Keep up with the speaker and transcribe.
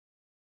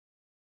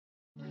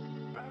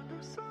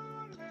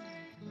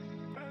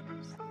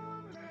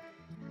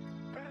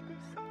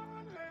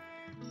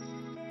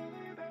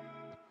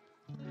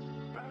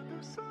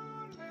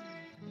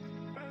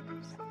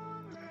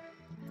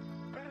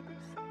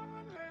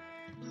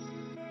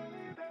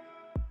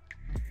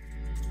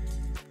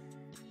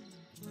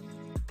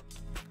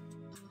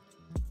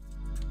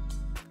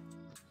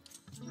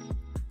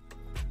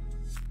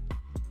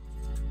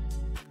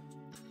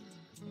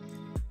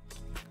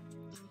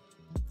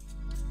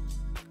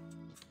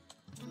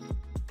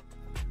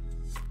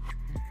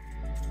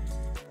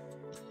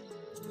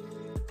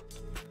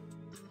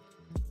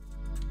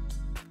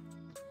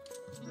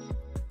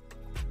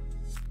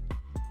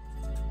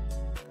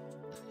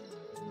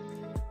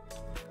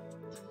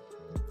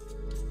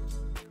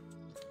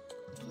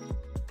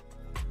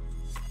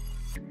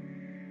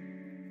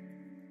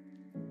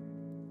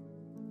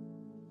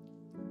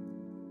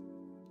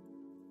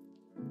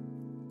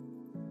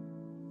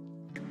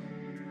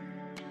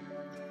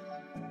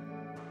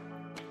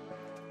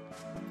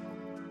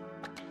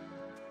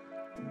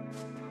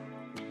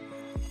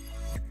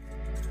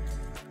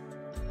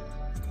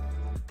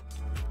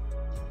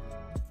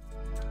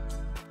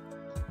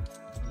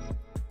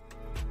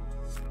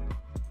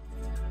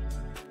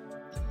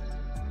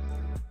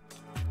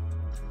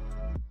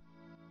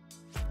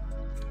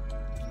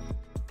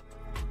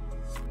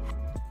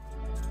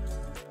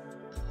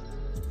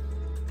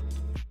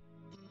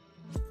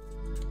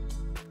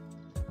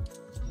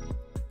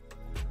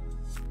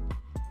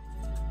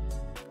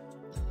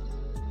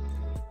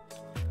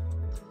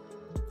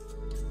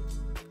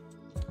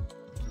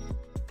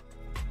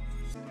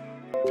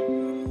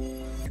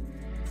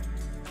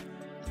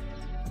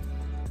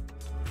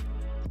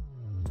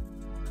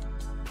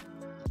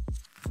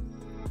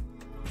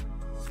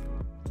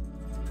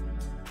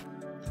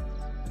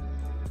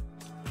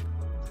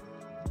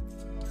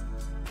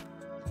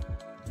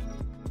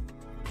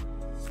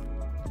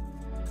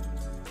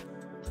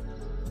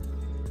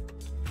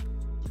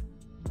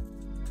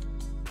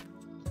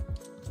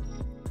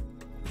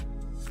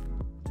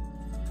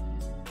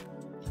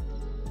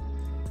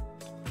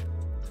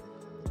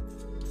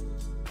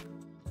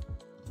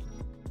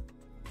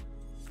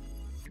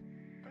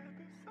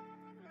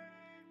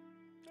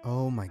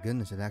Oh my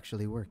goodness, it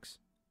actually works.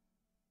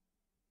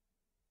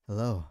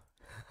 Hello.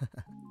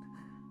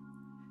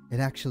 It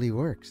actually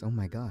works. Oh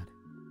my god.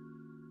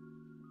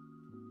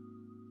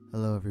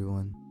 Hello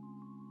everyone.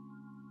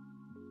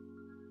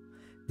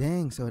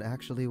 Dang, so it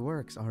actually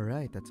works.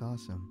 Alright, that's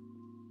awesome.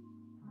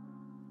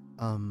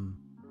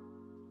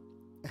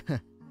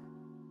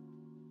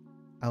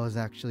 I was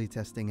actually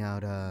testing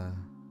out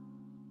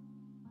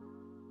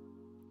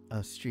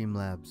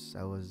Streamlabs.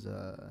 I was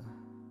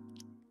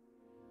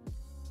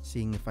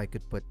seeing if I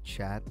could put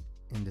chat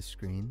in the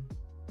screen,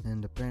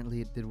 and apparently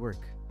it did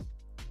work.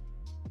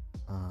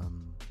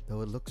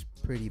 Though it looks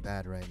pretty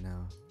bad right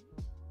now.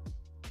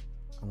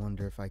 I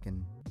wonder if I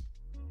can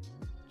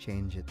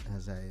change it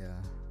as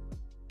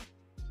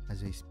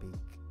we speak.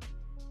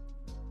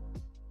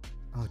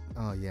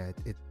 Oh yeah,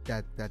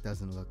 that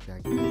doesn't look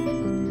that good. Oh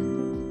dear.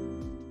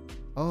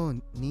 Oh,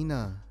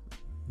 Nina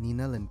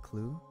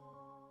Linclu.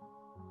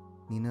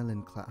 Nina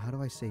Linclu. How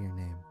do I say your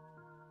name?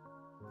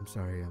 I'm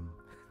sorry.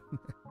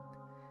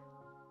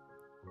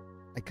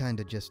 I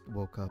kinda just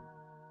woke up,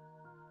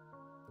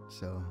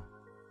 so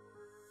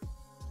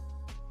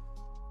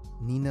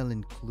Nina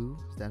Linclu,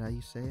 is that how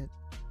you say it?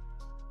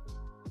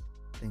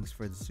 Thanks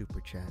for the super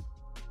chat.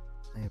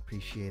 I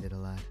appreciate it a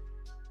lot.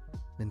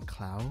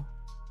 Linclau?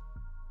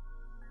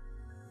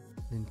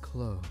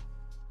 Linclo.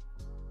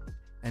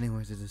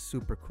 Anyways, it's a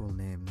super cool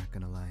name, not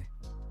gonna lie.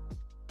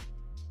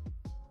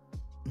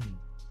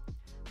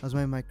 How's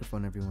my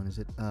microphone, everyone? Is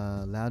it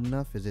loud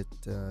enough? Is it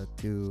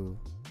too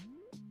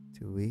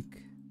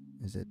weak?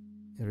 Is it,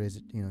 or is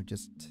it,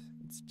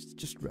 it's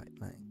just right,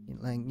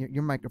 Lang,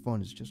 your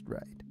microphone is just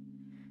right.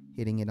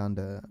 Hitting it on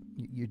the,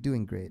 you're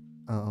doing great.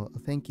 Oh,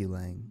 thank you,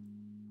 Lang.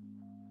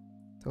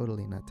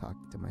 Totally not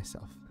talking to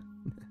myself.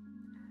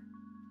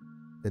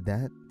 Did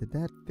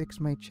that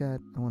fix my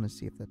chat? I want to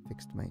see if that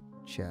fixed my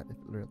chat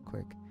real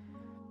quick.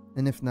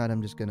 And if not,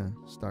 I'm just gonna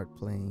start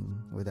playing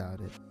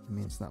without it. I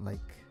mean, it's not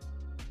like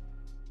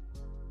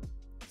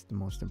it's the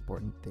most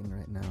important thing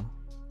right now.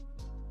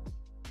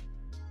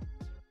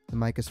 The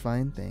mic is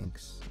fine?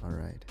 Thanks.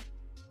 Alright.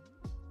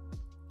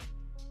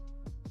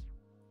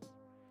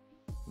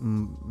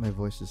 My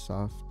voice is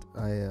soft.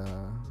 I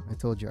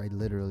told you I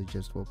literally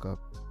just woke up.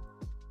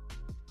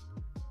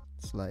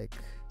 It's like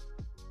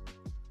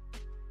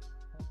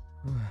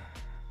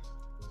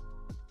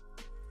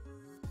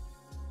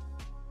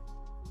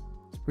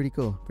it's pretty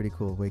cool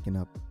waking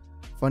up.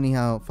 Funny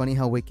how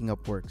waking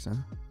up works,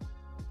 huh?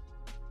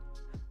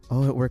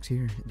 Oh, it works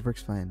here. It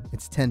works fine.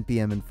 It's 10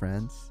 p.m. in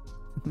France.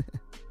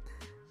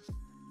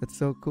 That's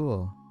so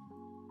cool.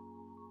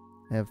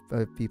 I have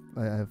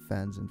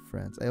fans in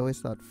France. I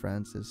always thought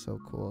France is so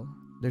cool.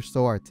 They're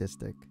so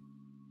artistic.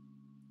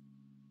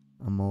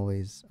 I'm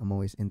always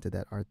into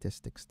that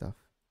artistic stuff.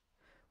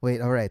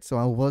 Wait, all right. So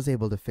I was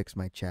able to fix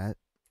my chat.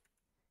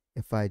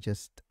 If I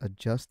just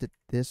adjust it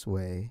this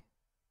way,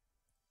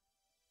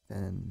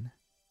 then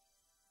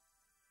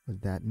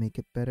would that make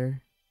it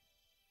better?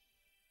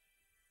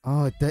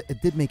 Oh,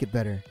 it did make it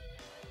better.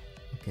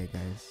 Okay,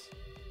 guys.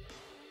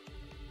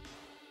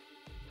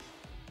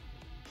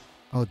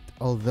 Oh,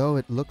 although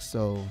it looks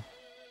so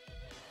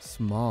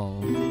small,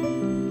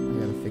 I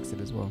gotta fix it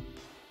as well.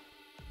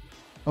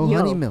 Oh, Yo.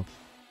 Honey Milk.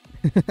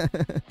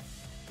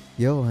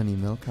 Yo, Honey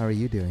Milk, how are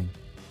you doing?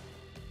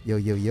 Yo,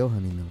 yo, yo,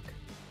 Honey Milk.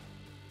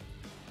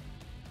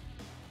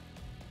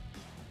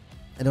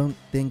 I don't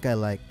think I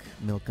like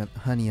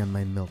honey on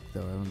my milk,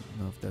 though. I don't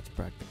know if that's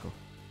practical.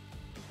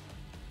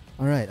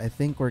 Alright, I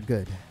think we're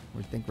good.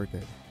 I think we're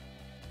good.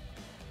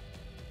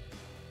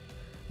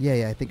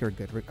 Yeah, I think we're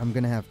good. I'm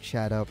gonna have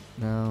chat up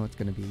now. It's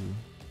gonna be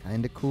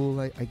kinda cool,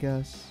 I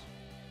guess.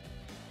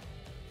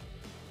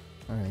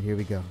 Alright, here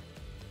we go.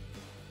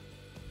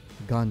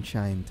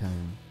 Genshin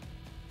time.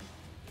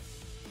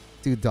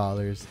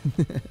 $2.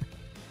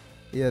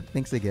 Yeah,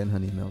 thanks again,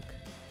 Honey Milk.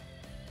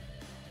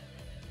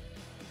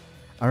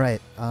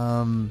 Alright,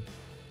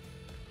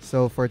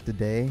 so for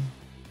today,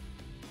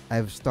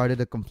 I've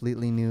started a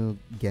completely new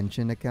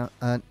Genshin account.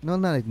 No,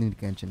 not a new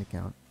Genshin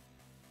account.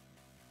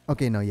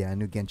 Okay, no, yeah, a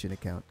new Genshin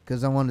account.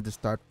 Because I wanted to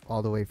start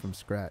all the way from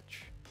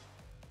scratch.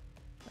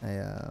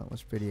 I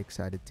was pretty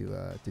excited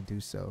to do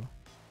so.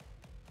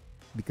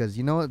 Because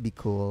you know what'd be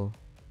cool?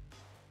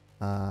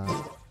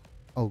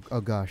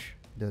 Oh gosh,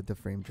 the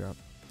frame drop.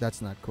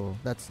 That's not cool.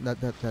 That's not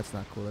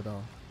cool at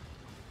all.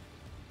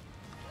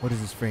 What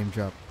is this frame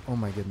drop? Oh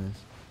my goodness.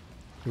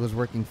 It was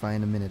working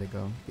fine a minute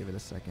ago. Give it a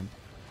second.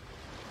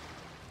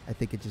 I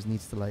think it just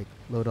needs to like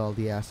load all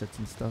the assets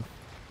and stuff.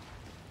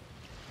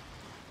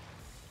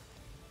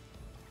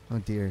 Oh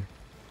dear.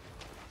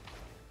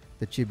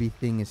 The chibi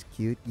thing is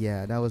cute.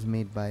 Yeah, that was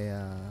made by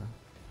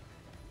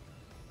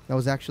that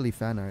was actually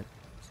fan art.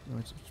 So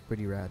it's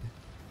pretty rad.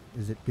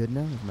 Is it good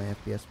now? Is my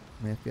FPS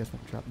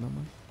won't drop no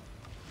more?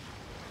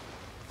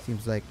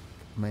 Seems like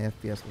my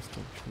FPS will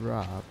still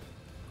drop.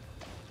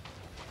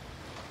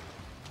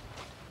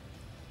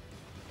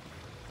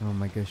 Oh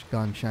my gosh,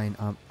 Genshin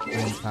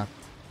Impact.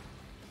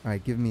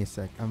 Alright, give me a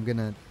sec. I'm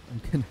gonna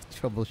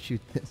troubleshoot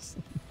this.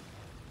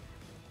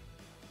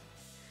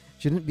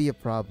 Shouldn't be a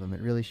problem. It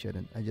really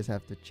shouldn't. I just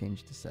have to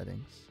change the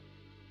settings.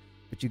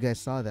 But you guys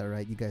saw that,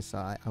 right? You guys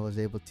saw I was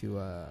able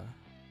to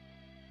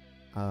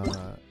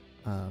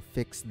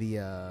fix the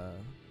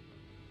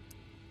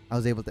I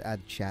was able to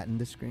add chat in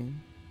the screen.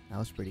 That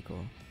was pretty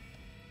cool.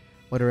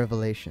 What a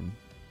revelation.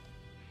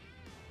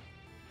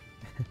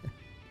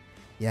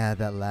 Yeah,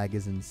 that lag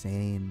is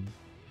insane.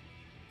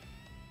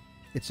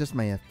 It's just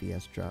my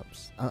FPS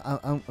drops.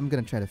 I'm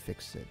gonna try to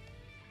fix it.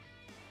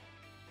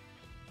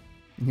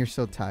 You're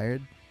so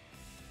tired?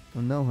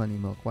 Oh no, Honey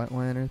Milk. Why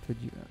on earth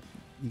would you?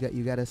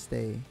 You gotta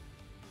stay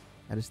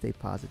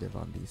positive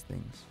on these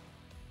things.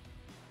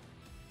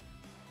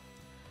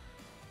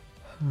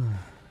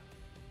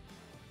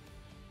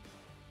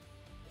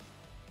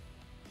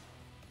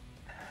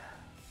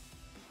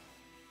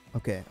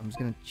 Okay, I'm just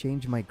gonna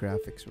change my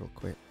graphics real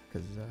quick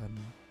because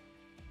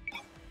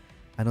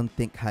I don't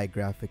think high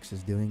graphics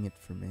is doing it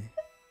for me.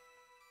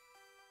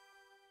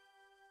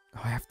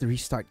 Oh, I have to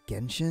restart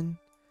Genshin?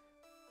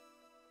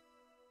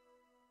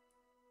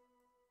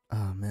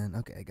 Oh man,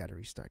 okay, I gotta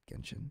restart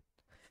Genshin.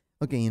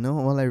 Okay, you know,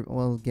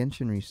 while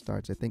Genshin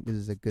restarts, I think this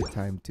is a good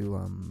time to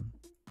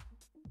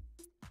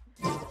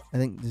I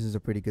think this is a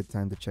pretty good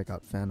time to check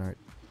out fan art.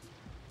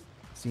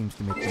 Seems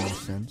to make the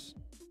most sense.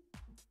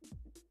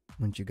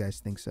 Wouldn't you guys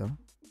think so?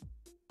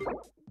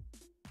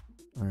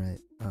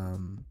 Alright,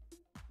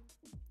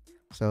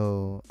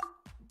 so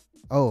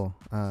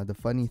the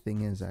funny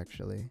thing is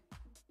actually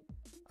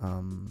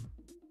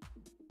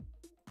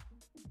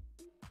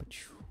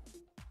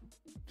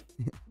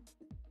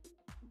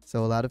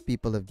so a lot of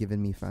people have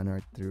given me fan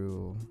art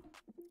through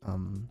a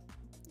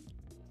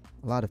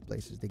lot of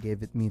places. They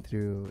gave it me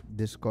through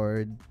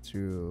Discord,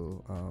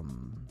 through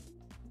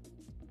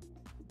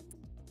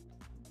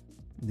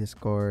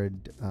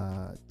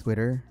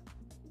Twitter.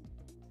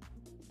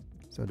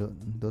 So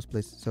those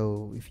places.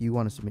 So if you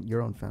want to submit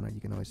your own fan art, you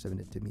can always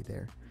submit it to me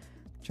there.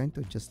 I'm trying to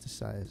adjust the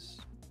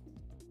size.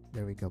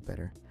 There we go,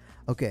 better.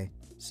 Okay,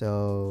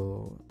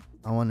 so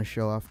I want to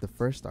show off the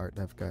first art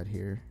I've got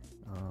here.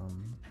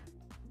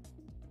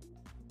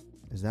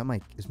 Is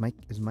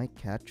my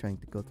cat trying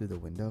to go through the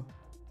window?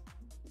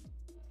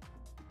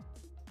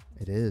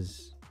 It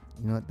is.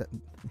 You know what? That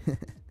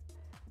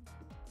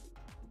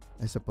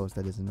I suppose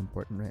that isn't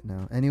important right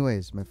now.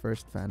 Anyways, my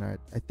first fan art.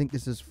 I think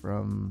this is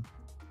from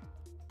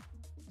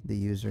the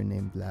user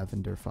named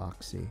Lavender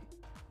Foxy.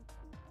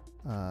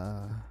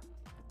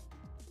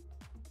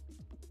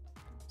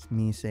 It's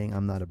me saying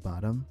I'm not a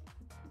bottom,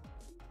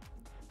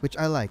 which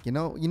I like. You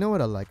know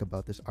what I like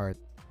about this art?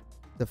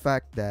 The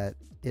fact that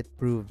it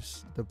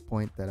proves the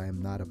point that I'm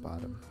not a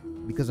bottom,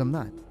 because I'm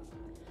not.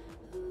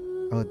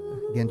 Oh,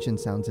 Genshin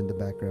sounds in the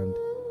background.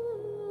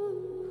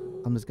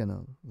 I'm just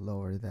gonna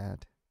lower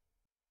that.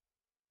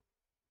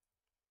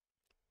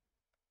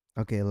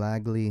 Okay,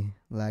 Lagly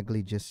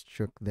just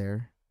shook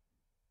there.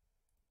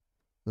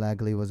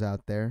 Lagly was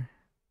out there.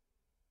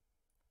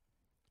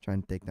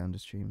 Trying to take down the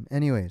stream.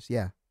 Anyways,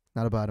 yeah,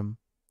 not about him.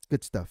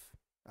 Good stuff.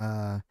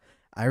 Uh,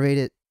 I rate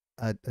it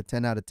a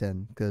 10 out of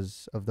 10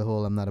 because of the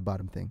whole I'm not a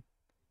bottom thing.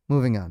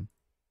 Moving on.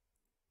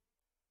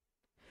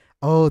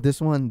 Oh, this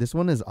one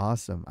is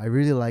awesome. I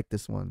really like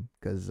this one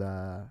because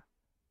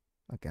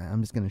okay,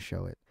 I'm just gonna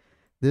show it.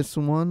 This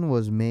one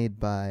was made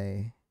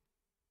by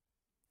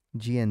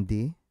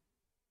GND.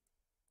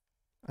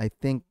 I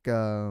think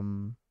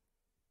I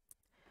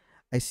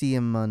see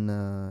him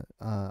on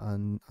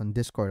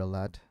Discord a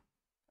lot.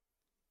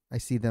 I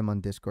see them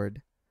on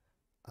Discord.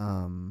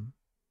 Um,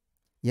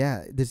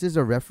 yeah, this is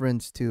a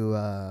reference to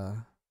uh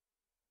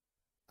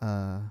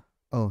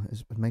oh,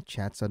 is my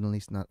chat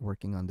suddenly not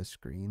working on the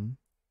screen?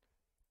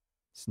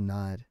 It's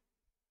not.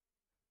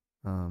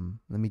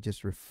 Let me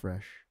just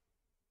refresh.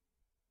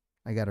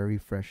 I gotta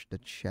refresh the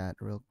chat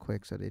real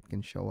quick so that it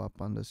can show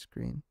up on the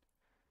screen.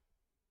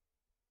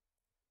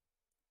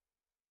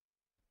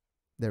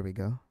 There we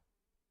go.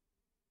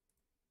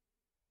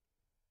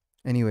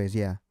 Anyways,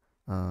 yeah.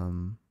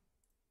 Um,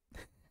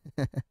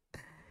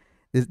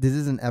 this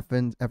is an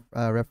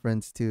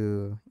reference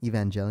to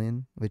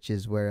Evangelion, which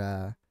is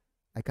where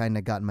I kind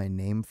of got my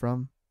name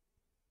from.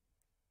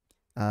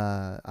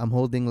 I'm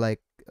holding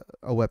like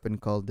a weapon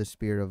called the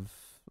Spear of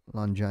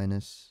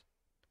Longinus.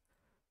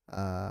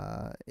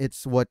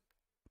 It's what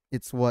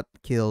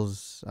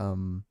kills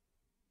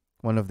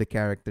one of the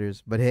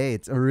characters. But hey,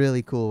 it's a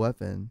really cool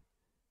weapon.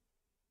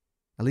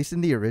 At least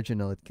in the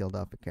original, it killed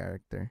off a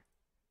character.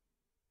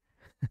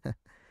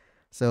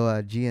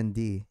 So G and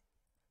D,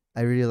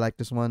 I really like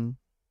this one.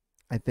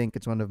 I think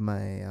it's one of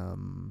my I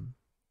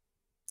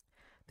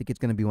think it's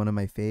gonna be one of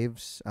my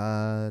faves.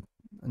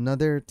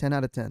 Another 10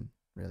 out of 10.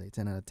 Really,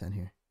 10 out of 10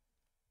 here.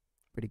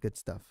 Pretty good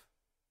stuff.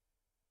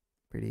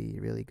 Pretty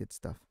really good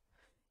stuff.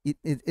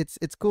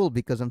 It's cool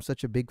because I'm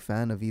such a big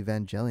fan of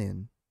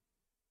Evangelion,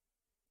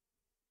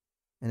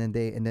 and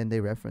then they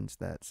reference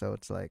that, so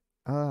it's like,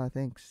 ah,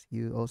 thanks.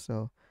 You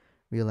also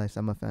realize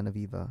I'm a fan of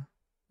Eva.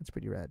 That's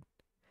pretty rad.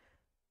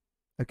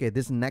 Okay,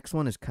 this next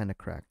one is kind of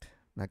cracked.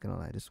 Not gonna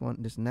lie,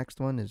 this next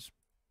one is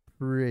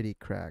pretty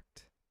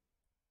cracked,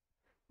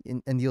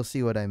 and you'll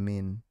see what I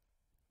mean.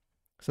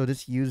 So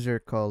this user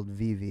called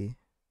Vivi,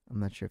 I'm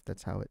not sure if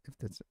that's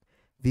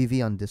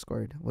Vivi on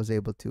Discord was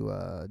able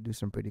to do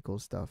some pretty cool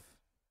stuff.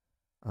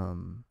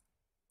 Um,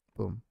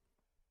 boom,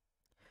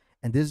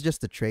 and this is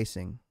just the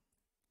tracing.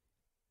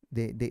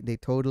 They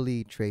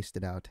totally traced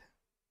it out,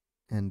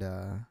 and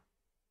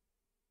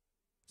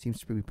seems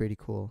to be pretty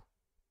cool.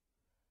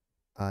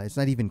 It's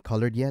not even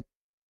colored yet.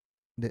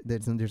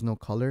 There's no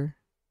color,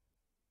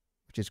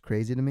 which is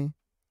crazy to me.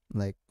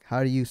 Like, how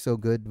are you so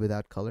good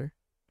without color?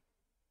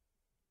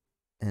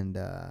 And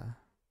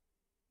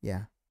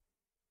yeah,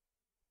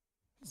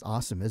 it's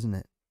awesome, isn't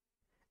it?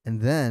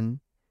 And then,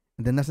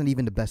 and then that's not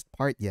even the best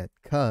part yet,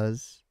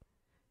 because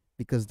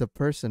the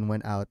person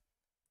went out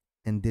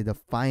and did the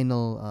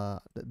final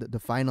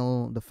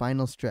the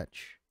final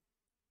stretch.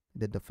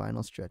 Did the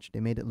final stretch.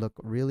 They made it look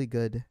really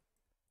good.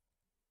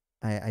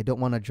 I don't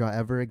want to draw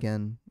ever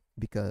again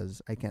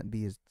because I can't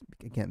be as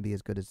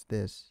good as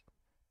this.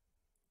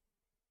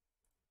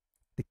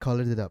 They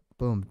colored it up.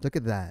 Boom. Look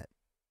at that.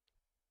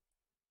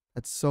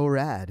 That's so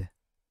rad.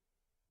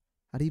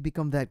 How do you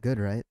become that good,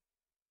 right?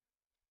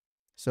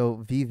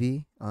 So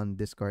VV on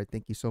Discord,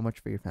 thank you so much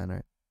for your fan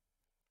art.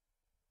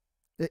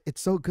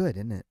 It's so good,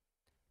 isn't it?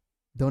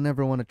 Don't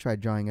ever want to try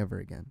drawing ever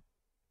again.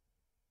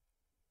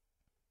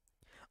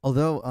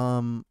 Although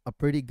a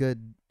pretty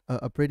good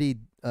a pretty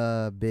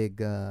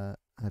big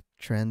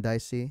trend I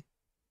see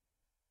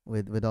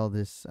with all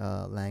this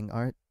Lang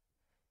art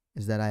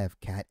is that I have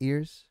cat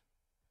ears.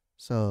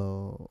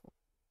 So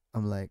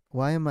I'm like,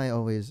 why am I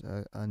always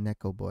a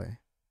Neko boy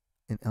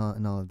in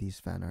all of these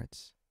fan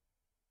arts?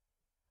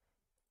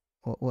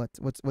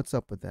 What's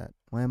up with that?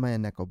 Why am I a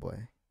Neko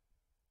boy?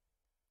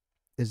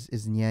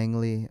 Is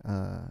Nyangli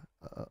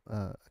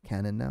a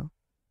canon now?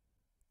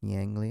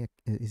 Nyangli,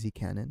 is he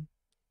canon?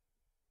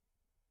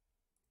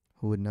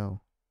 Who would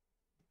know?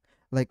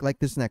 Like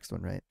this next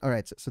one, right? All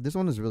right, so this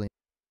one is really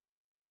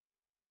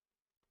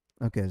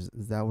okay.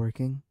 Is that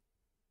working?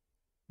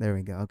 There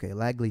we go. Okay,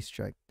 Lagly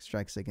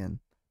strikes again.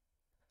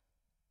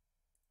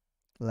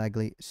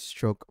 Lagly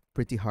stroke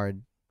pretty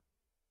hard.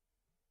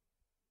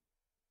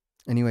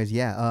 Anyways,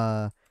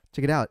 yeah.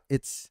 Check it out.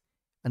 It's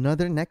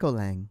another Neko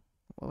Lang.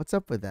 What's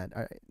up with that?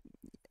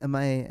 Am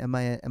I a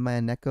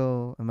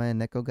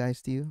Neko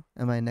guys to you?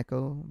 Am I a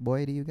Neko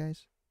boy to you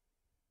guys?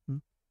 Hmm?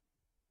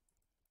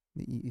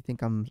 You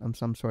think I'm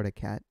some sort of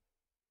cat?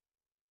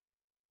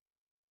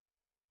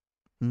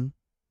 Hmm?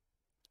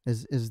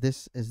 Is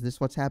this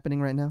what's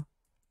happening right now?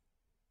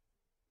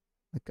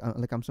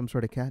 Like I'm some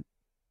sort of cat?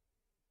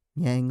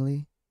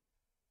 Yangly?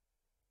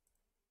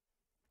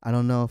 I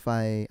don't know if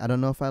I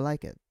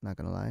like it. Not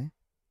gonna lie.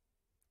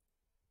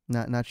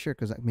 Not sure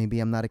because maybe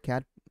I'm not a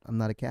cat. I'm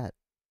not a cat.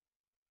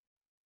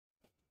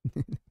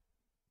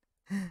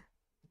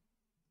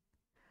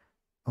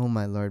 Oh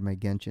my lord, my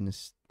Genshin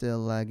is still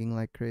lagging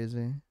like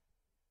crazy.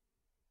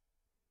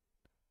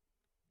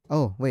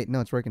 Oh wait,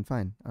 no, it's working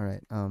fine. All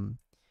right.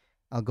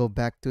 I'll go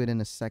back to it in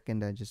a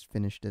second. I just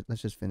finished it.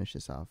 Let's just finish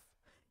this off.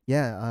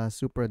 Yeah,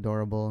 super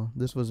adorable.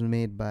 This was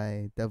made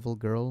by Devil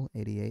Girl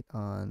 88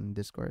 on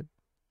Discord.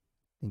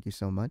 Thank you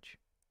so much.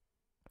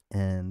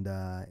 And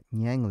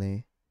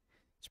Nyangli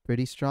is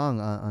pretty strong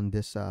on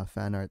this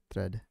fan art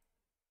thread.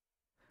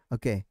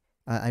 Okay,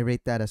 I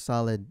rate that a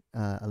solid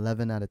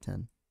 11 out of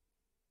 10.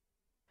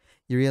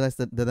 You realize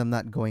that I'm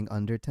not going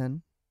under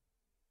 10?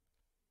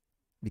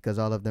 Because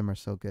all of them are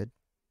so good.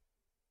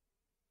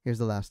 Here's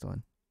the last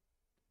one.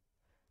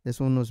 This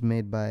one was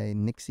made by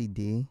Nixie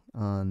D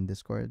on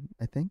Discord,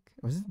 I think.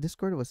 Was it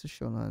Discord or was this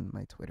shown on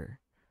my Twitter?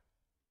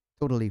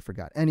 Totally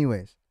forgot.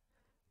 Anyways,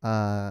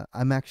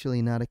 I'm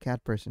actually not a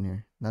cat person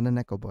here. Not a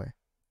Neko boy.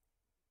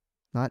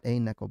 Not a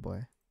Neko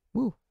boy.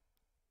 Woo!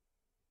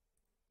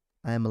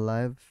 I am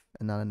alive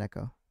and not a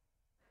Neko.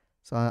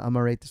 So I'm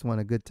gonna rate this one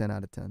a good 10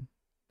 out of 10.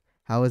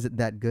 How is it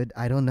that good?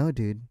 I don't know,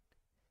 dude.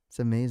 It's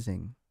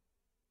amazing.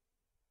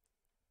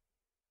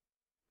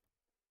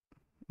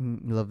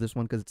 You love this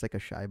one because it's like a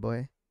shy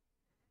boy?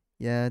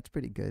 Yeah, it's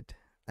pretty good.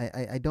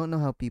 I don't know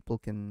how people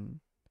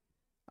can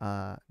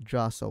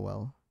draw so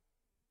well.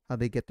 How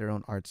they get their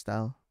own art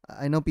style.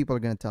 I know people are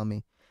going to tell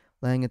me,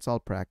 Lang, it's all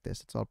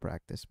practice. It's all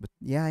practice. But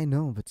yeah, I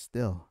know, but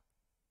still.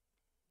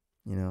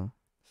 You know,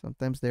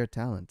 sometimes there are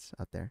talents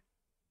out there.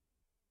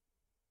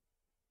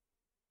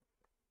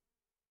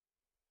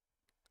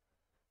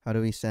 How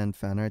do we send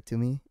fan art to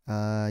me?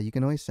 You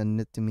can always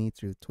send it to me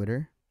through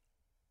Twitter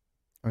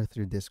or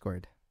through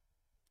Discord.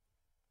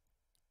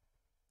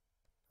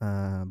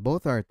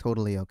 Both are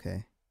totally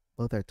okay.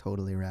 Both are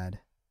totally rad.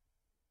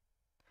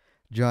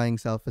 Drawing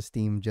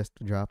self-esteem just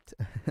dropped.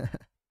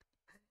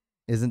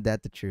 Isn't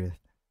that the truth?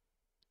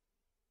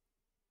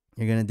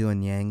 You're gonna do a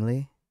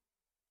Nyangli?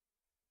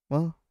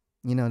 Well,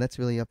 you know, that's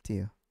really up to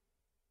you.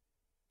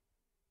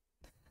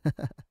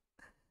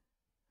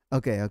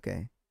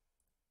 Okay.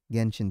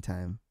 Genshin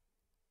time.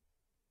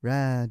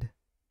 Rad.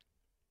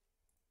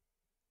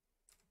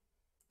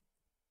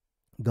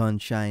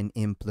 Gonshine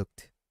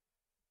implucked.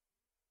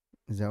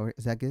 Is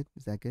that good?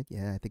 Is that good?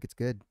 Yeah, I think it's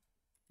good.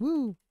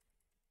 Woo!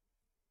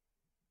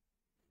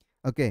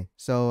 Okay,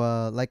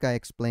 so like I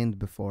explained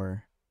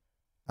before,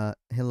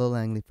 hello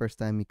Langley, first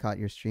time you caught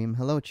your stream.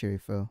 Hello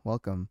Chirifo,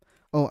 welcome.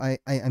 Oh, I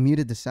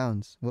muted the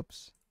sounds.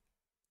 Whoops.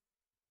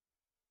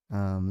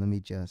 Let me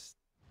just.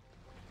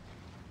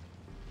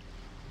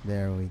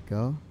 There we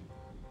go.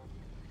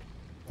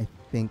 I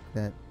think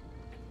that's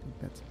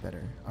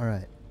better. All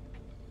right.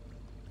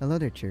 Hello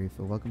there, Chirifo.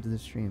 Welcome to the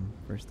stream.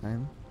 First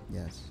time?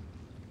 Yes.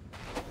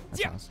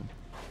 That's awesome.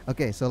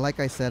 Okay, so like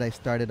I said, I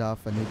started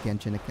off a new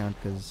Genshin account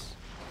because,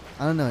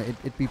 I don't know,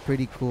 it'd be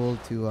pretty cool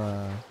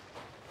to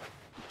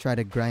try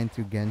to grind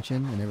through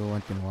Genshin and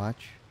everyone can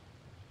watch.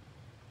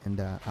 And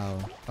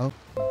oh.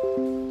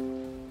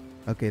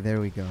 Okay, there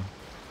we go.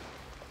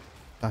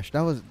 Gosh,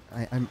 that was,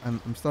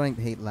 I'm starting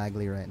to hate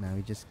Lagley right now.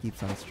 He just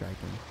keeps on striking.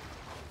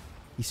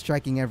 He's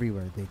striking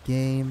everywhere. The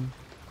game,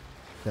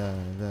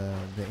 the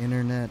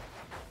internet.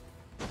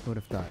 Who would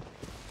have thought?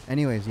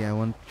 Anyways, yeah, I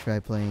want to try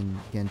playing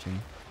Genshin.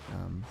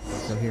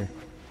 So here.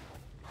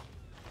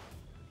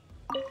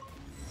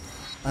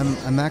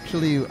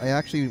 I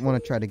actually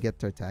want to try to get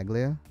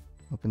Tartaglia.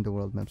 Open the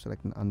world map so I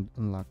can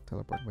unlock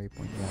teleport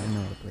waypoint. Yeah, I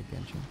know how to play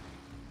Genshin.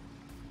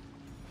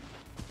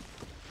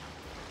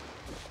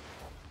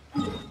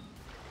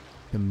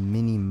 The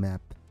mini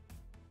map.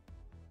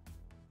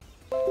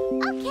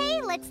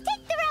 Okay, let's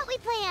take the route we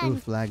planned.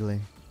 Oof, Lagley.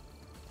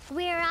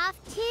 We're off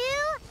to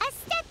a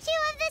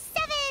statue of the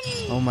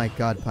seven. Oh my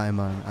god,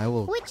 Paimon. I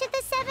will. Which of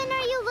the seven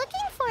are you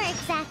looking for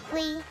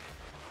exactly?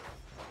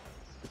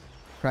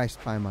 Christ,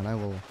 Paimon, I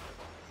will.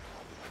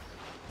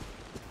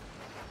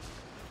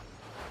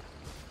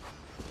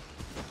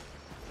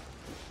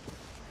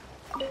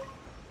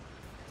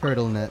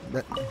 Turtle net.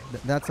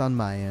 That's on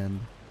my end.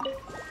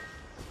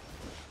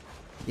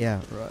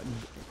 Yeah,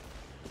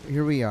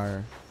 here we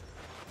are.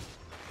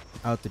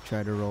 Out to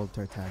try to roll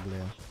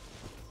Tartaglia.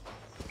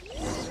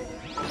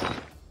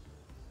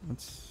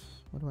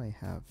 What do I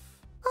have?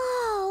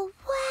 Oh,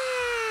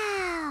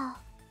 wow!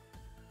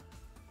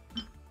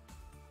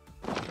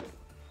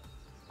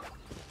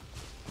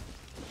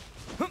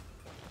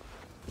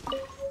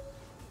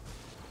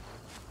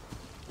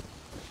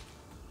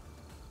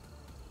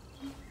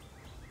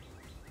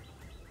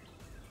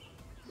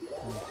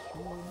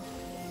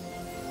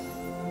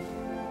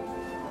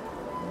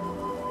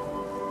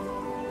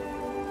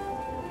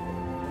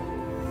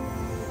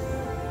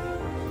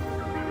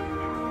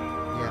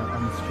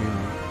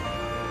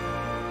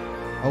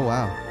 Oh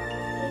wow.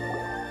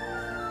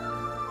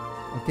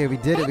 Okay, we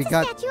did it. We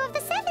got Statue of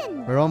the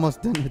Seven. We're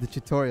almost done with the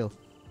tutorial.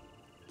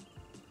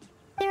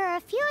 There are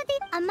a few of these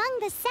among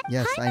the seven.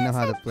 Yes, I know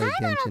how to play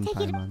Genshin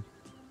Paimon.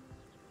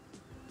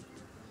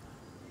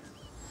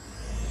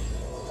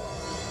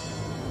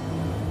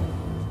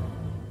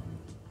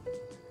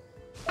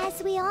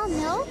 As we all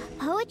know,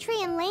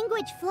 poetry and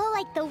language flow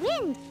like the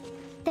wind.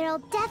 There'll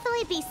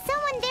definitely be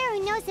someone there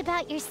who knows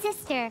about your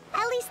sister.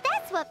 At least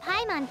that's what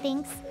Paimon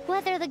thinks.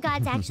 Whether the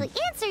gods actually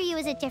answer you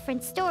is a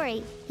different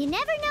story. You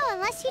never know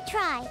unless you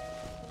try.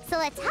 So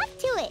let's hop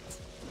to it.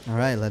 All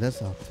right, let us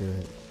hop to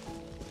it.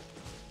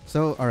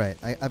 So, all right,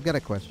 I've got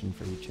a question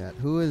for you, chat.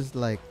 Who is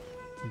like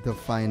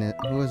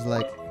who is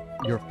like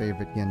your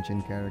favorite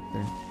Genshin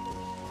character?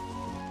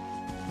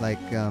 Like,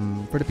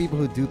 for the people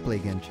who do play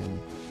Genshin,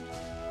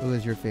 who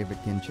is your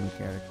favorite Genshin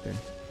character?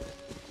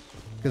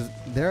 Because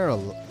there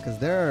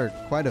are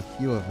quite a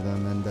few of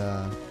them, and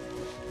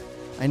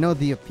I know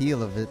the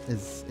appeal of it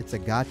is it's a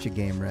gacha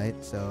game, right?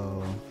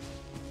 So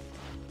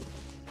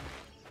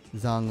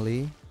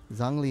Zhongli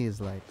is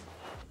like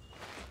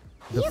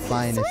the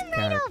finest swim right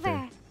character.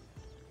 over.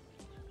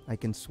 I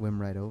can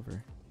swim right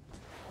over.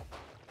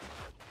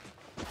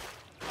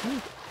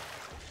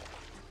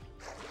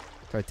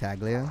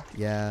 Tartaglia,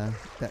 yeah,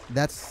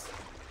 that's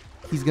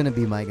he's gonna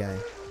be my guy.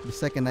 The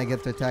second I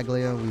get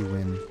Tartaglia, we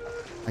win.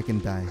 I can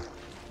die.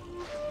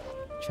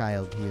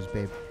 Child, he is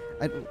babe.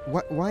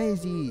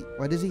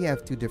 Why does he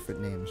have two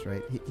different names,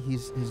 right?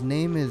 His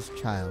name is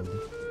Child,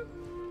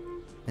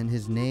 and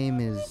his name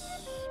is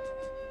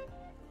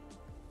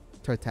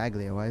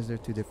Tartaglia. Why is there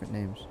two different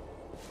names?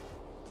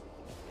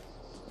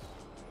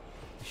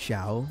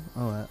 Xiao.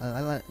 Oh,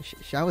 I like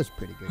Xiao is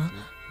pretty good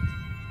too.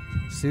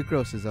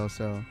 Sucrose is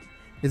also.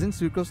 Isn't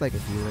Sucrose like a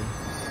healer?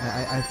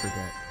 I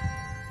forget.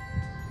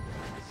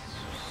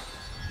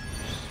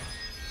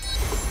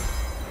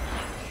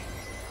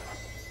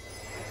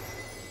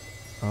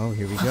 Oh,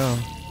 here we go.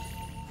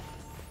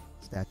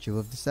 Statue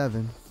of the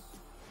Seven.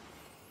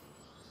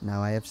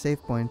 Now I have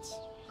save points.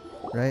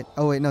 Right?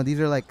 Oh wait, no, these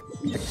are like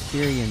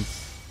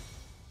experience.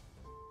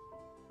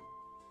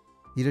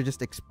 These are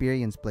just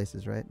experience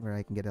places, right? Where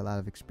I can get a lot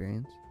of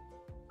experience.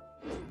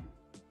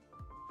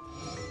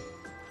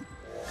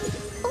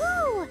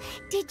 Ooh!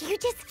 Did you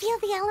just feel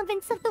the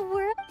elements of the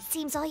world?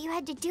 Seems all you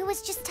had to do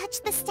was just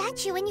touch the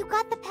statue and you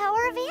got the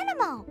power of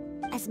Animo.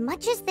 As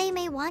much as they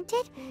may want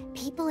it,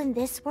 people in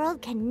this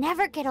world can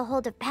never get a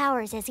hold of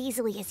powers as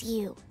easily as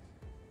you.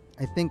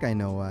 I think I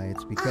know why.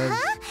 It's because...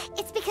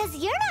 It's because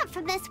you're not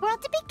from this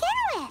world to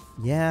begin with!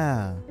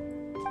 Yeah.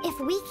 If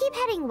we keep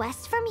heading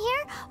west from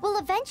here, we'll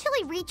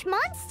eventually reach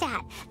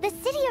Mondstadt, the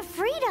city of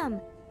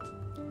freedom.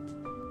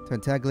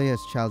 Tartaglia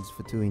is Child's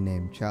Fatui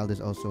name. Child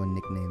is also a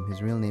nickname.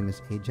 His real name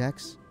is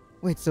Ajax.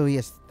 Wait, so he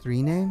has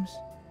 3 names?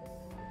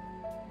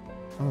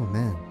 Oh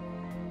man.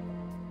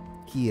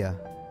 Kia.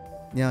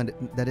 Yeah,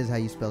 that is how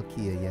you spell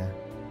Kia, yeah.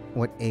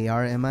 What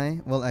AR am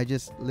I? Well, I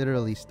just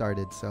literally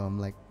started, so I'm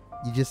like...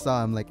 You just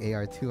saw I'm like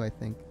AR2, I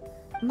think.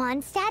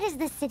 Mondstadt is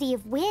the city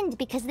of wind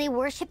because they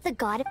worship the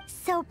god of...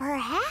 So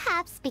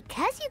perhaps,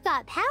 because you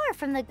got power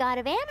from the god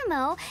of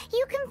Animo,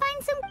 you can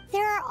find some...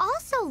 There are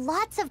also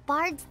lots of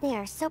bards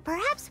there, so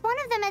perhaps one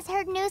of them has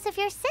heard news of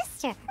your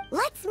sister.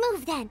 Let's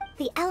move then.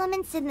 The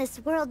elements in this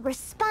world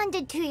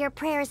responded to your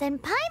prayers,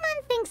 and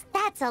Paimon thinks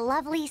that's a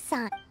lovely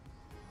sign.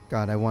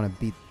 God, I want to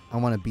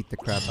beat the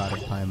crap out of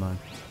Paimon.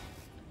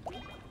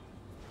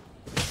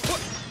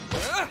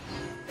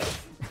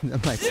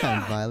 That might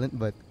sound violent,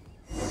 but...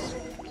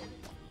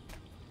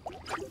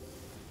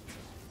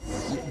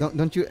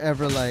 Don't you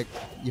ever, like,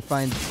 you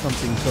find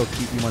something so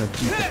cute you want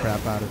to beat the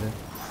crap out of it?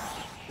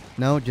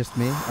 No? Just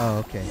me? Oh,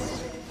 okay.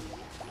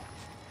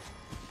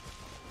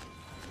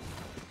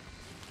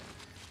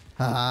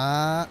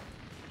 Ha!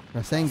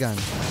 Rasengan.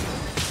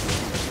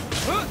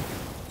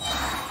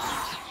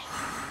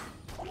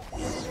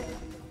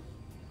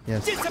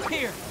 Yes.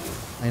 Disappear!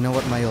 I know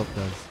what my ult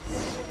does.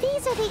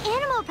 These are the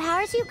animal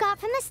powers you got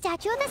from the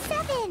Statue of the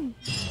Seven.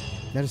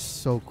 That is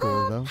so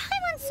cool, though.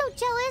 Paimon's so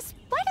jealous.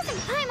 Why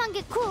doesn't Paimon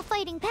get cool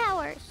fighting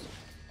powers?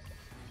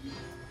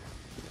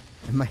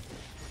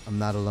 I'm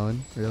not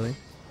alone, really.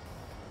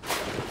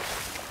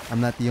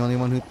 I'm not the only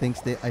one who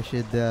thinks that I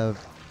should,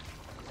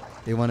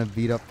 they want to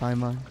beat up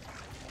Paimon.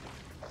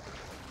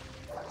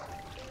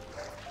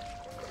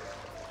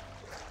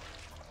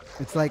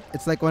 It's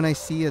like when I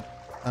see it,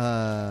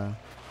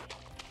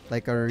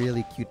 like a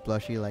really cute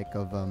plushie, like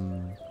of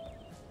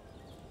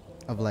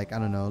like, I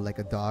don't know, like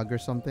a dog or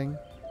something.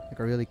 Like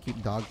a really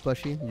cute dog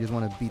plushie. You just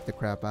want to beat the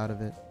crap out of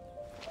it.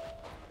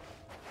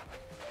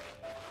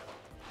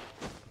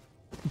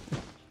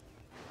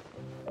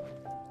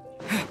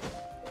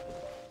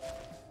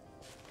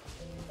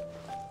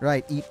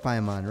 Right, eat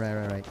Paimon.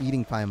 Right.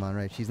 Eating Paimon,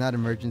 right. She's not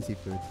emergency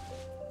food.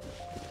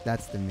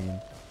 That's the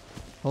meme.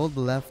 Hold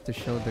left to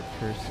show the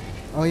cursor.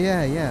 Oh,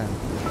 yeah.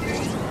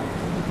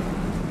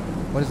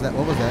 What is that?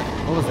 What was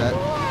that?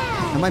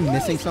 Wow, Am I missing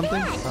what is something?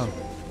 that? Oh.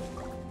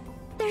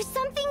 There's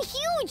something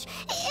huge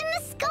in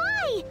the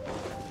sky.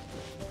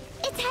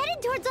 It's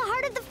headed towards the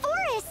heart of the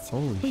forest.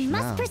 Holy We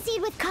must snap.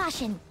 proceed with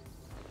caution.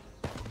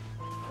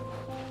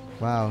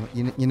 Wow.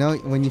 You know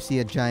when you see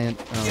a giant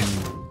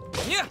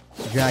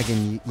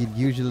dragon, you'd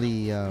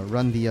usually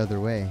run the other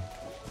way.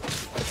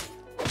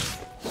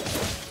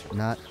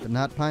 Not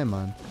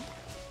Paimon.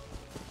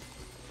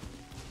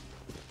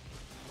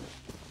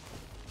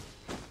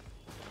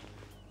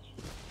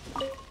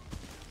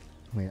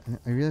 Wait,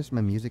 I realized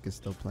my music is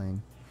still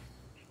playing.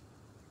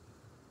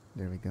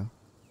 There we go.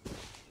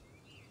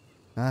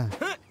 Ah.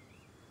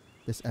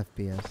 This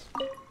FPS.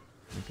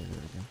 Okay,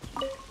 there we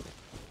go.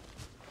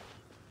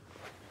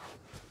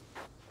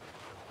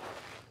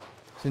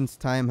 Since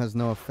time has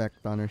no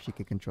effect on her, she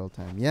can control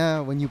time. Yeah,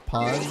 when you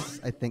pause,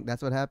 I think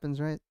that's what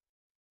happens, right?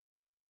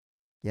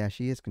 Yeah,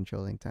 she is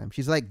controlling time.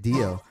 She's like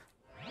Dio.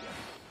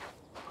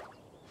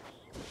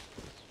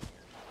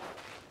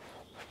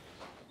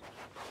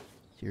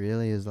 She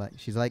really is like,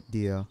 she's like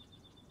Dio.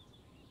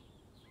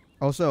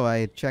 Also,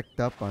 I checked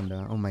up on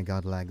the, oh my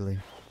god, Lagly.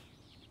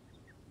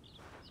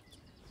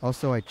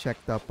 Also, I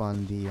checked up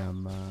on the,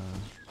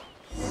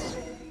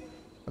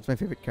 what's my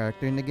favorite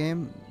character in the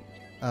game?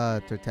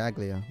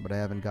 Tartaglia, but I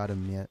haven't got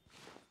him yet.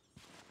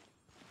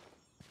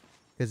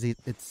 Because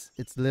it's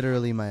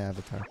literally my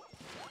avatar.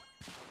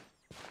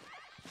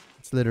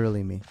 It's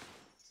literally me.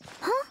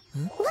 Huh?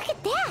 Look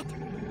at that!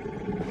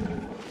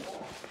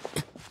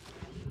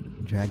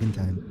 Dragon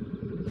time.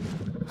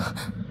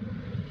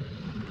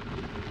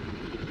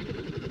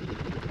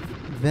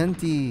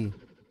 Venti!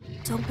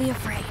 Don't be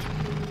afraid.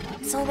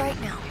 It's all right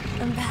now.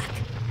 I'm back.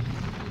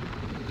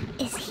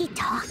 Is he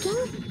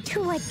talking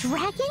to a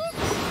dragon?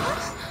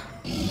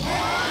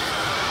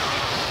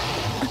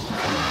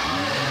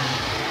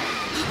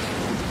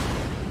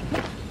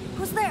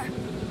 Who's there?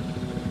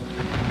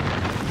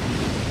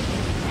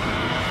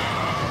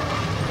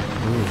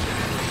 Ooh.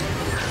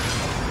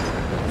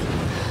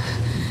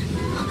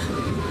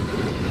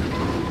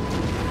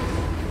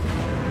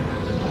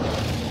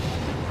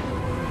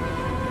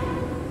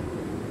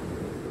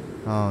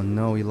 Oh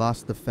no, we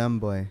lost the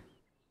femboy.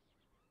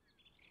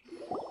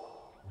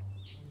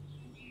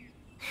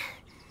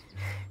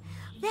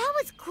 That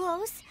was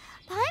close.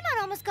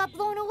 Paimon almost got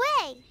blown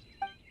away.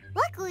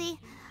 Luckily,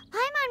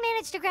 Paimon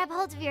managed to grab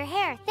hold of your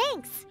hair.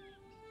 Thanks.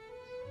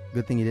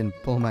 Good thing you didn't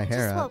pull my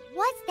hair Just out. what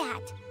was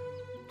that?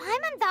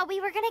 Paimon thought we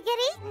were gonna get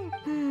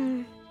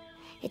eaten.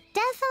 It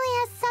definitely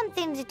has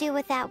something to do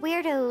with that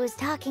weirdo who was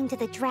talking to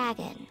the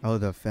dragon. Oh,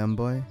 the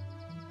femboy?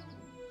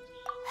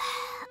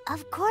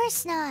 Of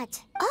course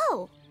not.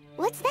 Oh,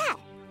 what's that?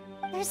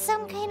 There's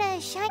some kind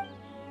of shine.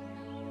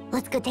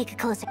 Let's go take a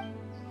closer.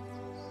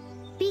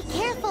 Be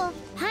careful.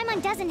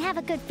 Paimon doesn't have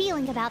a good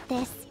feeling about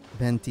this.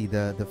 Venti,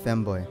 the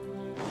femboy.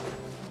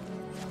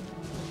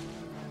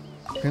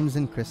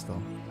 Crimson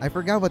crystal. I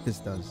forgot what this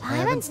does.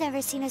 Paimon's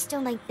never seen a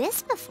stone like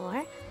this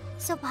before,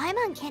 so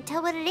Paimon can't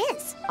tell what it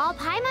is. All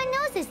Paimon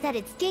knows is that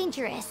it's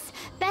dangerous.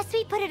 Best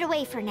we put it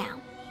away for now.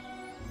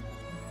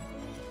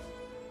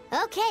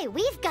 Okay,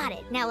 we've got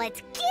it. Now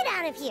let's get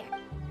out of here.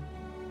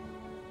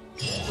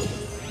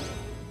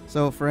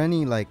 So for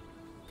any like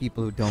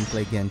people who don't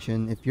play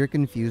Genshin, if you're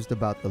confused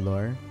about the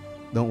lore,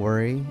 don't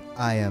worry,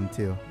 I am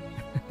too.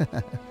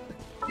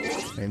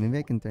 Wait, maybe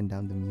I can turn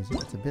down the music.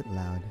 It's a bit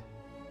loud.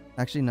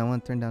 Actually, no, I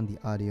want to turn down the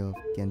audio of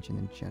Genshin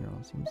in general.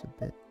 Seems a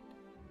bit...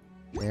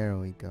 There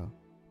we go.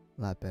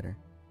 A lot better.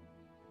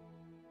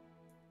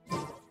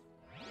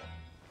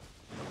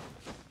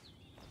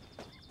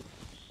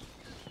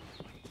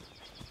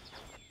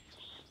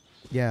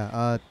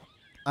 Yeah,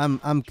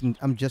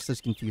 I'm just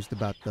as confused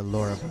about the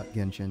lore about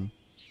Genshin.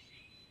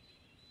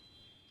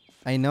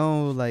 I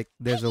know, like,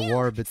 there's a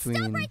war between...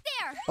 Stop right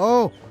there!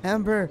 Oh,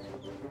 Amber!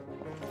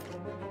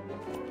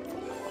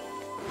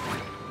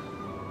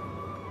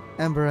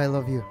 Amber, I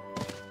love you.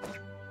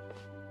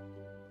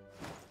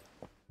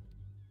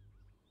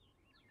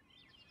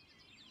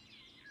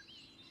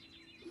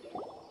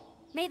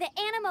 May the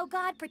Animo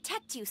God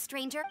protect you,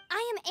 stranger.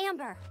 I am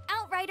Amber,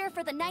 outrider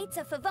for the Knights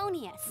of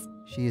Favonius.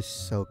 She is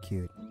so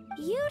cute.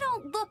 You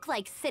don't look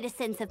like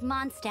citizens of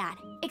Mondstadt.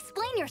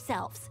 Explain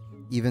yourselves.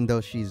 Even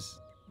though she's,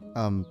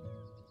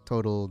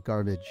 total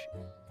garbage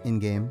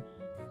in-game.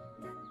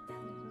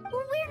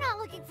 We're not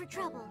looking for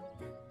trouble.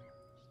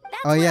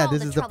 That's Oh what yeah, all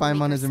this the is the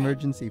Paimon troublemakers as say.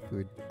 emergency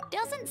food.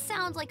 Doesn't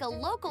sound like a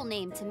local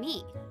name to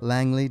me.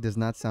 Langley does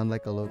not sound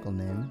like a local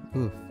name.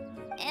 Oof.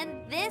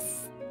 And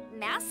this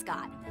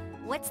mascot,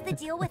 what's the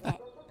deal with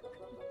it?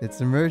 It's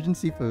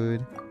emergency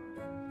food.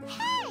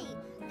 Hey,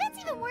 that's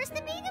even worse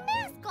than being a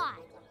mascot.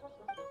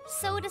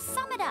 So to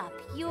sum it up,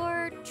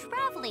 your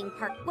traveling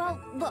part... Well,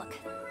 look,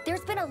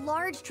 there's been a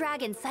large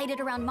dragon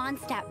sighted around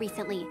Mondstadt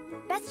recently.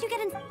 Best you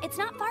get in... It's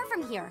not far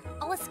from here.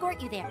 I'll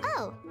escort you there.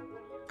 Oh,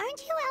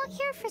 aren't you out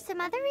here for some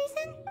other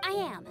reason? I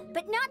am,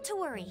 but not to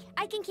worry.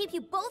 I can keep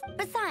you both...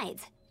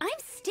 Besides, I'm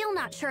still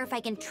not sure if I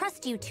can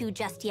trust you two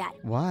just yet.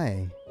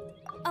 Why?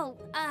 Oh,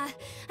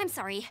 I'm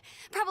sorry.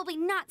 Probably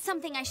not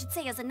something I should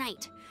say as a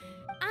knight.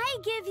 I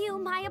give you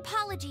my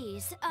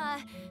apologies,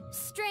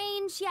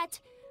 strange yet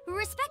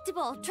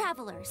respectable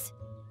travelers.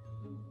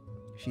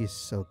 She is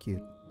so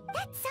cute.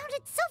 That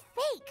sounded so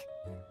fake.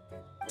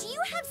 Do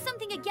you have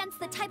something against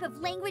the type of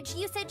language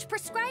usage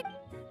prescribed?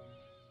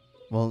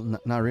 Well,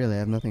 not really. I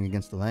have nothing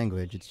against the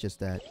language. It's just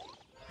that...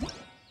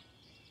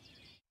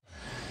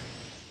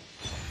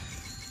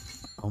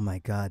 Oh my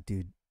god,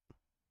 dude.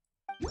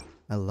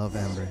 I love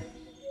Amber.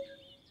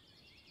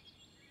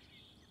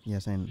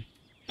 Yes, I'm...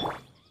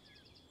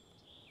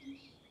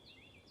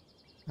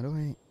 How do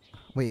I...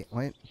 Wait,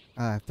 wait.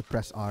 I have to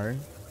press R.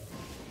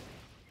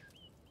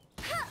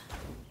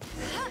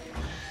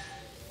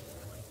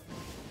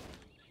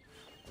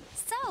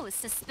 So,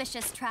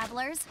 suspicious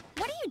travelers,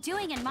 what are you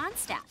doing in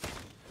Mondstadt?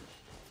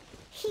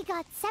 He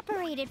got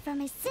separated from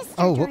his sister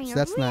Oh, during whoops, a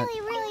that's not-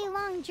 really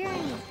long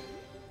journey.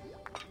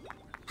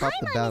 Pop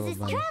the Paimon battle is his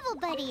button. travel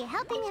buddy,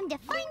 helping him to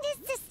find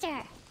his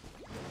sister.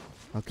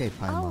 Okay,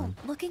 Paimon. Oh,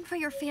 looking for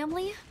your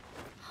family?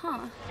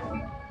 Huh.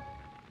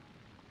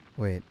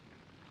 Wait.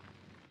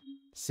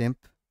 Simp?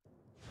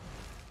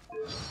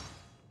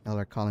 Y'all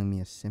are calling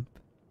me a simp?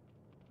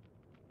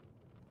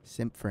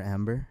 Simp for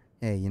Amber?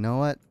 Hey, you know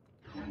what?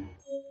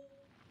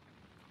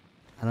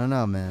 I don't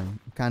know, man.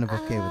 I'm kind of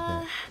okay with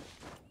that.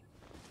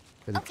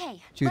 But it's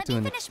Okay, true let to me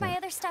an finish my extent.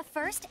 other stuff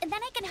first, and then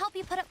I can help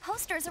you put up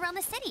posters around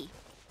the city.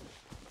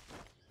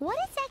 What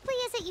exactly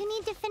is it you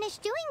need to finish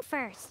doing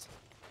first?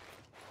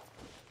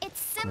 It's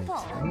simple.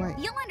 why-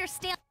 You'll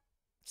understand.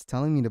 It's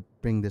telling me to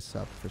bring this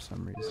up for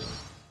some reason.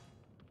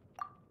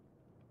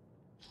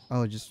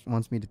 Oh, it just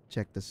wants me to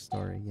check the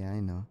story. Yeah, I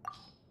know.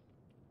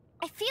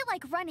 I feel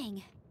like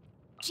running.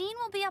 Jean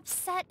will be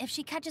upset if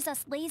she catches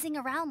us lazing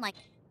around like...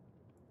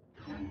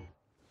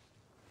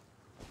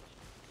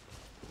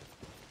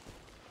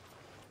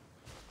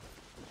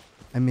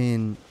 I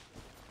mean,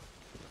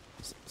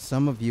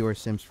 some of you are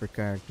simps for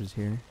characters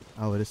here,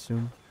 I would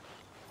assume.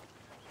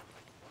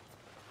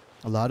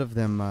 A lot of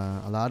them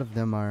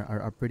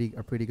are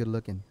pretty good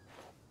looking.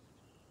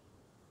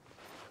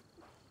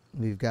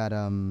 We've got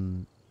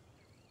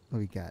what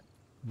we got?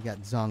 We got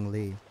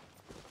Zhongli.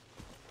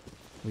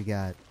 We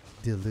got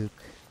Diluc.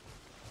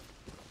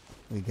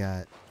 We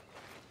got,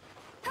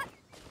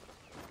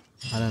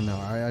 I don't know.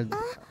 A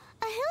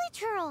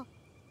hilichurl.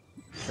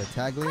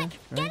 Tartaglia, right?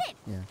 get it!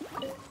 Yeah.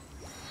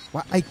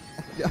 Why? I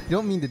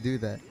don't mean to do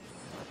that.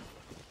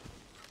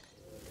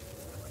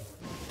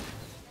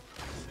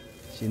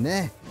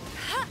 Shine.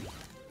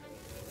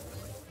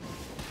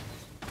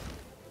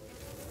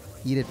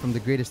 Eat it from the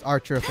greatest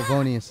archer of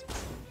Favonius.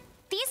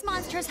 These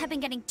monsters have been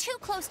getting too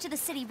close to the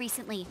city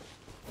recently.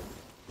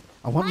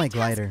 I want my task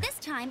glider. this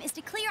time is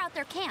to clear out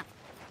their camp.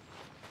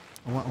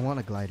 I want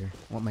a glider.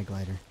 I want my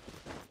glider.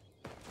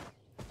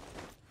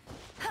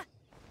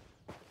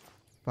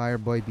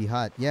 Fireboy be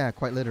hot. Yeah,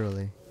 quite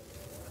literally.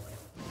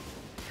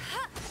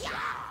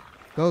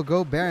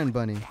 Go, Baron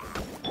Bunny.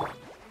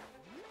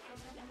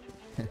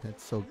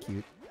 That's so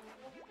cute.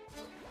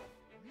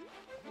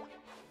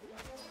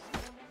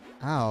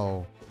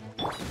 Ow.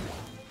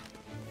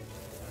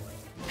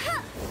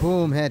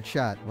 Boom,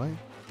 headshot. What?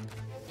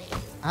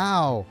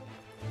 Ow.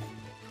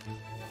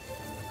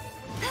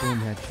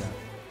 Boom, headshot.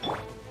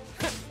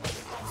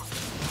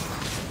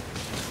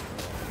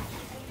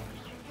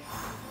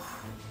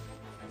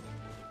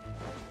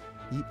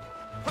 Eat.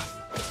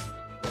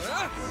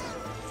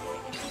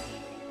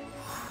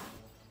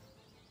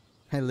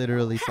 I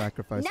literally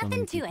sacrificed so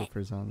many nothing to people it.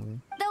 for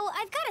Zhongli. Though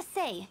I've gotta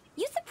say,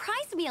 you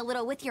surprised me a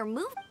little with your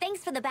move.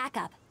 Thanks for the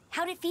backup.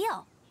 How'd it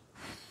feel?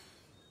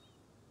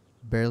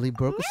 Barely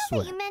broke a Now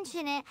sweat. that you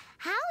mention it,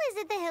 how is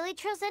it the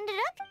hilichurls ended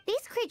up?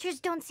 These creatures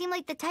don't seem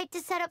like the type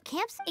to set up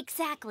camps.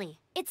 Exactly.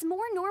 It's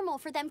more normal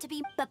for them to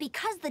be, but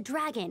because the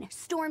dragon,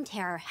 Storm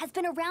Terror, has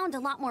been around a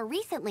lot more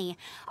recently,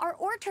 our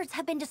orchards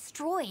have been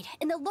destroyed,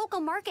 and the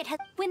local market has...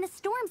 When the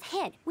storms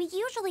hit, we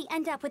usually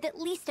end up with at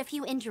least a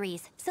few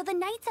injuries, so the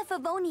Knights of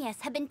Favonius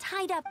have been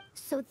tied up.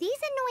 So these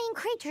annoying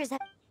creatures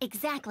have...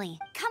 Exactly.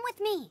 Come with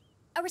me.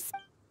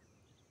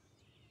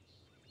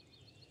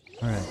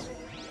 Alright.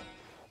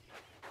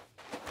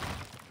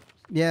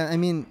 Yeah, I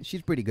mean,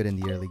 she's pretty good in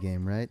the early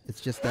game, right?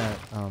 It's just that,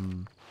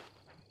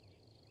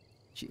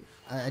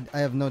 I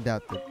have no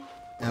doubt that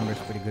Amber's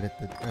pretty good at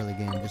the early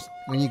game. Just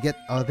when you get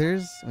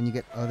others, when you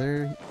get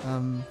other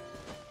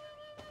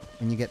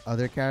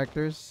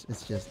characters,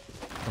 it's just,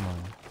 come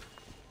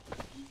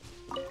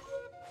on.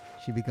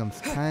 She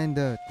becomes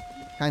kinda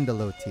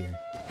low tier.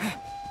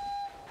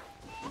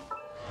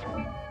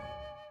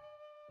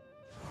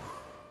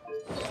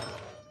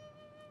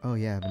 Oh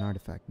yeah, I have an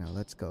artifact now.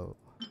 Let's go.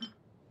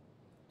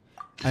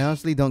 I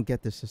honestly don't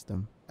get this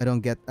system. I don't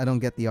get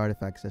the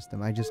artifact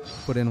system. I just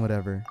put in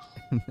whatever.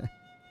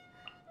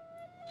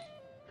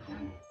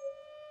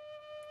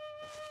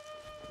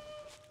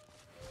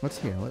 What's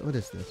here? What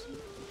is this?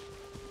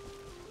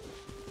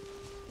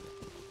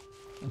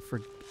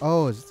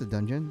 Oh, is this a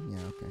dungeon?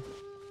 Yeah, okay.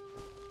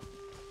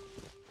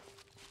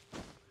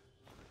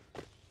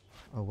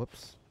 Oh,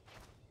 whoops.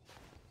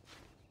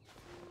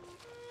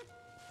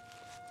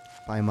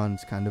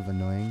 Paimon's kind of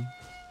annoying.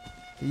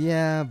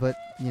 Yeah, but,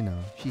 you know,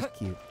 she's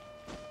cute.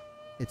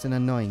 It's an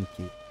annoying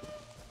cute.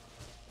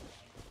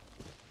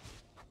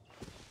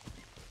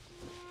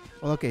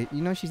 Well, okay,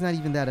 you know, she's not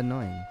even that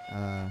annoying.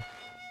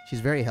 She's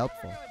very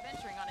helpful.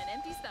 Adventuring on an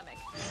empty stomach.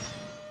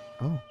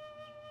 Oh.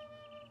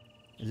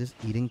 Is this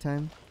eating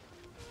time?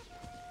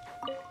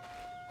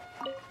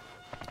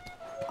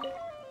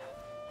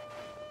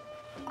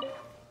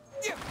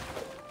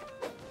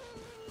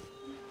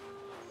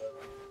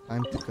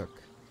 Time to cook.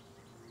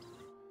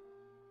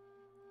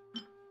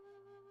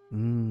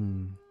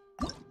 Mmm.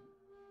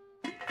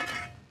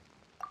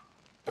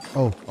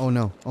 Oh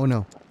no, oh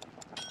no.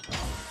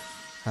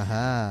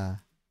 Haha.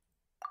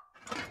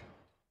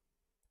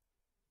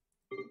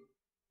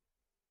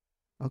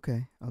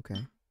 Okay.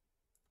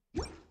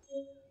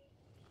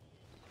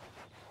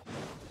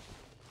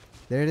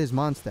 There it is,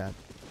 Mondstadt.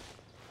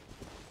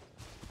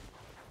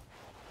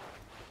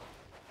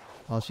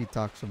 All she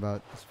talks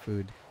about is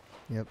food.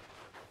 Yep.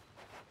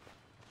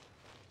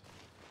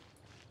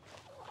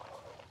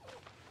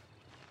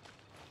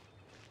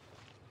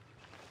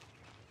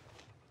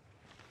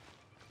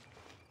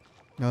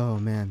 Oh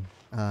man.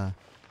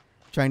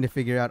 Trying to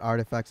figure out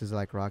artifacts is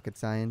like rocket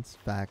science.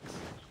 Facts.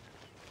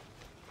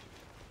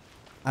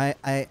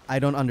 I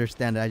don't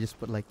understand it. I just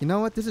put like, you know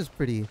what?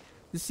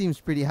 This seems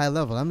pretty high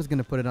level. I'm just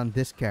gonna put it on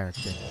this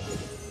character.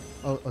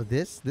 Oh,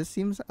 this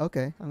seems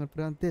okay. I'm gonna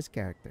put it on this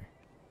character.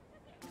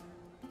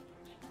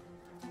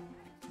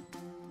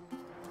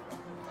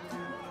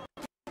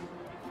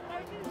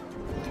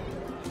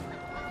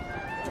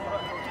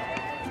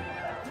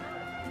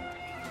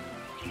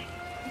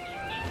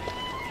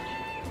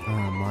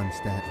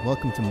 Mondstadt.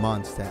 Welcome to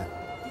Mondstadt.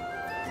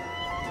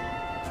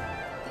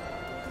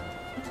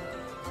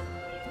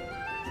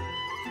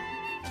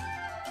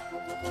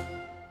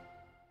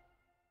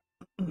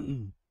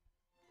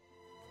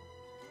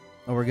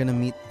 Oh, we're gonna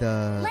meet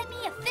the. Let me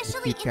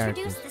officially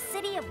introduce the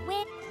city of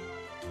Wind.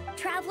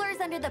 Travelers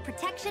under the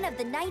protection of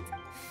the night.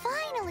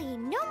 Finally,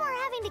 no more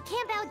having to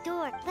camp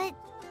outdoors. But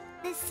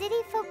the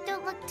city folk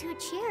don't look too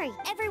cheery.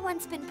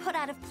 Everyone's been put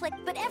out of place,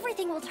 but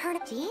everything will turn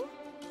up. Jean?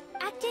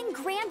 Acting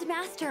Grand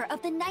Master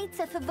of the Knights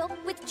of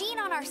Favok with Jean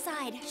on our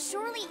side,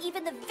 surely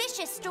even the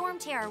vicious Storm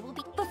Terror will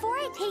be. Before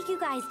I take you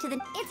guys to the.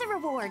 It's a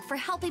reward for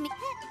helping me.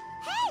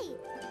 Hey!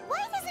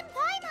 Why doesn't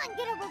Paimon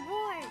get a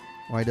reward?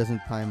 Why doesn't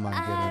Paimon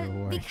get a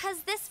reward?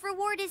 Because this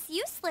reward is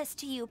useless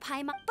to you,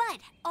 Paimon. But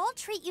I'll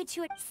treat you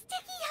to a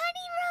sticky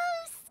honey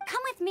roast.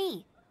 Come with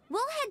me.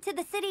 We'll head to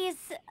the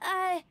city's,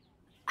 high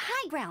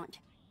ground.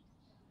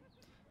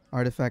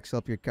 Artifacts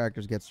help your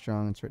characters get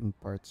strong in certain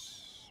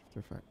parts.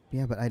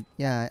 Yeah, but I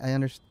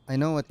understand. I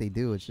know what they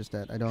do. It's just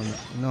that I don't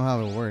know how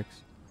it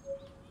works.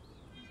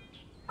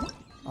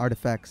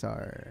 Artifacts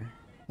are.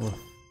 Oof.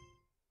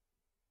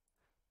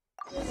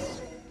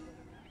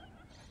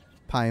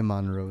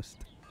 Paimon roast.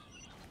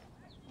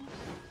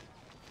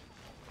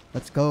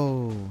 Let's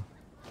go.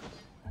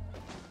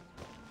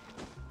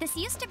 This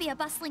used to be a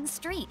bustling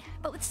street,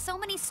 but with so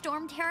many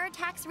storm terror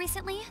attacks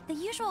recently, the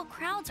usual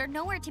crowds are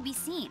nowhere to be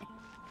seen.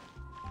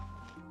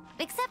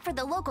 Except for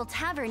the local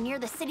tavern near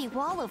the city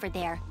wall over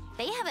there.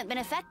 They haven't been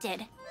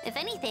affected. If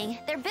anything,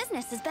 their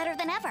business is better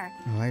than ever.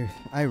 Oh,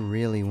 I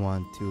really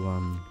want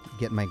to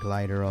get my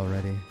glider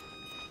already.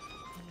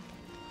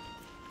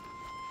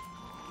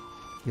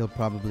 You'll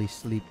probably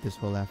sleep this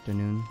whole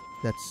afternoon.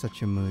 That's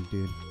such a mood,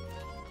 dude.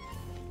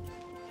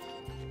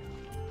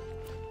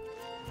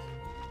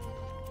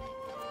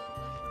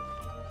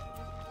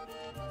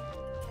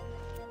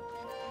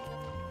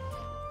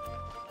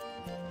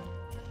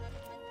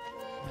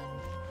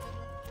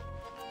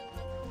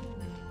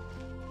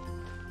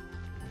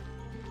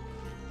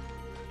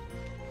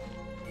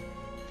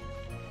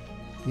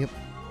 Yep.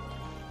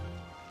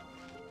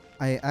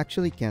 I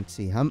actually can't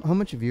see. How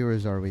much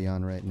viewers are we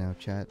on right now,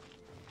 chat?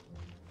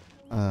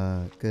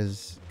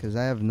 Cause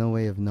I have no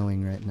way of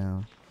knowing right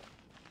now.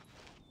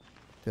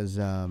 Cause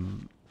I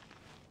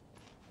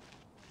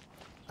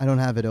don't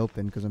have it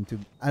open because I'm too.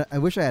 I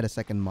wish I had a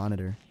second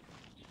monitor.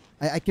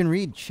 I can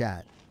read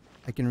chat.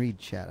 I can read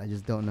chat. I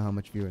just don't know how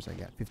much viewers I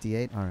got.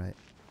 58. All right.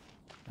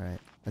 All right.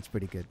 That's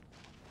pretty good.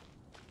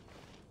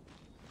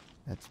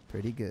 That's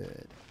pretty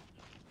good.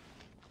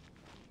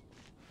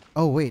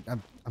 Oh wait,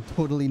 I'm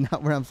totally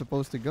not where I'm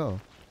supposed to go.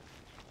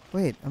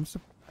 Wait,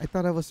 I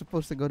thought I was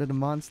supposed to go to the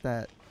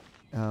Mondstadt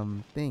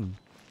thing.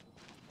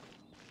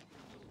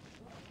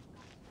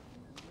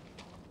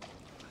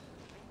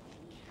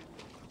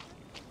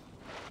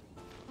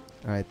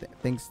 All right,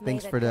 thanks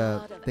for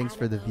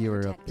the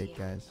viewer update,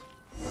 guys.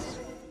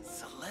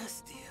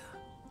 Celestia.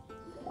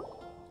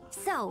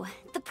 So,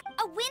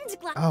 a wind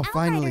glass. Oh,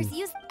 finally.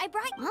 I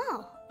brought.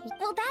 Oh.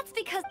 Well, that's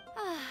because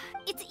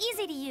it's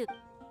easy to use.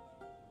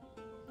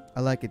 I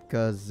like it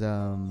because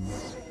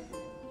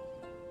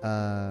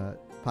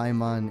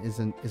Paimon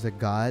is a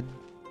god.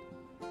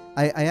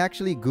 I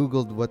actually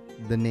googled what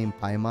the name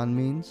Paimon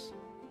means.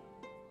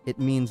 It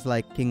means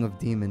like king of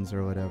demons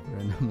or whatever,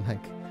 and I'm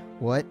like,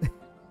 what?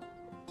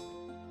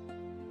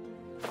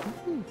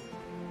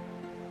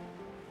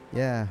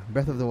 Yeah,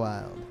 Breath of the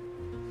Wild.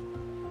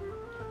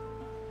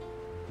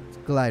 It's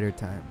glider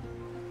time.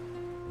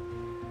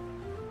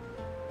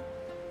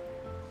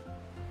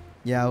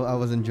 Yeah, I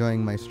was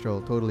enjoying my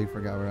stroll. Totally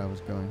forgot where I was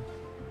going.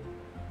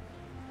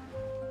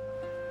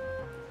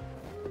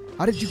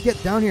 How did you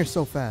get down here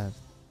so fast?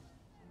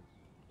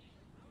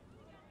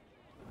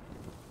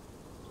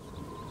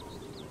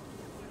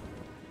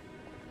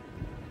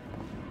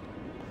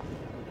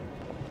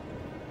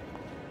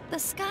 The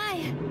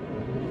sky.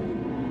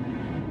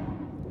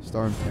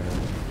 Storm terror.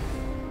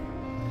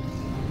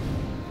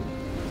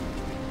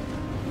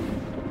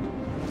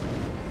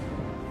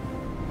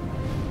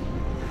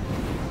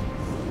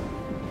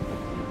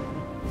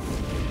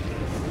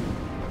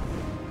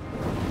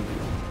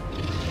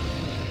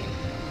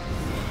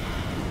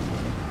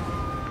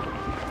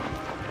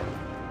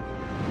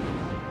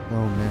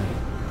 Oh man.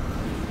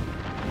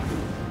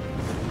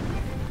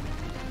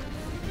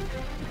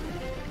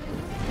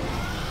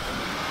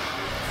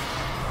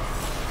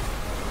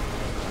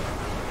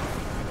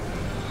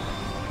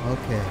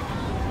 Okay.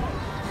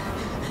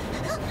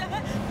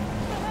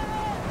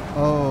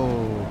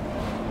 Oh.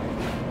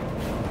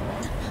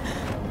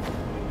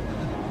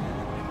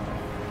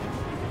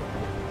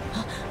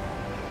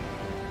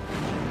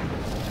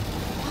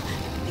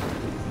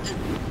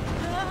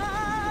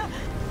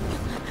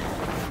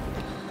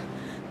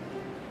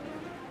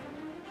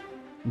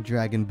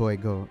 Dragon Boy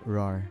go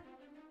roar.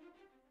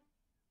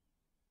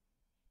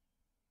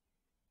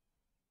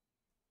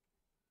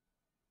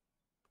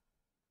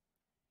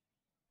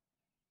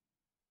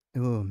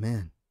 Oh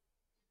man.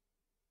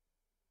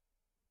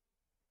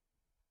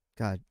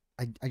 God,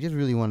 I just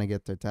really want to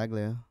get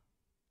Tartaglia.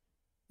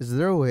 Is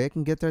there a way I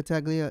can get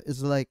Tartaglia?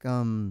 Is like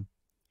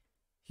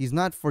he's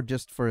not for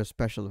just for a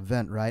special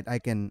event, right? I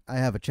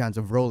have a chance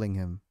of rolling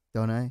him,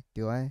 don't I?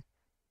 Do I?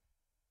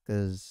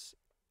 Cuz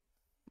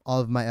all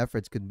of my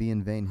efforts could be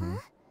in vain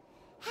here.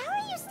 How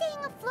are you staying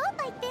afloat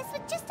like this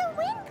with just a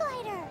wind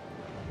glider?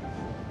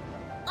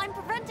 I'm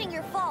preventing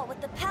your fall with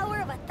the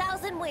power of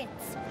 1,000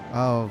 winds.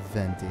 Oh,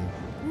 Venti.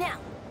 Now,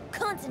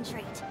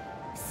 concentrate.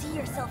 See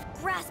yourself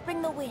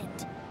grasping the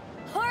wind.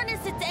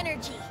 Harness its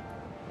energy.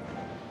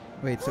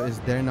 Wait, so is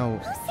there no...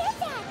 Who said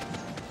that?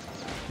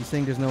 You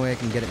saying there's no way I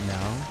can get it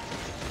now?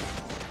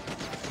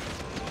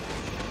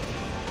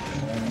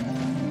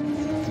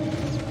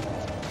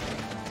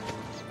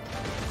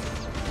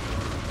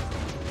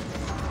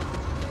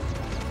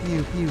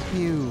 Pew, pew,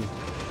 pew.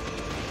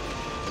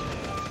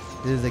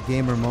 This is a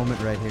gamer moment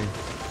right here.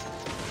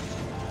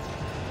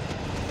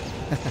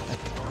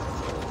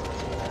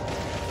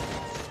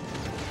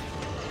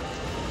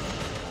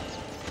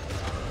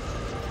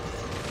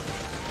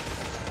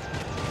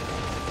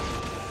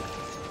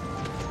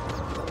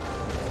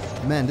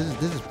 Man,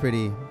 this is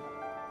pretty...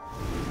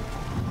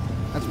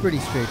 That's pretty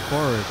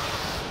straightforward.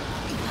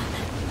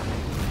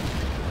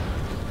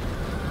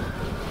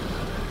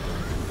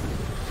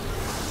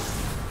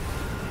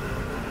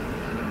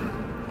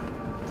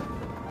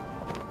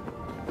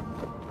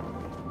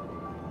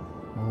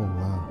 Oh,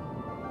 wow.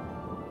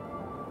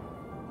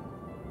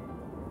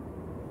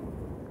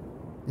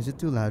 Is it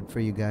too loud for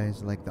you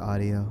guys, like the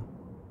audio?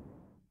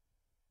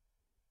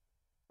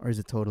 Or is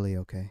it totally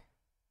okay?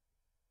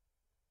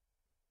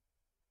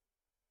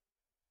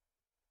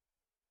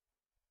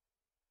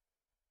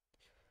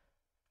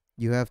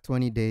 You have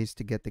 20 days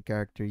to get the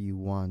character you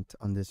want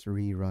on this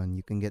rerun.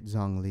 You can get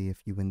Zhongli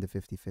if you win the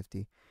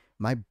 50-50.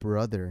 My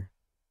brother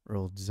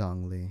rolled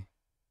Zhongli.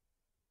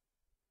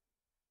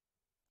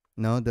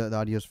 No, the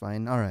audio's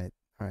fine. Alright.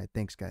 Alright,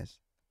 thanks guys.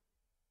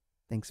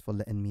 Thanks for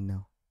letting me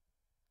know.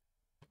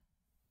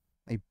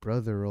 My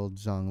brother rolled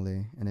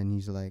Zhongli, and then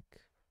he's like...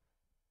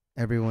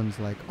 Everyone's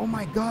like, oh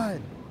my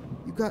god!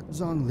 You got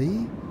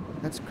Zhongli?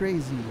 That's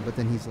crazy. But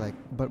then he's like,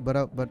 but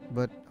I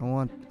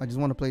just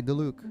want to play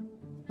Diluc.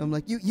 I'm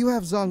like, you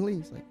have Zhongli.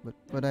 He's like,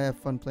 but I have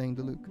fun playing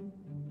Diluc.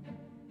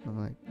 I'm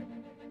like,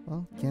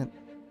 well, can't.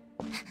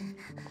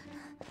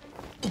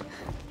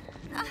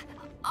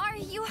 Are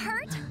you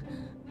hurt?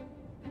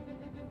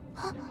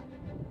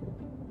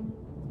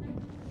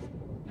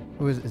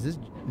 Who is this?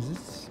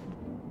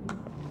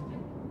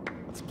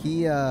 It's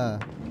Kia.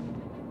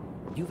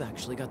 You've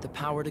actually got the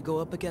power to go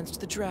up against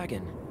the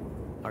dragon.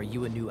 Are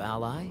you a new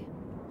ally?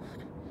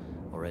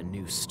 Or a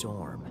new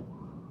storm?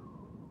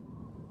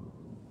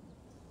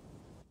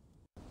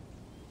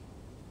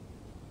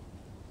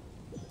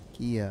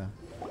 Kia.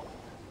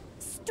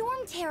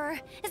 Storm Terror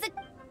is a...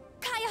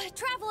 Kaya,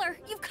 Traveler,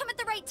 you've come at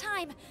the right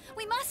time.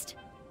 We must...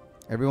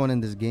 Everyone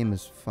in this game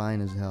is fine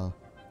as hell.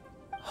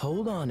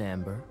 Hold on,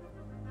 Amber.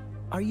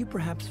 Are you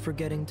perhaps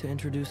forgetting to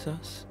introduce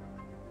us?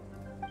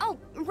 Oh,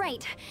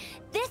 right.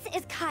 This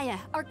is Kaya,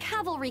 our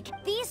cavalry.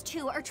 These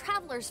two are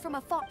travelers from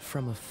afar.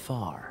 From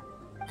afar?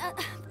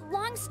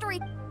 Long story...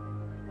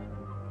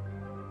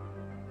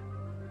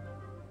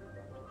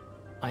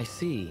 I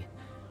see.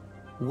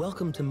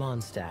 Welcome to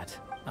Mondstadt.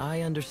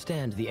 I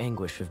understand the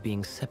anguish of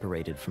being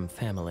separated from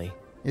family.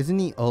 Isn't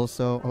he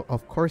also? Oh,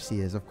 of course he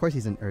is. Of course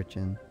he's an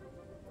urchin.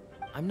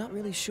 I'm not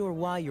really sure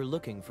why you're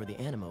looking for the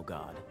Animo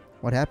God.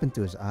 What happened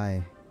to his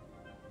eye?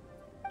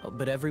 Oh,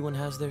 but everyone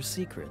has their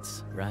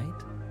secrets, right?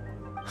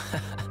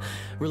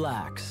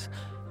 Relax.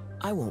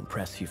 I won't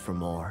press you for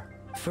more.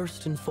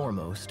 First and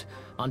foremost,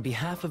 on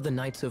behalf of the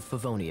Knights of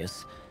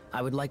Favonius,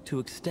 I would like to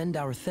extend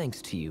our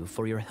thanks to you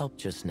for your help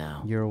just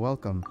now. You're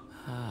welcome.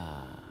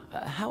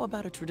 How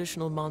about a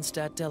traditional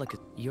Mondstadt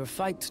delicacy? Your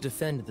fight to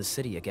defend the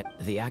city against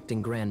the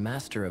acting Grand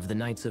Master of the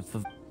Knights of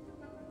Fav...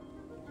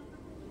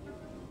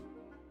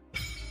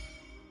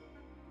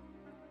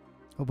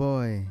 Oh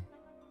boy.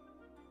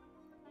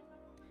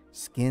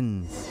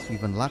 Skins.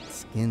 We've unlocked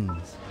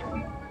skins.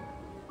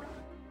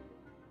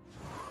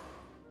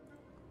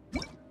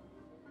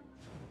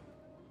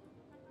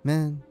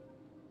 Man.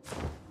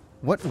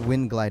 What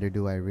wind glider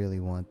do I really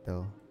want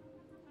though?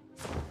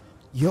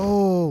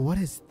 Yo, what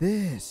is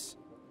this?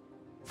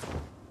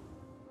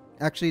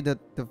 Actually,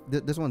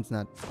 this one's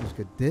not as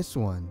good. This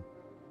one's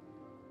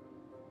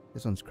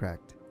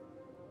cracked.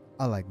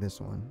 I like this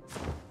one.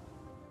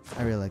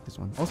 I really like this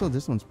one. Also,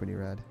 this one's pretty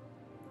rad.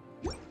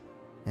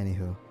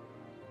 Anywho.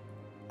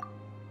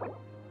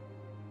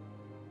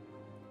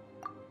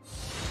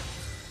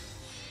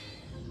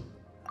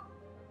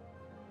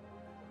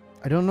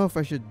 I don't know if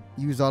I should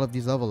use all of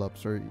these level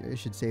ups or I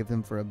should save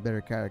them for a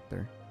better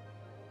character.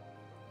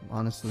 I'm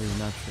honestly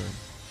not sure.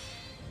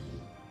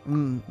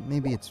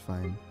 Maybe it's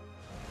fine.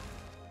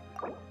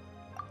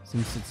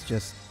 Since it's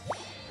just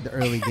the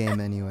early game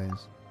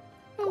anyways.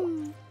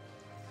 Oh,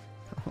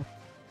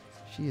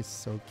 she is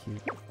so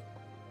cute.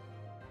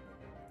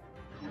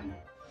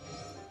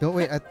 Don't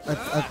wait, I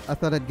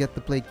thought I'd get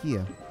to play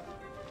Kia.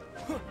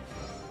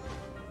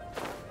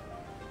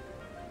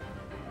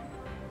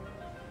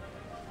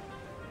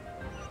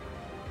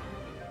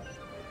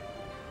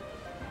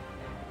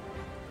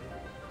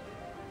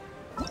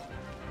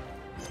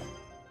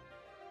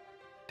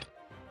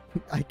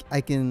 I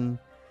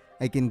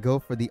can go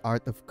for the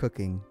art of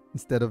cooking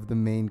instead of the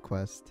main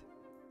quest.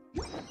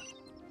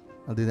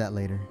 I'll do that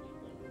later.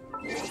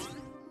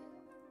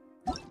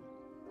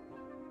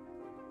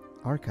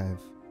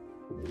 Archive.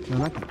 No,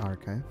 not the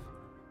archive.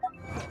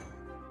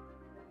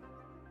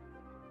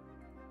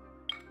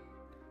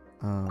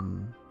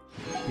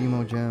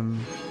 Primo gem.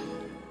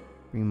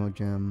 Primo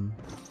gem.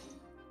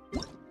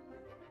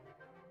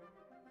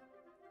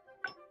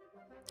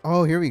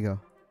 Oh, here we go.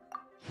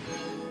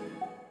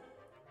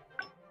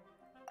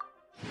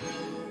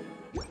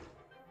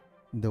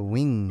 The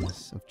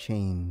wings of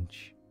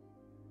change.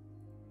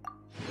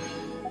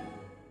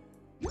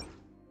 What?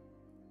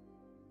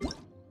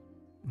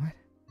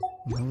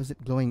 How is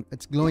it glowing?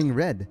 It's glowing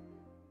red.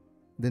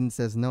 Then it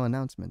says no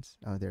announcements.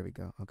 Oh, there we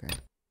go. Okay.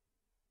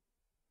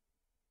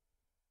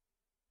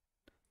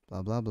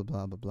 Blah blah blah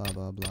blah blah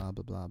blah blah blah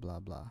blah blah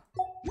blah.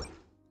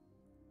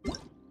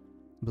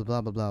 Blah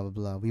blah blah blah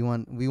blah. We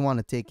want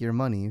to take your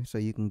money so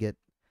you can get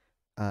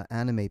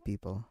anime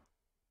people.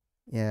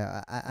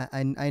 Yeah,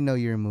 I know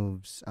your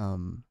moves. I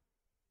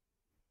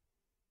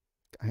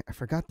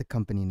forgot the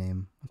company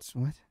name.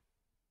 What?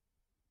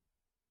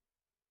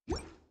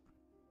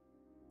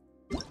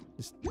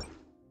 Just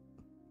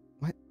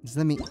what? Does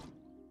that mean?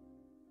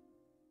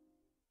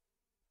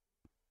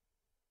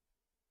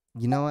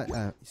 You know what?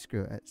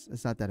 Screw it.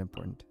 It's not that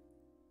important.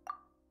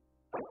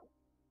 What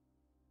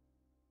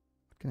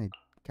can I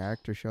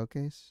character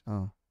showcase?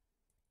 Oh,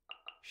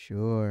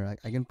 sure.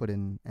 I can put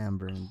in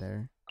Amber in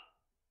there.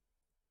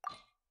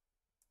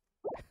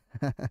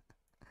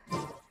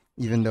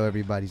 Even though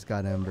everybody's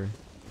got Amber.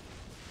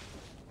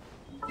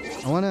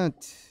 I wanna...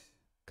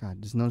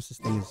 God, just notice this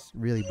thing is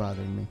really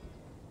bothering me.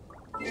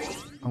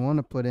 I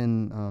wanna put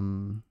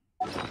in,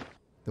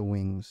 the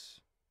wings.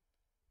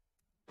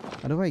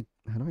 How do I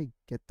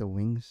get the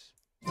wings?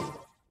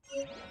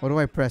 What do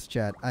I press,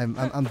 chat? I'm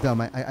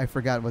dumb. I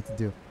forgot what to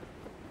do.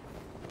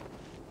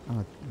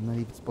 Oh, I'm not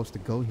even supposed to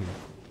go here.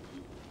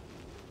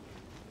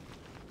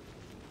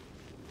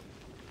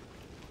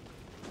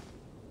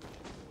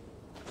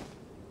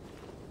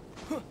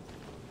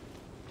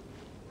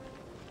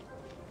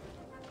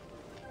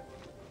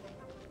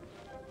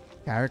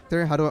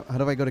 Character? How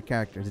do I go to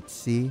characters? It's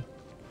C.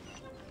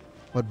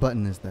 What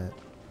button is that?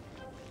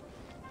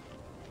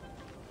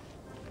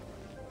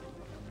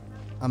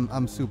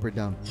 I'm super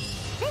dumb.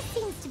 This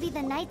seems to be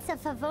the Knights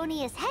of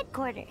Favonius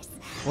headquarters.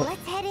 Well,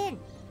 let's head in.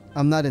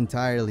 I'm not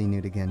entirely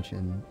new to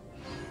Genshin.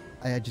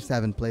 I just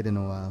haven't played in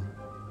a while.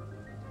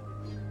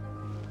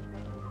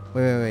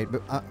 Wait.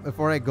 But,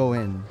 before I go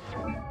in.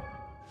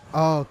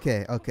 Oh,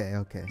 okay.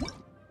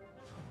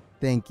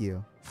 Thank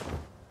you.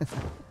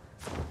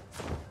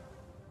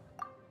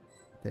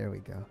 There we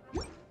go.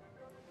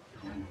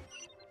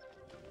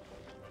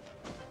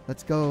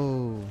 Let's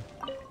go.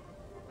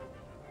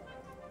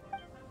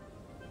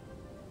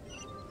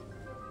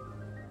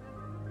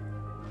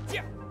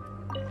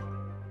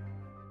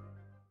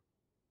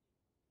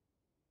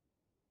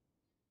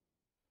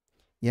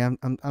 Yeah,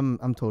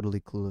 I'm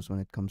totally clueless when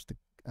it comes to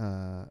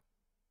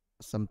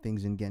some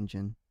things in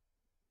Genshin.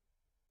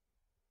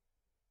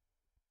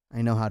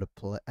 I know how to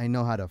play. I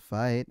know how to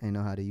fight. I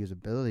know how to use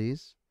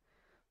abilities.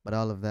 But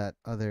all of that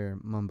other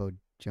mumbo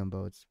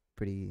jumbo, it's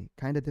pretty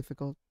kind of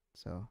difficult.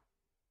 So,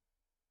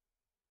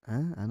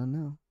 I don't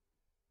know.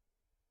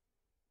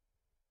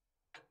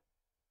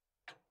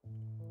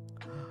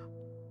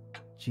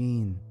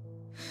 Jean.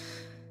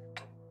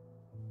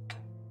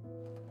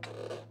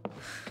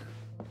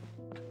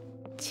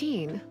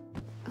 Jean,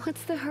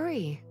 what's the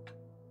hurry?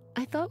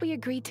 I thought we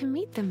agreed to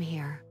meet them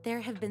here.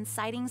 There have been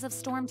sightings of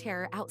storm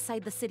terror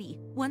outside the city.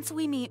 Once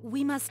we meet,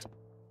 we must...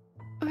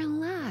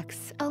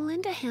 Relax. I'll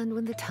lend a hand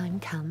when the time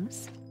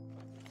comes.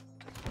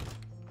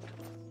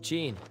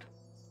 Jean,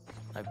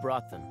 I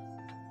brought them.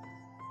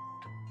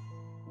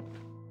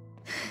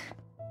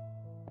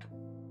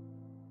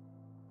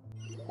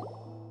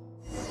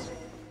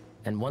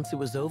 And once it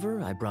was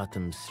over, I brought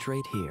them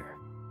straight here.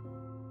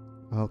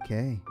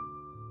 Okay.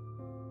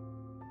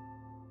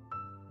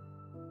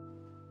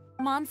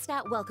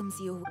 Mondstadt welcomes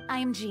you. I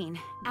am Jean,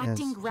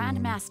 acting Grand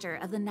Jean. Master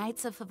of the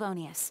Knights of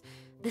Favonius.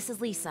 This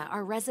is Lisa,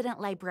 our resident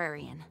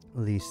librarian.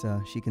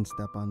 Lisa, she can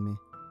step on me.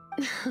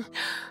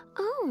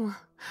 Oh,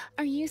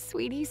 are you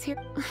sweeties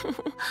here?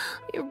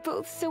 You're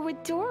both so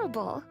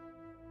adorable.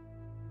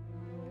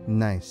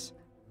 Nice.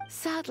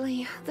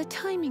 Sadly, the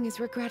timing is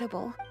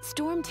regrettable.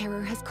 Storm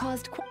Terror has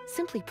caused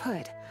simply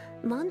put,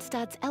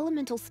 Mondstadt's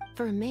elementals.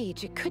 For a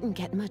mage, it couldn't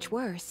get much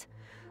worse.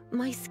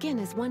 My skin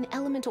is one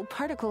elemental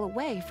particle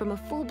away from a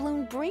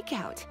full-blown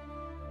breakout.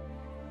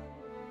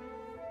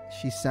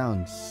 She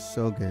sounds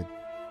so good.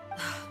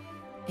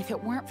 If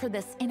it weren't for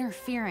this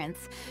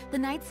interference, the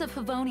Knights of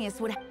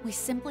Favonius would. We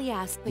simply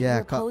ask that Yeah, you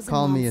repose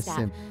call in me a Mondstadt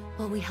simp.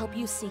 while we help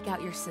you seek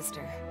out your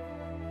sister.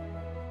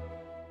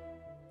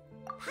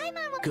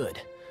 Paimon will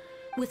Good.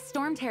 With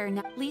Storm Terror,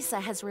 Lisa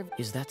has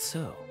Is that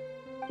so?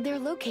 They're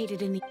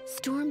located in the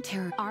Storm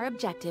Terror. our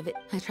objective.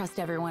 I trust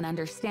everyone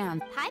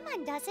understands.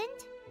 Paimon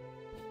doesn't.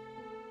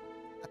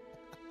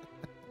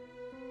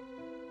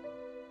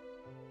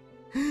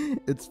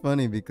 It's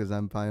funny because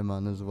I'm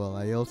Paimon as well.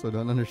 I also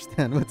don't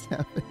understand what's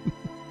happening.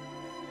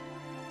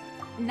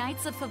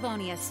 Knights of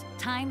Favonius,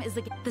 time is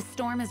the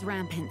storm is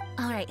rampant.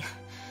 All right.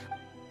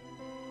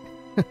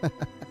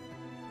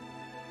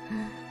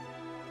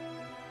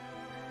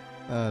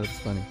 That's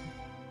funny.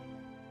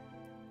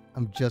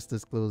 I'm just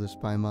as close as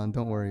Paimon.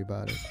 Don't worry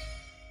about it.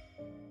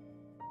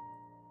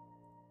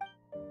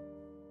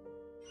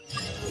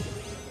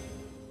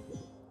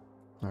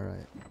 All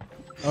right.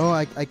 Oh,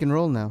 I can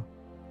roll now.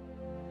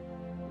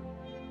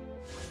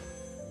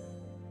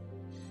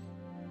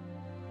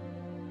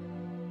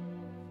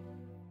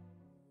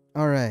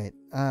 All right.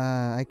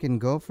 I can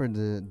go for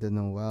the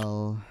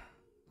Noelle.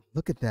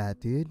 Look at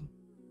that, dude.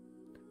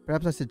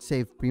 Perhaps I should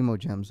save Primo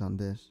Gems on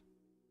this.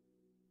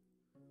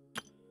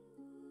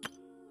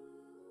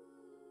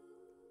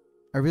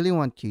 I really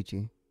want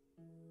Chi-Chi.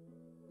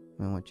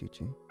 I want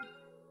Chi-Chi.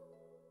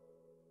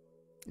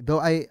 Though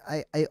I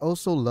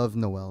also love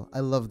Noelle.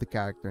 I love the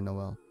character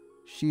Noelle.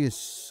 She's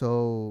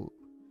so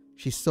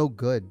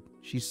good.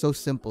 She's so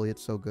simple yet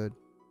so good.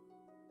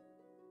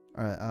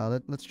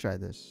 Alright, let's try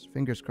this.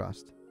 Fingers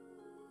crossed.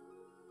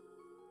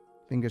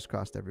 Fingers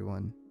crossed,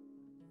 everyone.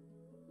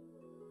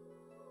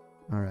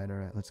 Alright,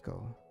 let's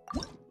go.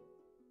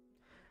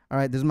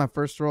 Alright, this is my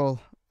first roll.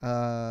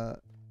 Oh,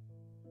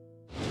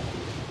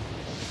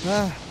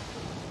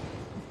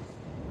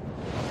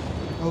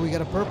 we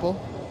got a purple.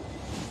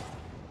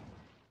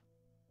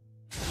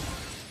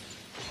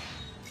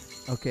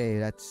 Okay,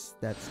 that's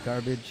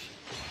garbage.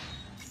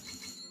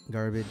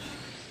 Garbage.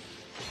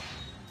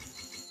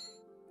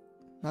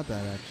 Not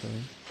bad,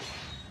 actually.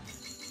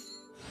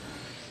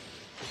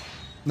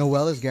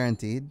 Noelle is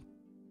guaranteed.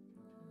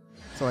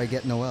 So I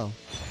get Noelle.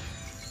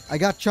 I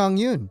got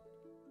Chongyun.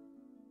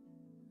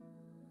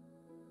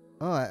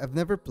 Oh, I've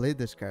never played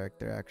this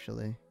character,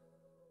 actually.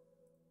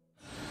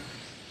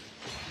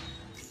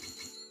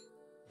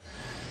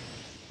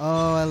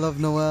 Oh, I love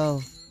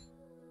Noelle.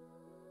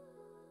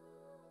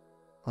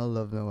 I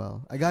love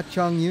Noelle. I got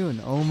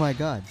Chongyun. Oh my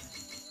god.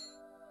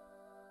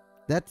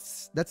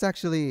 That's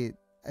actually,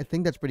 I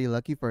think that's pretty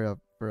lucky for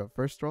a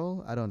first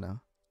roll. I don't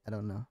know.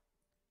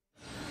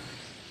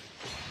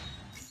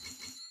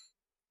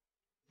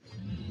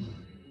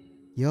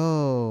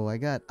 Yo, I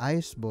got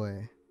Ice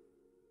Boy.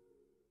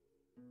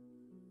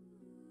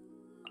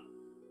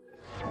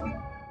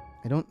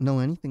 I don't know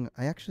anything.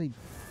 I actually...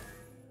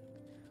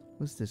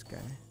 What's this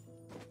guy?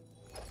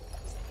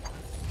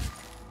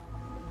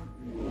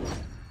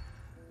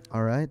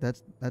 Alright, that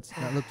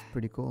looks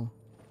pretty cool.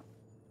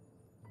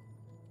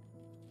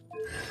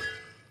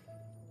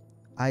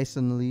 Ice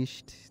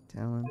Unleashed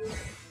talent.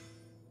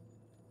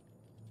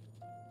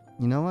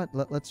 You know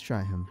what? Let's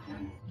try him.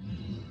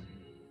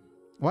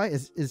 Why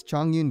is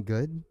Chongyun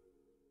good?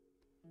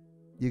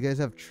 You guys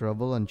have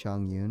trouble on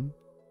Chongyun?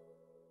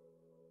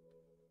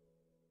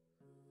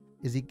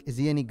 Is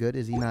he any good?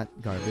 Is he not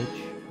garbage?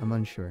 I'm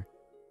unsure.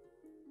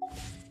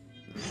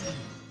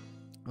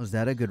 Was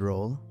that a good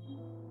roll?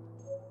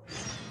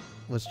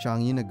 Was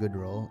Chongyun a good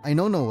roll? I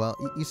know Noelle.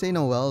 You say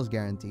Noelle is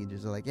guaranteed.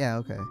 You're like, yeah,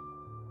 okay.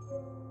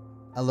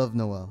 I love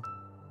Noelle.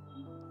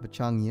 But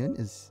Chongyun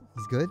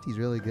he's good? He's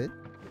really good?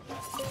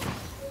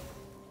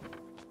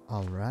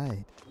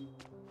 Alright.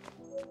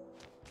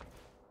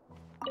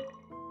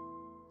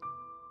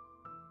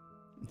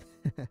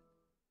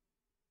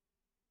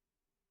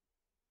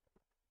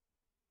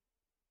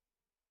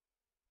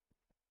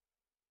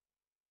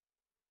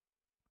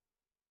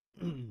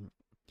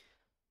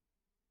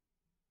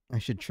 I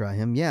should try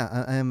him. Yeah,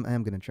 I am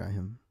gonna try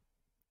him.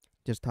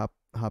 Just hop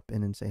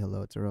in and say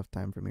hello. It's a rough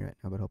time for me right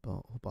now, but hope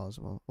all is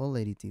well. Well,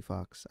 Lady T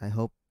Fox, I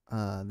hope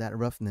that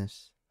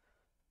roughness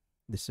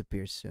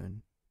disappears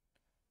soon.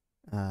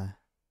 You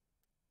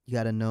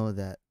gotta know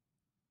that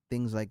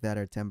things like that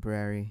are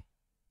temporary,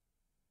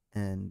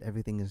 and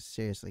everything is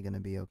seriously gonna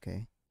be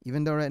okay.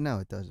 Even though right now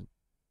it doesn't,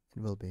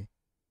 it will be.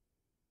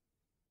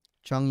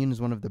 Chongyun is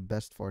one of the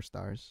best 4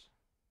 stars.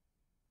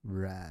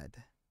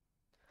 Rad.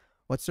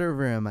 What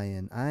server am I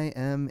in? I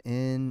am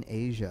in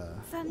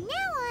Asia. From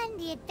now on,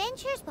 the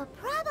adventures will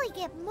probably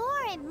get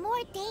more and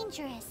more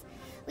dangerous.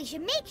 We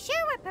should make sure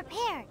we're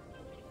prepared.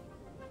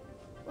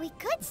 We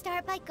could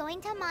start by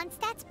going to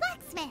Mondstadt's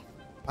blacksmith.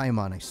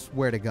 Paimon, I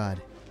swear to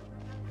God.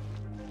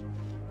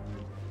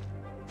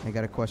 I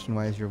got a question.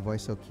 Why is your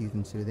voice so cute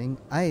and soothing?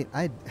 I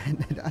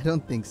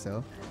don't think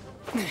so.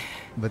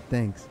 But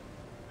thanks.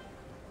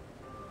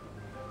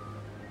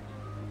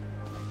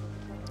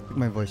 I think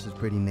my voice is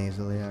pretty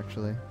nasally,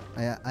 actually.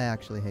 I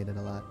actually hate it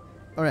a lot.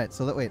 Alright,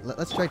 so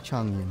let's try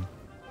Chongyun.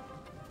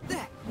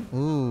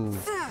 Ooh.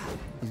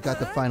 He's got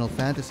the Final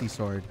Fantasy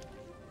sword.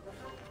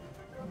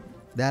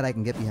 That I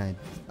can get behind.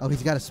 Oh,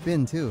 he's got a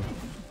spin, too.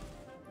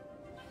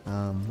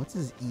 What's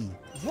his E?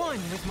 One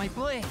with my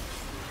blade.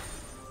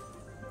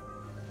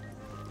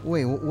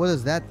 Wait, what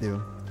does that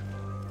do?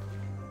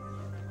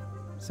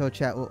 So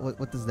chat,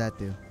 what does that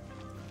do?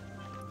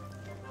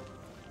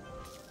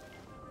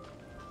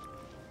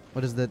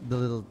 What is the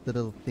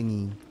little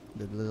thingy?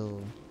 The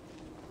little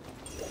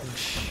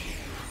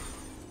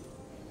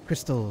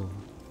crystal.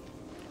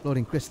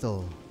 Floating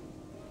crystal.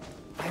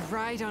 I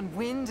ride on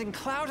wind and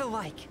cloud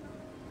alike.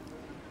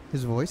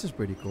 His voice is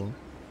pretty cool.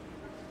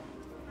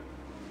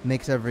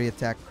 Makes every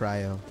attack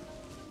cryo.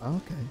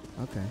 Okay.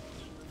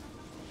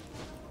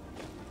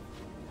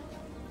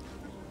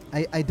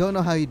 I don't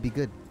know how you'd be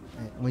good.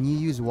 When you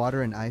use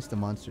water and ice, the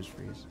monsters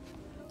freeze.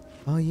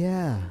 Oh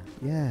yeah.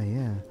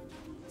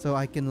 So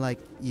I can like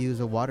use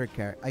a water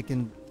character. I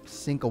can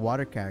sync a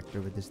water character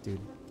with this dude.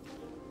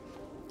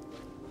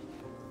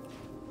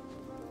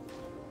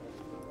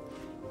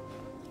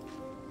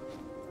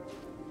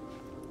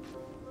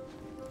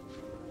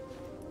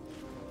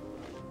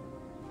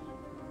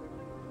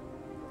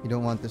 You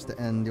don't want this to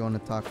end. You want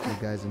to talk to you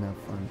guys and have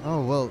fun.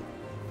 Oh well,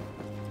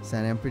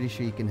 Sandy, I'm pretty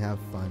sure you can have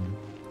fun.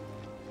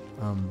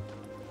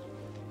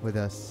 With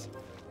us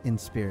in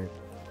spirit.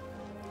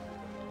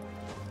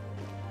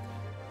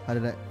 How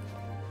did I?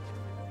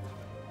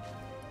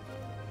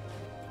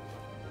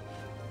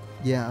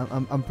 Yeah,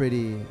 I'm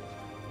pretty.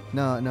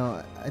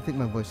 No, I think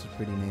my voice is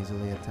pretty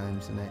nasally at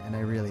times, and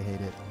I really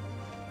hate it.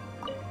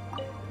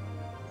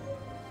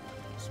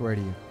 Swear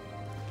to you.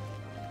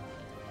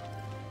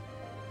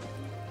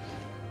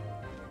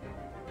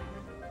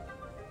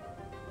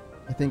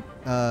 I think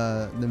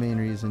the main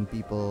reason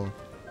people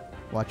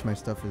watch my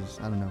stuff is,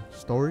 I don't know,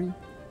 story?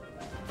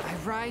 I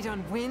ride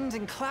on wind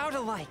and cloud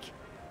alike.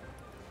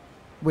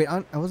 Wait,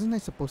 wasn't I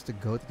supposed to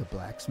go to the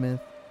blacksmith?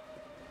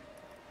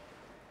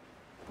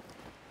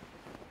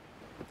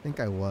 I think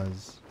I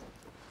was.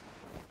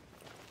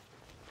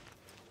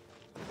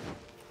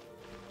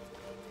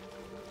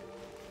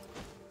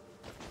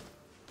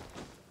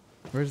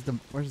 Where's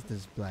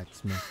this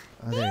blacksmith?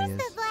 Oh, there he is.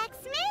 There's the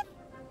blacksmith.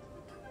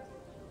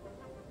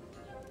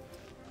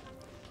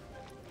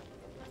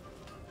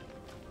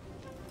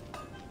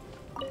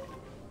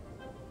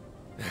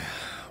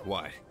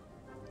 What?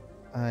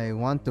 I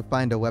want to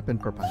find a weapon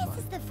for Paimon.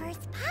 This is the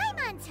first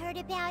Paimon's heard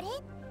about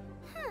it.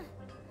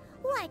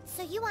 What,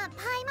 so you want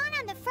Paimon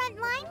on the front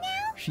line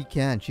now? She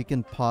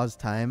can pause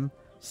time,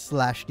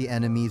 slash the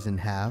enemies in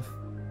half,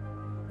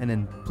 and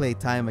then play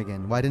time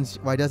again. Why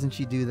doesn't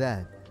she do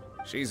that?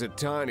 She's a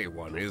tiny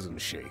one, isn't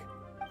she?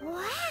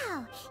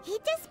 Wow, he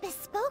does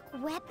bespoke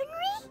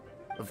weaponry?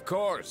 Of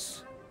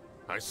course.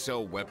 I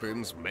sell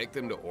weapons, make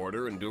them to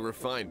order, and do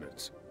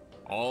refinements.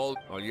 All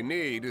you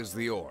need is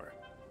the ore.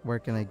 Where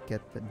can I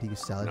get that? Do you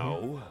sell it?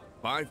 No.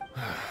 Buy.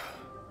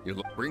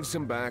 You bring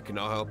some back, and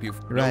I'll help you.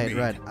 Right.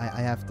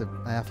 I have to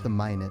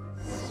mine it.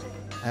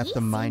 I have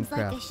to Minecraft seems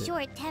like a it.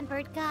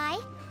 short-tempered guy.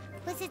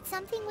 Was it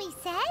something we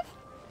said?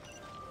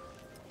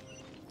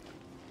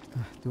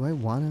 Do I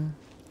wanna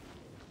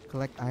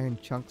collect iron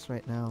chunks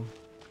right now?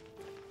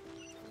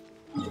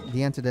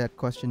 The answer to that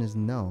question is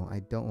no. I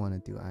don't want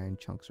to do iron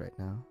chunks right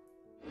now.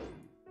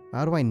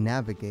 How do I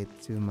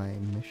navigate to my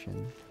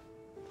mission?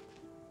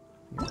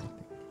 Here, I think.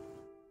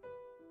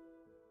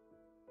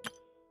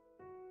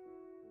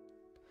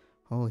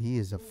 Oh, he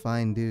is a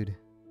fine dude.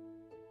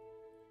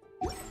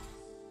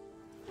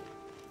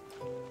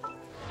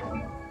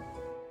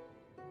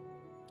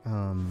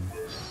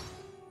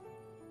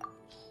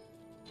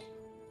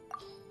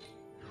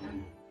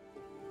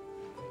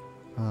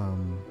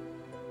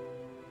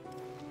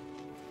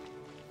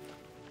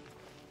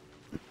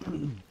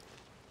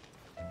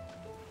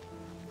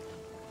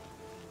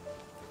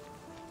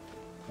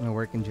 My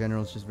work in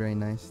general is just very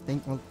nice.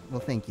 Well,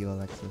 thank you,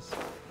 Alexis.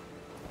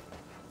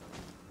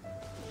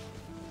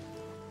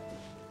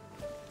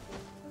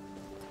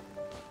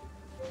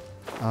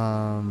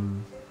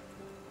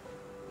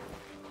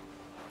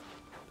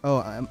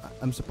 Oh,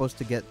 I'm supposed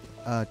to get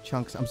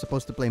chunks. I'm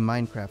supposed to play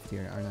Minecraft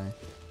here, aren't I?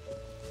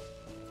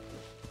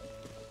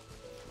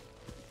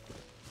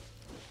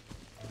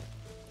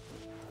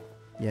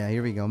 Yeah,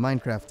 here we go.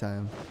 Minecraft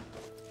time.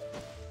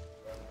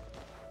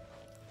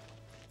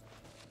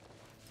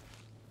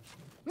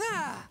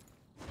 Ah!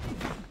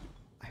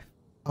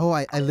 Oh,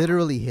 I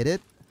literally hit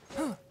it?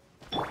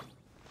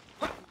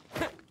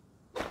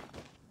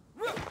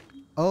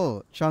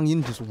 Oh,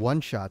 Chongyun just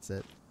one-shots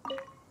it.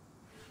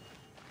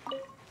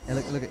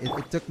 And look,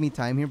 it took me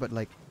time here, but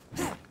like...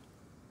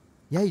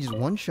 Yeah, he just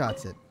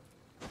one-shots it.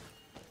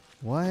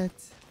 What?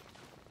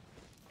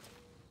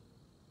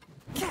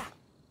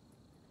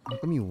 How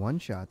come he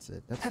one-shots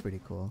it? That's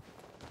pretty cool.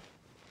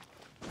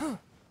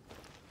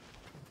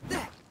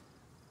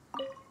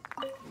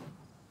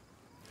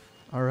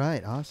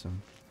 Alright,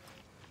 awesome.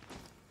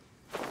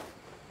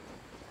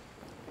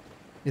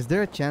 Is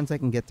there a chance I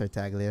can get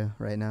Tartaglia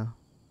right now?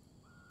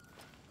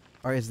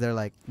 Or is there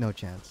like no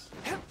chance?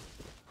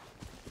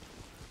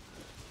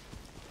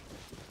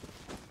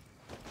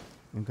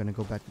 I'm gonna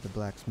go back to the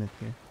blacksmith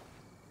here.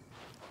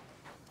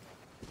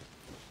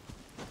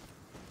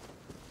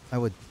 I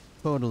would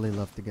totally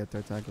love to get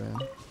Tartaglia.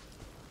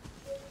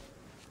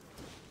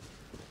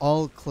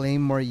 All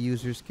Claymore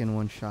users can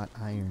one-shot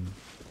iron.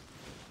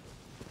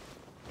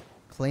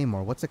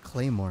 Claymore? What's a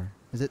Claymore?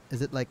 Is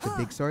it like the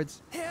big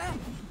swords?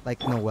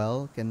 Like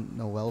Noelle? Can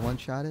Noelle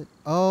one-shot it?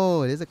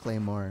 Oh, it is a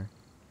Claymore.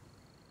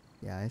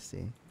 Yeah, I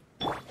see.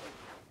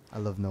 I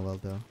love Noelle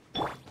though.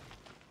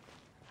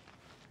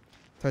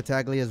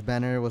 Tartaglia's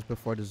banner was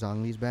before the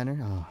Zhongli's banner?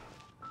 Oh.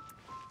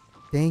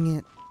 Dang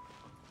it.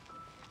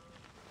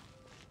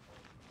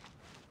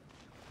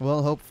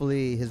 Well,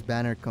 hopefully his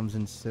banner comes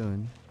in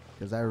soon.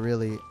 Because I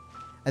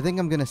think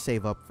I'm gonna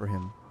save up for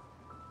him.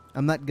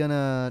 I'm not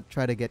gonna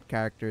try to get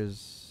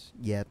characters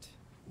yet.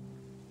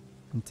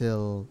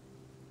 Until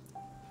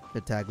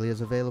Tartaglia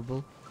is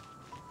available.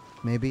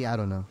 Maybe, I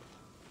don't know.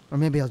 Or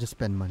maybe I'll just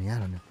spend money, I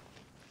don't know.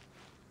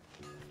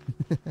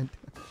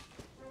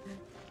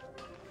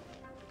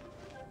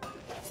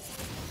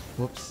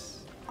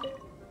 Whoops.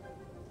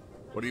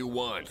 What do you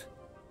want?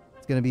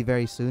 It's gonna be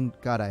very soon.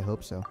 God, I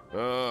hope so.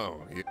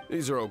 Oh,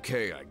 these are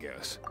okay, I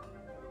guess.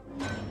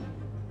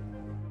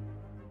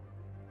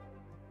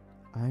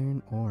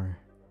 Iron ore.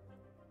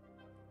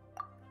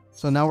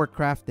 So now we're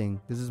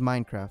crafting. This is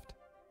Minecraft.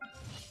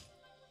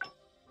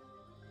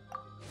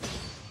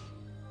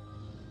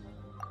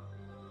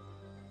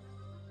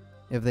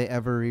 If they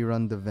ever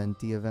rerun the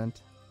Venti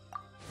event.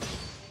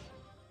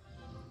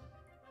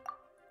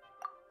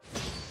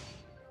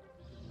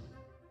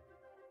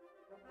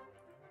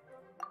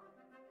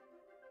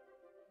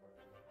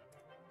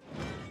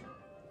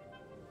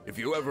 If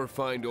you ever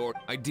find ore,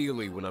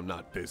 ideally when I'm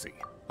not busy.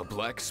 A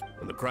blacksmith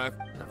and the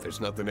craft, if there's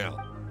nothing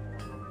else.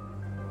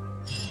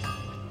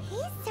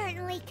 He's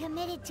certainly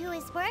committed to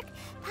his work.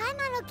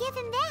 Paimon will give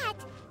him that.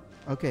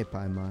 Okay,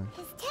 Paimon.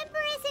 His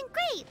temper isn't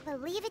great,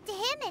 but leave it to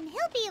him and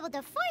he'll be able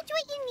to forge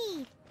what you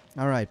need.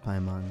 Alright,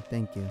 Paimon.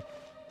 Thank you.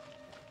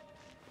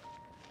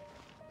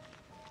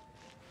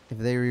 If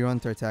they rerun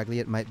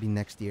Tartaglia, it might be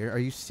next year. Are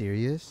you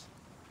serious?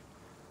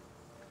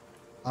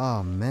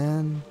 Oh,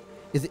 man.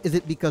 Is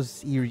it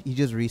because he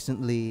just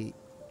recently...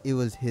 It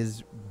was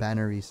his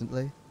banner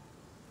recently?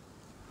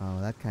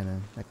 Oh, that kind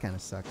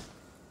of sucks.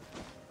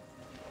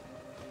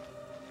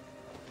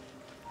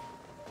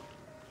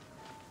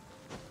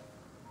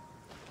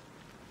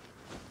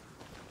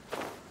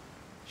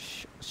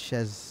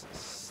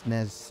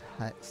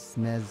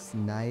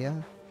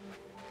 Sneznaya?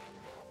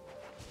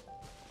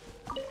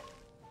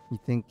 You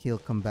think he'll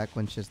come back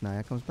when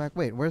Sneznaya comes back?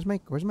 Wait, where's my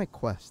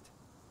quest?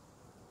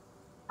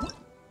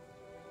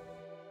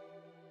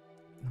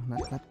 No,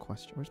 not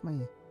quest. Where's my...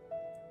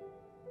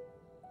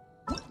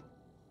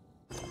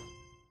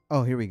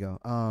 Oh, here we go.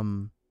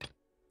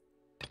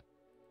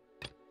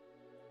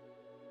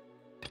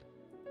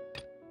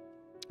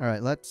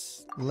 Alright,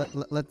 let's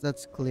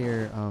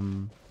clear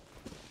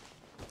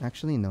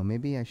actually no,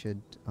 maybe I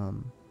should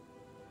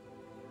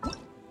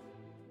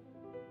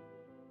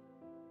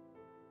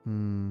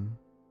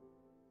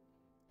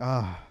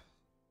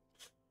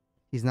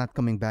he's not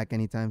coming back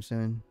anytime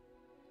soon.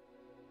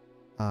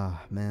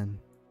 Man.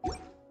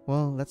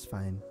 Well, that's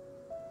fine.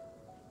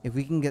 If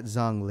we can get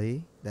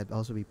Zhongli, that'd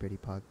also be pretty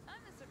pog.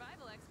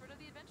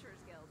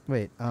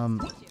 Wait,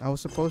 I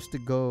was supposed to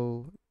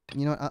go...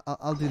 You know what,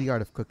 I'll do the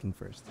art of cooking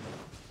first.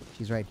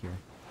 She's right here.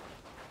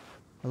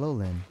 Hello,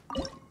 Lynn.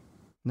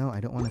 No,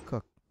 I don't want to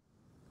cook.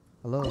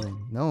 Hello,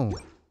 Lynn. No.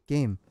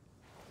 Game.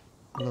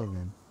 Hello,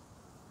 Lynn.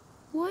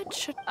 What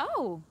should...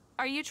 Oh,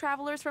 are you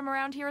travelers from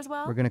around here as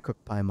well? We're gonna cook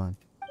Paimon.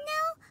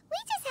 No, we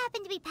just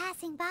happen to be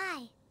passing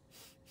by.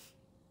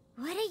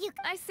 What are you...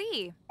 I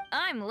see.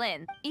 I'm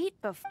Lynn. Eat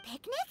before...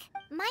 Picnic?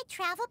 My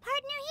travel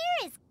partner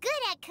here is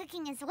good at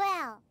cooking as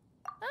well.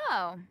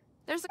 Oh,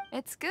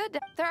 it's good.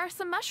 There are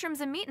some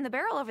mushrooms and meat in the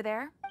barrel over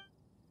there.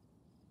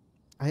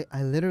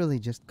 I literally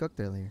just cooked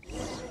earlier.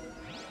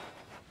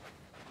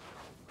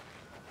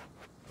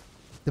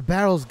 The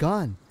barrel's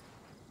gone.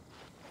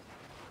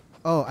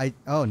 Oh,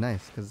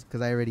 nice, cause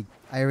I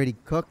already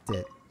cooked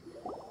it.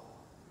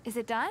 Is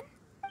it done?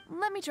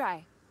 Let me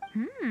try.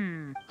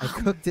 I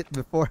cooked it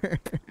before.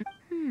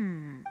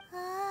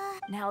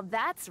 Now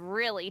that's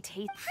really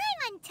tasty.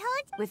 Paimon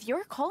told... With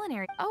your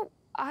culinary... Oh,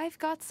 I've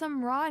got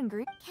some raw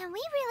ingredients. Can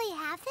we really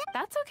have them?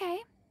 That's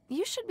okay.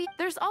 You should be...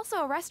 There's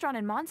also a restaurant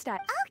in Mondstadt.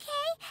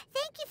 Okay,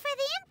 thank you for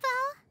the info.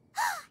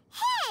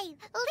 Hey,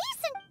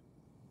 listen...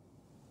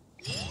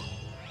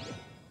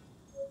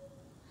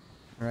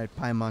 Alright,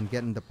 Paimon,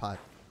 get in the pot.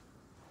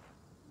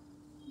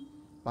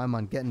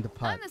 Paimon, get in the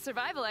pot. I'm the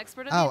survival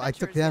expert of Ow, the I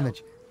took Adventurers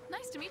damage. Guild.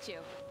 Nice to meet you.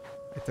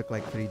 I took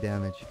like 3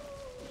 damage.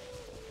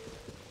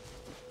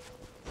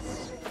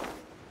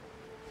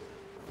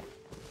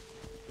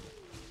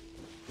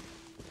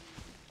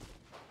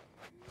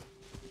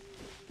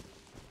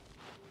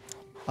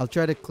 I'll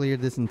try to clear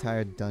this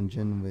entire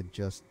dungeon with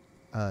just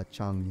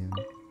Chongyun.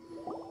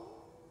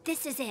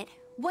 This is it.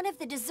 One of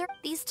the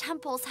these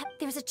temples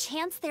there's a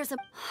chance there's a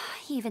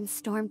even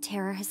Storm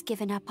Terror has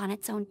given up on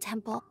its own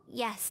temple.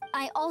 Yes,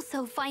 I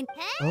also find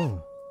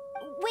Oh.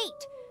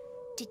 Wait.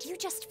 Did you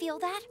just feel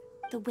that?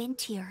 The wind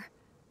here.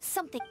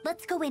 Something.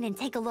 Let's go in and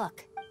take a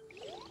look.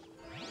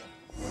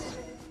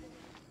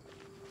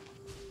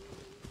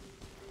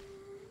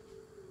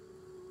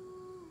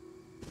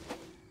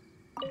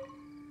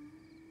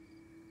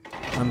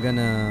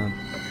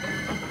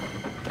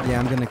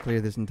 I'm gonna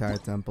clear this entire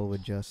temple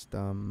with just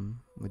Changyun.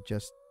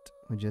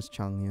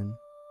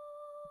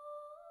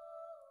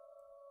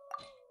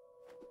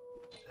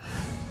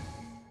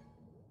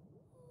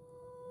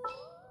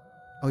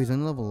 Oh, he's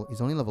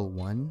only level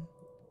 1?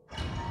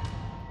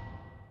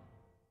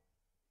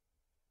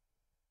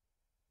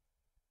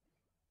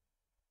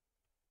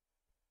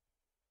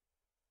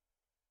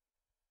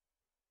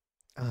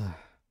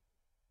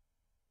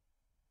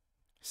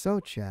 So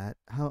chat,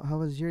 how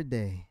was your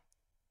day?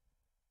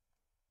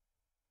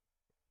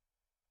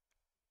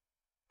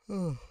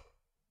 Oh.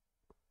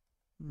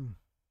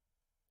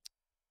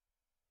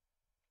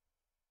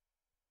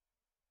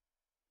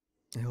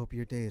 I hope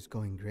your day is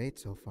going great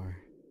so far.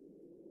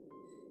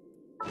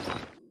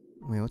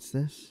 Wait, what's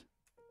this?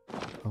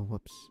 Oh,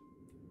 whoops.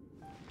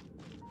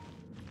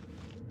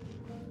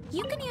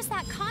 You can use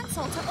that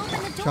console to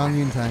open the door.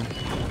 Changyun time.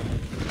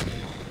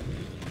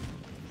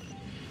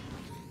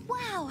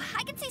 Wow,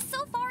 I can see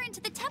so far into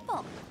the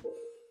temple.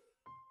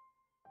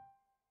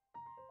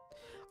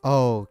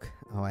 Oh,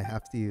 I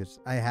have to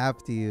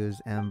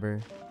use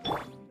Amber.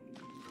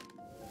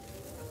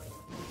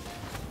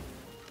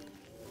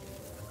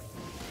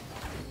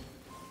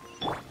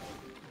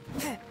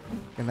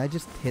 Can I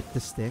just hit the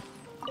stick?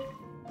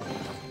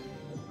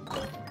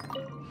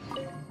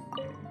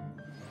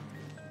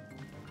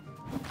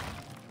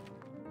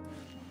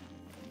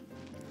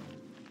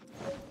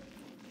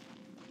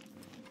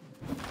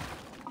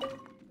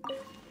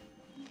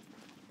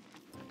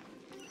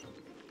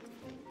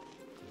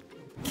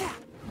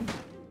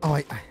 Oh,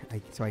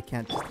 so I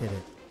can't just hit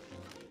it.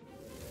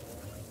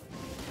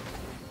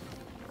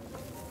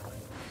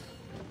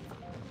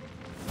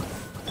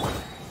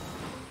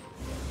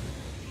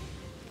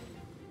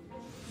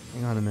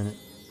 Hang on a minute.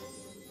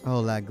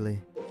 Oh, lagly.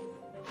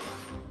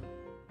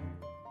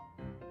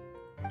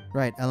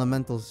 Right,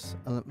 Elementals,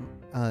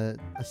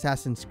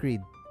 Assassin's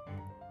Creed.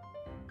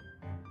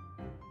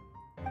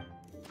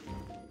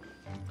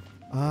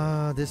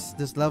 Ah,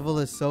 this level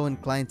is so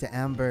inclined to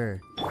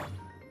Amber.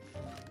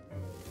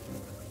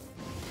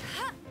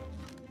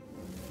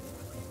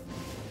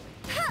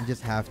 You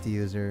just have to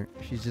use her.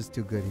 She's just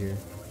too good here.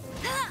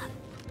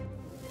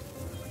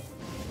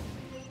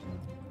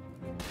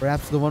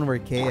 Perhaps the one where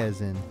Kea is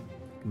in.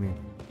 Come here.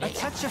 A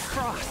touch of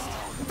frost.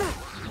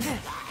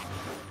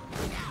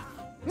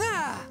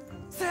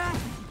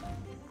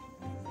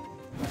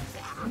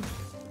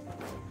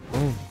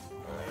 Oh.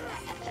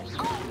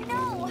 Oh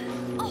no!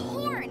 A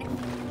horn!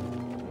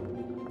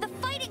 The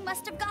fighting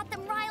must have got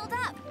them riled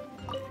up.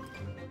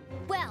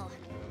 Well,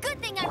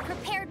 good thing I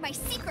prepared my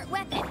secret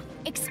weapon.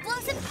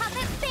 Explosive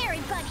puppet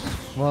fairy buddy.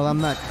 Well, I'm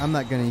not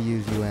gonna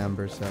use you,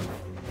 Amber, so.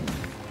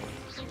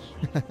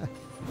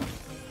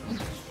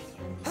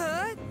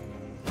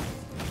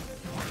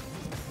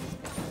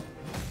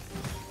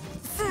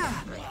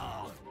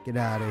 Get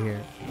out of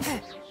here.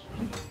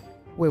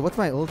 Wait, what's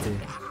my ulti?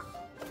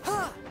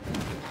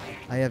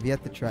 I have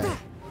yet to try it.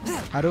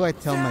 How do I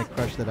tell my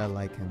crush that I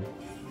like him?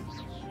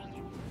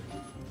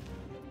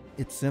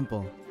 It's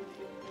simple.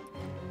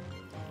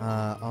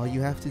 All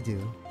you have to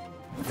do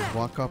is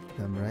walk up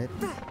to them, right?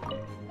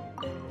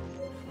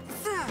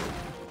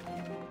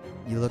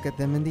 You look at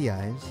them in the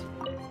eyes.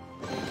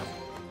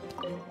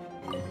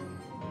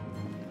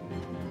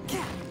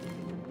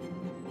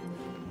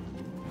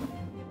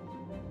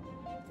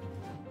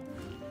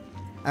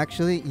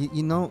 Actually,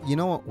 you know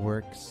what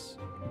works?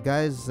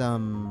 Guys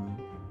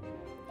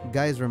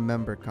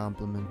remember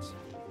compliments.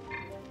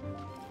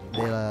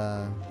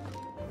 That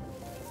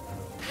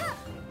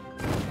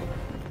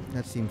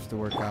seems to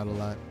work out a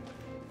lot.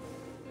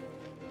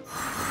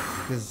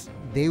 Because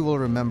they will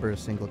remember a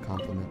single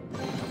compliment.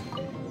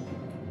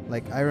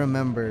 Like, I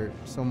remember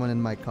someone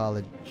in my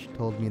college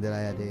told me that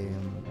I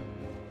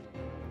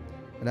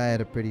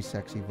had a pretty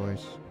sexy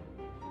voice.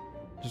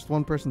 Just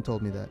one person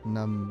told me that,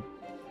 and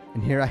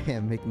here I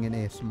am making an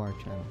ASMR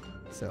channel.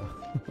 So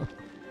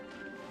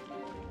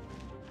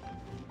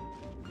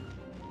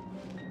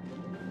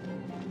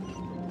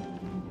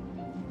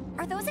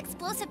Are those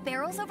explosive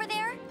barrels over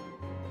there?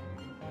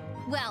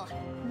 Well,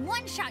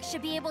 one shot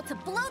should be able to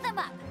blow them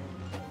up.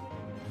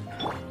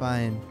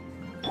 Fine,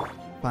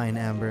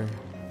 Amber.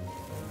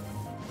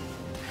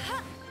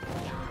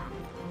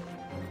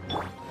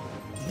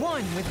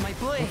 One with my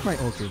blade. What's my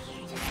ulti?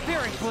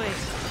 Spirit blade.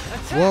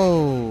 Attack.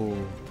 Whoa.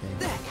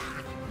 Okay.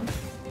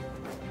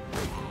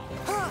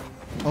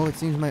 Oh, it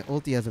seems my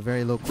ulti has a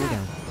very low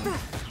cooldown.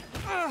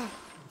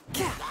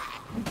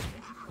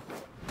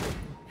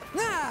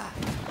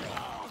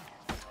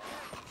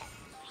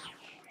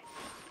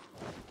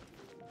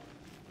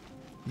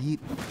 Yeet.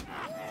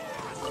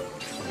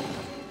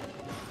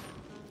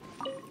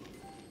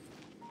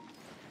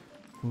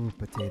 Ooh,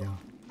 potato.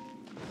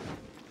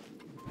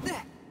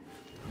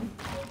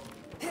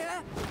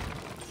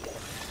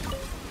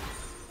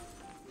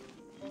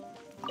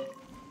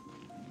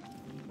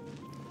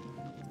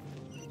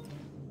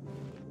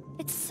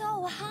 It's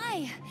so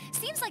high.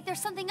 Seems like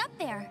there's something up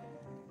there.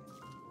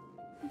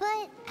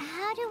 But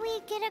how do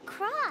we get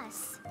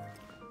across?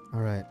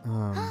 Alright,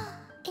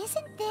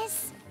 Isn't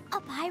this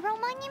a pyro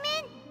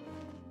monument?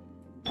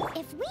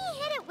 If we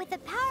hit it with a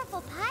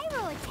powerful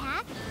pyro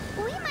attack,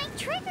 we might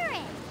trigger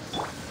it.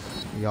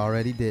 we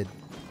already did.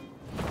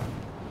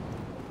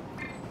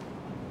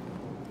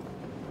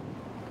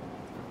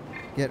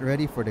 Get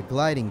ready for the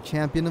gliding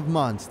champion of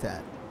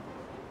Mondstadt.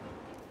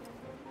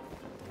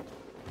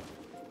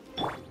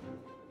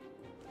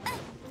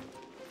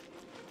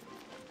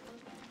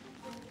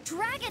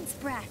 Dragon's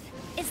breath.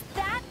 Is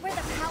that where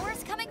the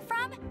power's coming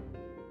from?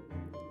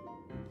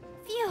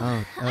 Phew,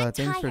 Oh, I'm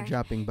thanks for tired.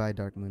 dropping by,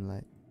 Dark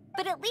Moonlight.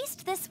 But at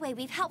least this way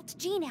we've helped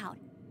Jean out.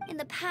 In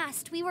the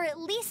past, we were at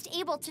least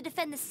able to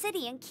defend the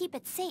city and keep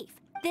it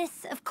safe.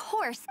 This, of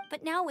course,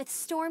 but now with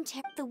Storm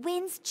Terror, the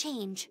winds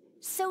change.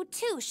 So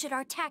too should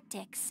our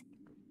tactics.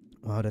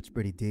 Wow, that's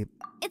pretty deep.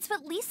 It's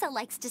what Lisa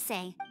likes to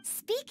say.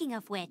 Speaking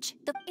of which,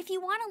 if you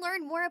want to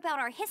learn more about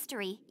our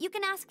history, you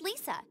can ask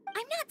Lisa.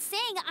 I'm not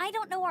saying I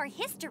don't know our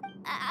history.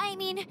 I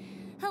mean,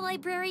 a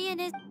librarian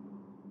is...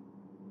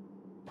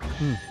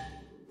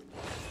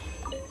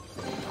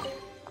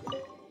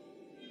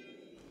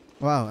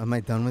 Wow, am I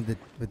done with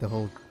the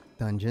whole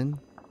dungeon?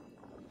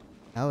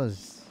 That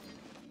was,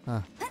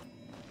 huh.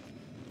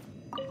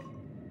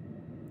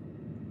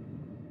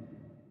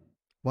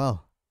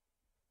 Well,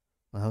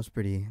 that was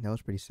pretty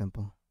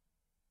simple.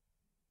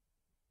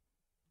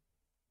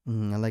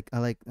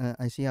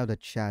 I see how the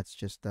chat's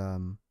just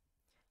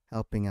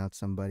helping out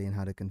somebody and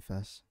how to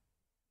confess.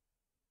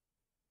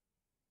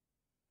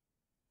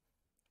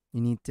 You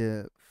need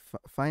to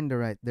find the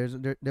right.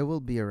 There will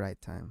be a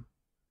right time.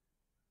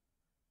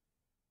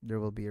 There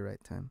will be a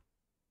right time.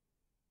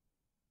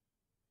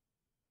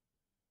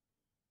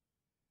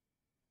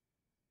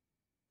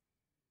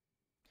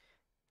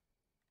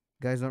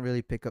 Guys don't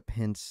really pick up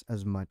hints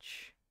as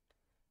much.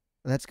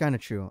 That's kind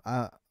of true.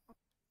 I'm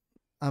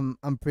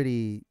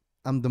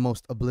the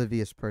most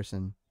oblivious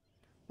person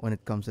when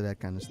it comes to that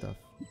kind of stuff.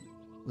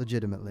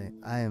 Legitimately,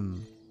 I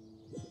am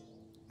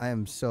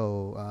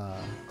so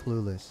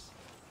clueless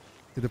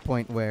to the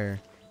point where,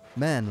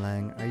 man,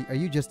 Lang, are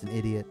you just an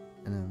idiot?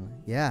 And I'm like,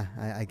 yeah,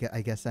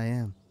 I guess I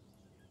am.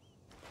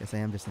 Guess I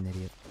am just an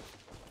idiot.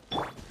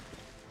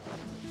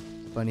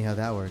 Funny how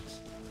that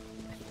works.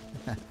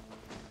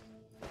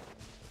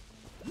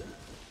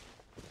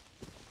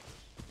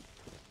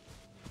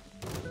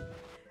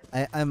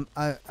 I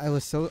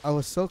was so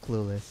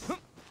clueless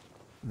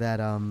that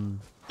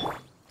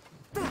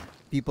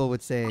people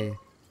would say,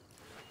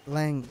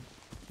 Lang,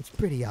 it's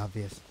pretty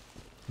obvious.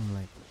 I'm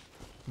like,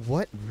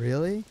 what,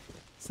 really?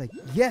 It's like,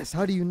 yes,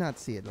 how do you not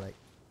see it? Like,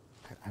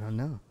 I don't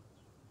know.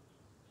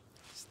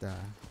 Just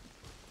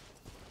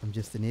I'm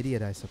just an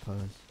idiot, I suppose.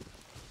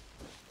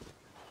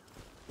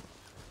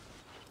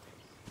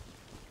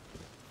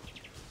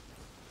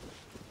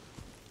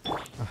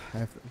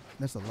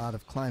 There's a lot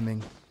of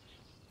climbing.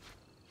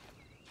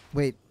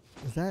 Wait,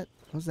 what's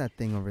that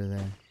thing over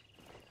there?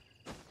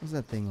 What's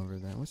that thing over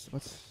there? What's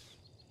this?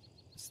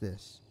 Is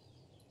that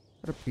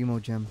a primo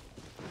gem?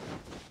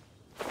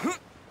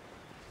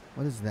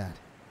 What is that?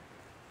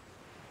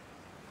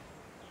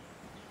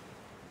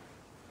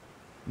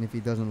 And if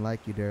he doesn't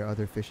like you, there are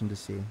other fish in the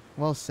sea.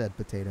 Well said,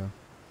 potato.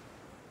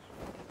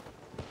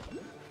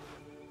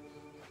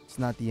 It's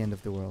not the end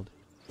of the world.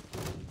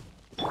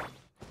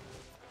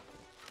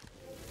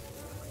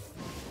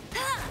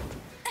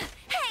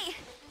 Hey!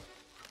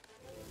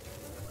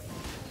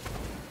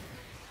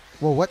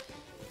 Whoa, what?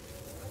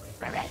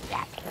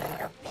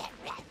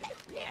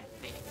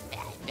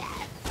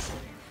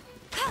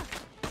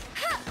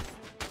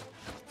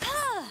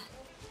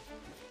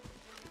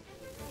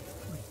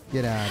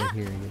 Get out of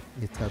here,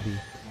 you tubby.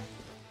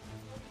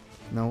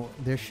 No,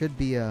 there should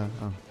be a...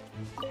 Oh.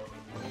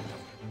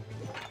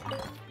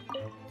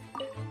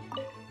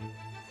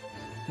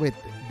 Wait,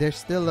 there's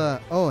still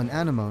a... Oh, an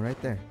Animo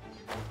right there.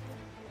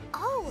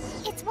 Oh,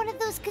 it's one of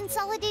those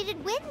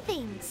consolidated wind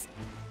things.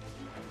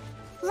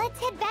 Let's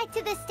head back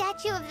to the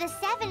statue of the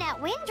Seven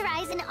at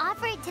Windrise and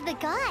offer it to the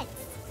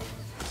gods.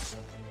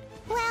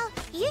 Well,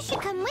 you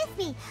should come with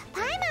me.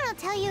 Paimon will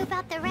tell you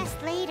about the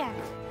rest later.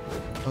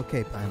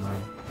 Okay,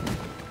 Paimon.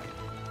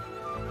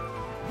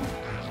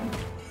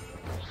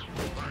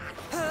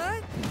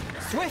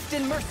 Swift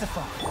and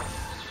merciful.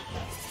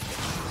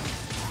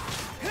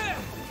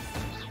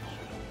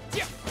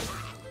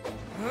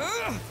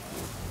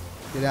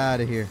 Get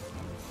out of here.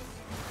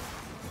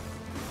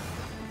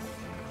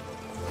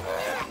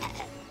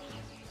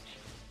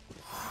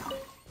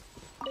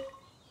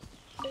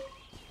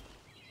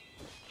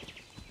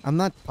 I'm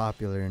not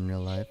popular in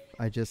real life.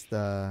 I just,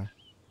 I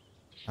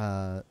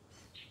don't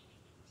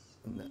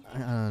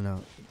know.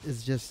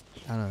 It's just,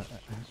 I don't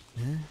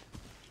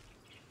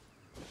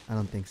I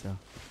don't think so.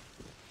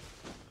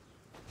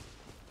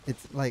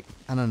 it's like,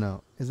 I don't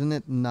know. Isn't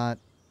it not?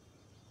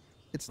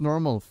 It's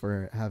normal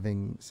for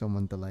having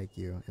someone to like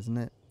you, isn't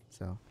it?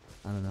 So,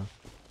 I don't know.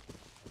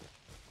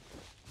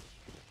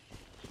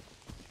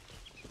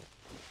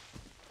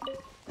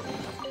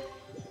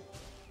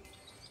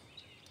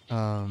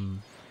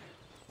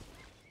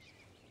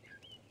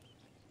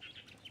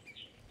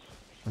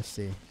 Let's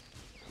see.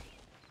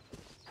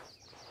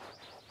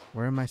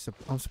 Where am I?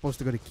 I'm supposed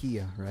to go to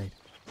Kia, right?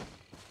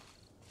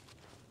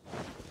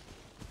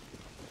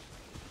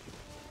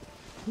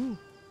 Whew.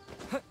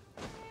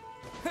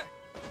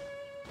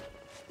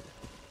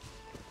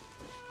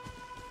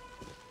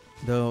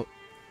 Though,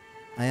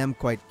 I am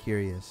quite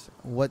curious.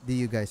 What do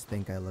you guys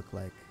think I look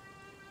like?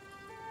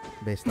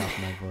 Based off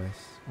my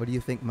voice. What do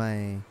you think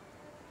my...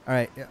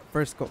 Alright,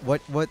 first,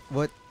 what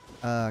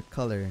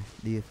color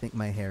do you think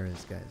my hair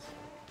is, guys?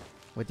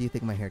 What do you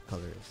think my hair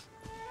color is?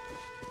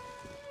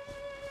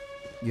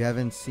 You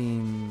haven't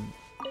seen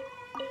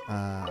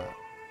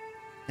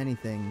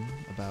anything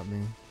about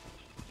me.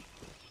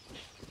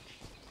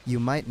 You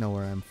might know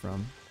where I'm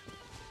from,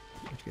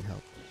 which could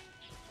help.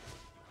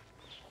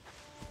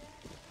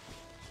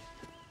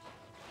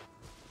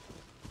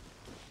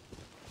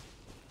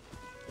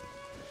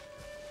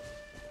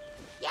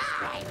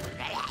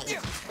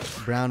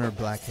 Brown or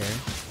black hair?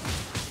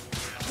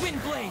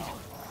 Wind blade!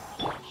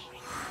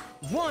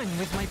 One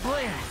with my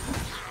blade!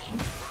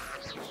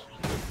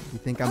 You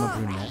think I'm a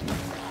brunette?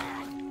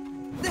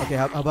 Okay,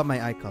 how about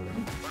my eye color?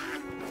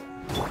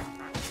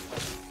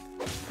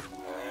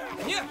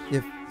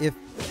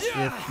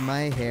 If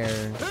my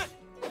hair,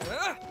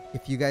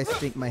 if you guys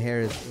think my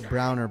hair is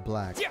brown or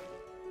black,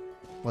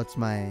 what's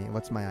my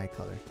eye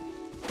color?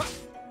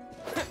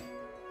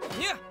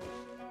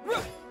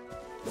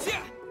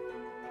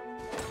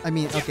 I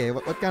mean, okay,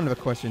 what kind of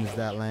a question is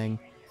that, Lang?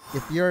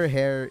 If your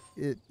hair,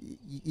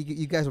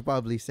 you guys will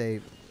probably say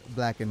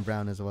black and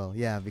brown as well.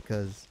 Yeah,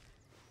 because,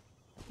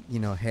 you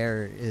know,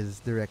 hair is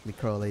directly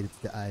correlated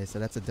to the eyes, so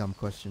that's a dumb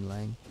question,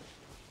 Lang.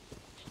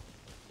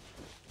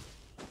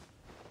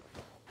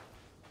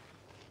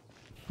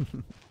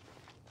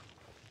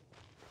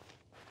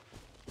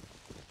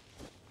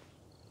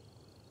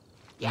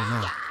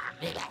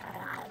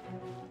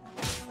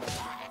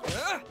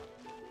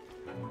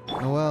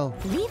 Oh well.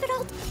 Leave it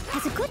all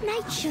as a good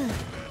night should.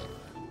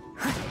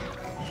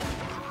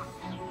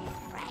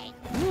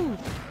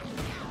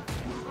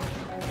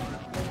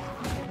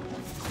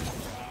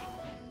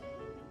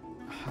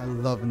 I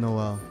love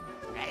Noelle.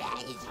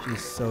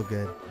 She's so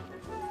good.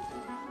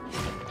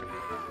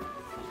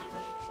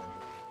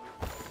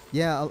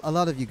 Yeah, a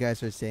lot of you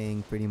guys are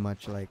saying pretty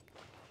much like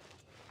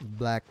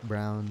black,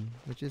 brown,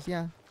 which is,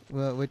 yeah,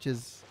 well, which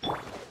is,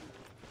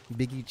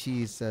 Biggie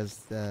Cheese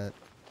says that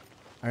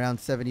around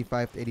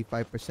 75 to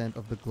 85%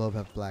 of the globe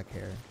have black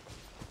hair.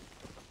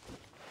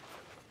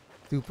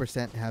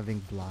 2% having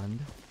blonde.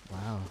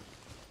 Wow.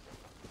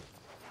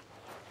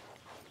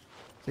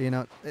 So, you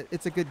know,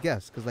 it's a good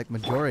guess, because like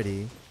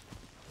majority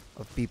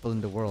of people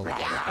in the world. A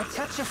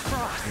touch of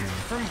frost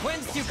from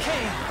whence you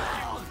came.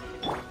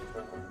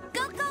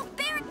 Go, go,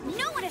 Baron!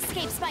 No one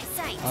escapes my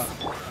sight!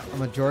 A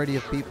majority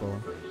of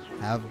people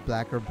have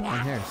black or brown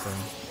hair, so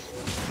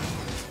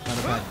not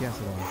a bad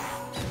guess at all.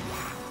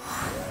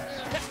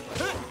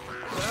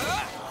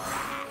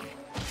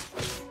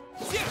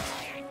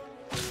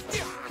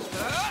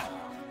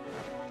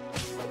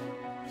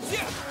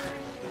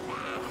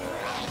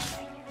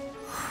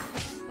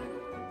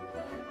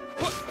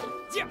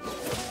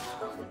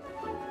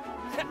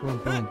 Boom,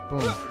 boom,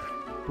 boom,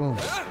 boom.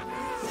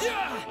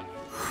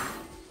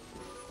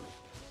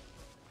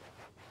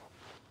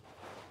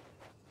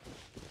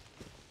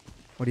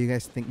 What do you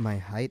guys think my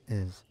height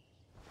is?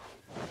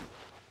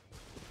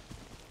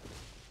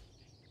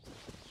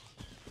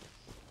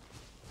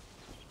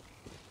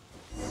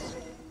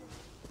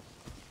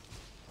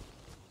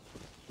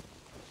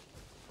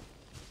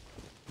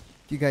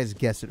 If you guys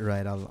guess it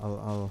right,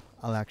 I'll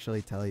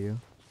actually tell you.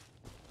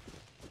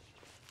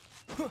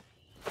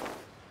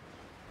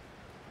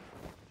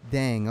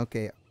 Dang,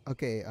 okay.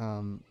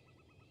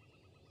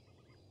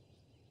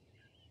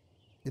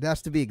 It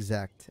has to be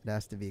exact. It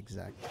has to be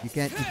exact. You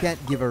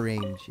can't give a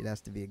range. It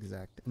has to be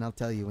exact. And I'll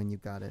tell you when you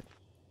got it.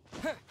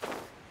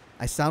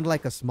 I sound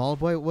like a small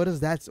boy? What is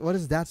that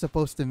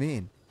supposed to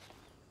mean?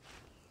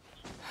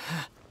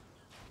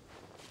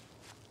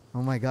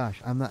 Oh my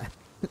gosh, I'm not.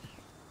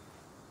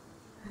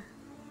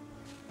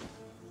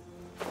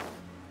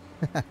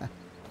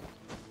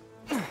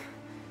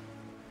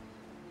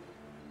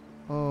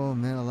 Oh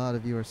man, a lot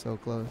of you are so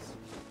close.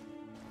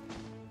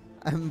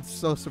 I'm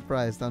so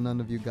surprised how none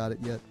of you got it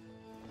yet.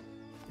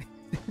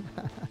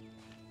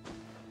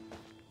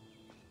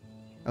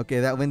 Okay,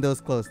 that window's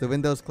closed. The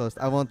window's closed.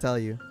 I won't tell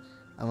you.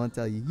 I won't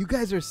tell you. You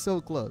guys are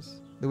so close.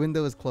 The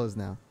window is closed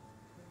now.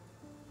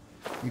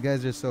 You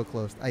guys are so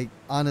close. I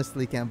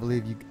honestly can't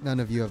believe none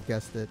of you have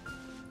guessed it.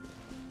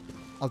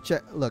 I'll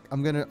check. Look,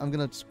 I'm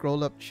gonna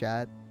scroll up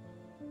chat.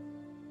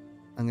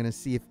 I'm gonna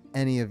see if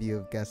any of you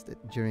have guessed it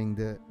during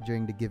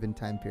the given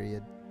time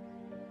period.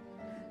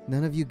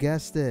 None of you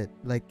guessed it.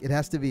 Like, it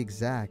has to be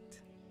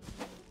exact.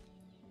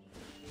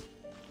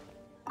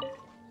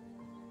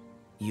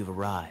 You've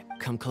arrived.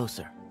 Come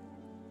closer.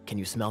 Can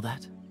you smell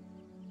that?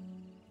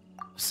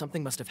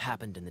 Something must have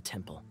happened in the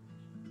temple.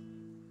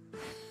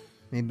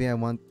 Maybe I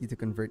want you to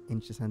convert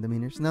inch to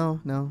centimeters.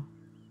 No.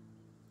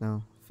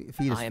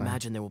 Feet is I fine.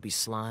 imagine there will be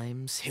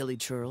slimes, hilly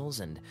churls,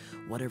 and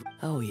whatever.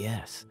 Oh,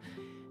 yes.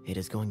 It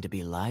is going to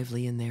be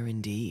lively in there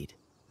indeed.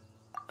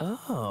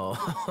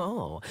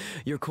 Oh,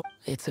 you're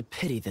It's a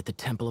pity that the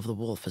Temple of the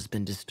Wolf has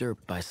been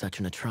disturbed by such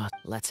an atrocity.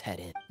 Let's head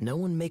in. No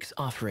one makes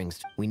offerings.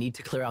 We need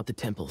to clear out the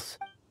temples.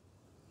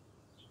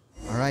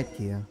 Alright,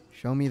 Kia.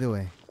 Show me the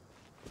way.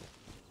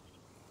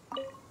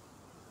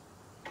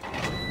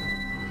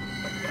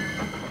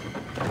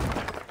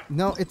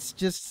 No, it's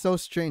just so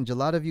strange. A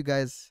lot of you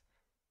guys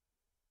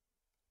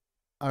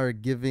are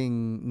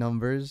giving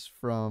numbers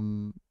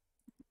from...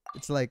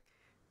 It's like,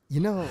 you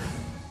know,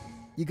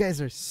 you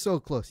guys are so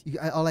close.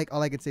 All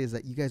I can say is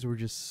that you guys were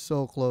just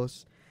so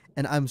close,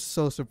 and I'm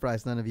so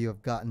surprised none of you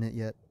have gotten it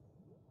yet.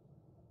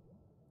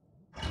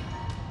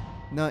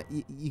 No,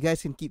 you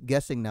guys can keep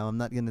guessing now. I'm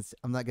not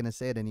gonna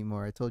say it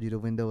anymore. I told you the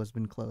window has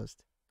been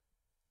closed.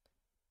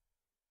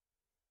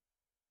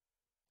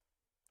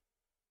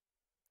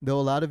 Though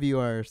a lot of you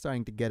are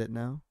starting to get it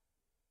now.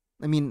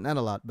 I mean, not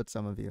a lot, but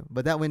some of you.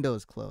 But that window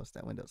is closed.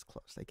 That window is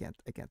closed. I can't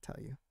tell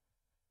you.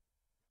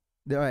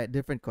 All right,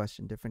 different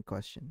question.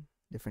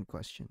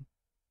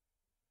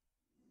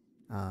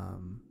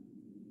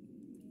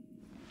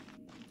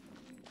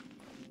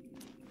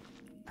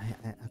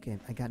 Okay,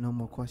 I got no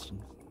more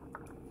questions.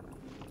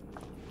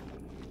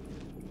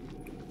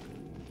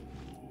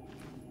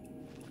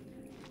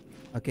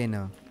 Okay,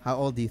 now, how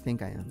old do you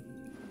think I am?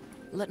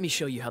 Let me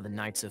show you how the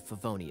Knights of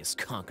Favonius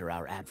conquer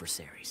our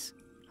adversaries.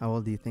 How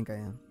old do you think I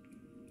am?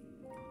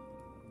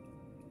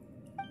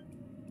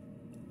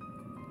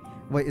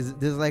 Wait, this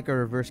is like a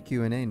reverse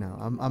Q&A now.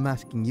 I'm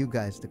asking you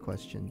guys the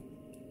question.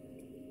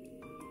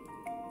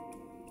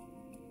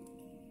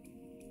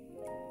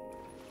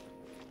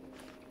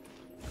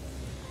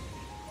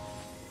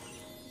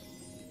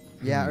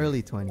 Yeah,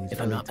 early 20s. If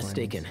I'm not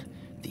mistaken,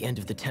 the end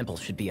of the temple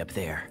should be up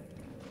there.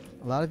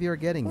 A lot of you are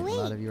getting it. Wait, A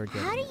lot of you are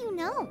getting how do it. you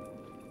know?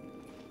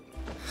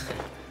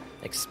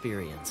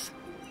 Experience.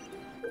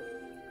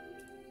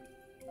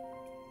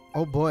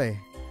 Oh boy.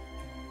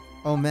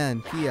 Oh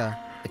man, Kia.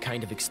 The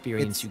kind of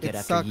experience you get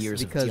after sucks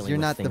years of because dealing you're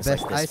with not the things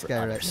best like this ice for guy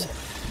right others.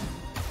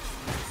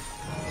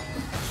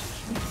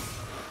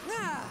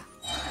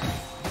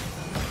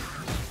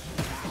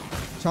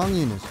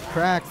 Chongyun is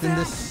cracked in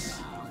this.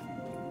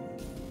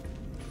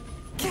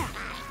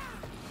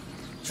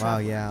 Wow,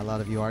 yeah, a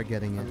lot of you are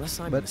getting it. Unless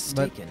I'm but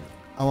mistaken,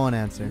 I won't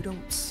answer. you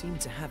don't seem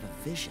to have a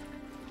vision.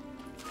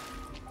 I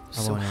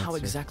So won't how answer.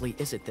 exactly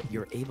is it that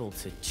you're able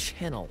to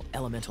channel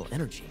elemental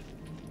energy?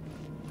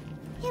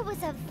 It was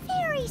a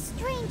very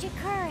strange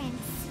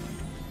occurrence.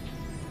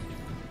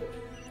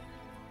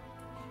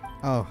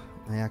 Oh,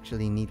 I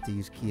actually need to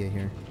use Kia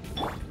here.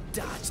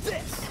 Dodge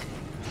this!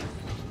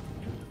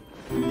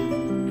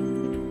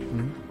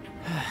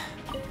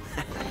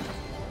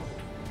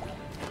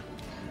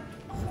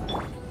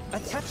 A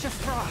touch of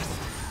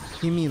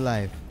frost. Give me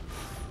life.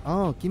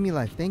 Oh, give me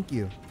life. Thank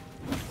you.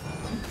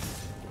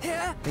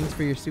 Here. Thanks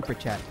for your super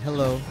chat.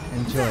 Hello.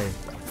 Enjoy.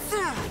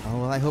 Oh,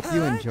 well, I hope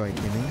you enjoy,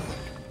 Kimmy.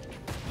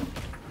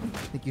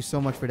 Thank you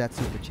so much for that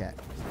super chat.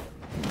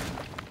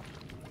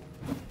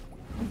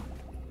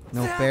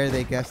 No fair,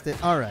 they guessed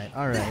it. Alright,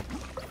 alright.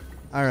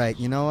 Alright,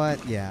 you know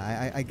what?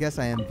 Yeah, I guess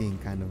I am being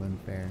kind of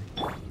unfair.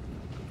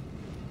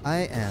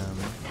 I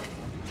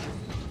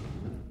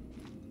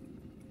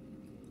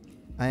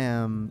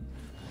am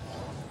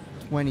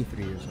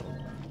 23 years old.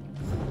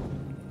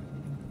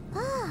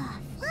 Ah,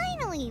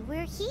 finally,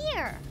 we're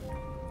here.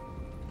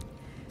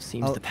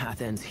 Seems Oh. the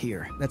path ends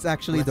here. That's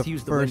actually Let's the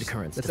use the wind first.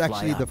 currents That's to fly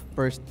actually the up.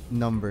 first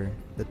number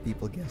that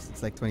people guessed.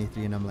 It's like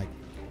 23, and I'm like,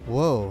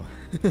 whoa!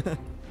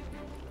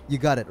 You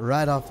got it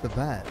right off the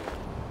bat.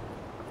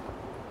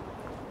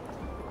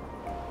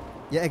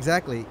 Yeah,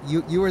 exactly.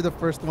 You were the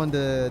first one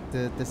to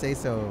say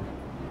so.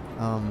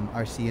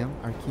 Arceum.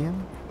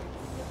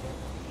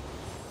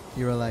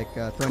 You were like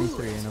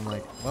 23, and I'm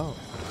like, whoa.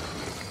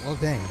 Well,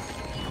 dang.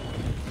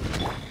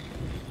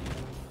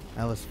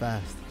 That was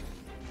fast.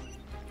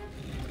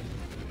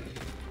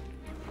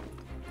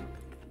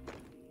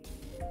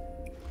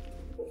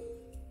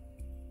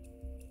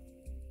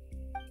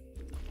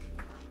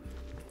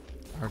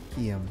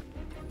 Arceum.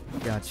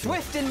 Gotcha.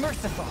 Swift and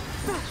merciful.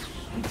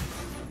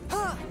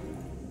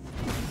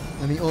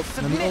 Let me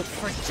Submit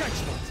for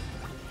judgment.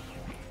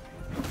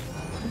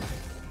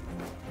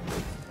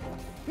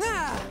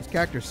 This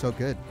character's so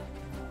good.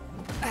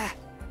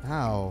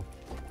 Ow.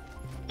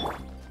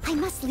 I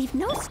must leave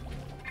no...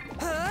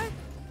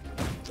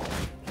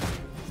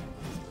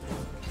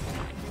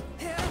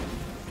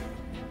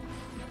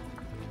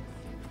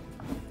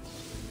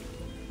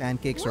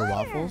 Pancakes or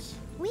waffles?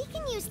 We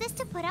can use this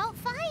to put out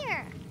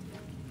fire.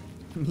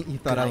 You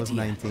thought Good I was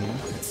idea. 19.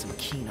 That's some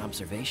keen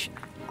observation.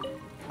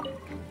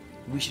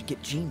 We should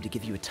get Jean to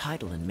give you a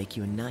title and make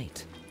you a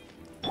knight.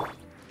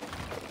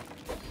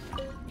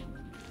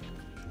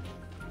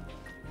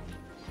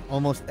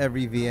 Almost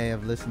every VA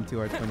I've listened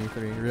to are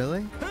 23.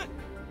 Really?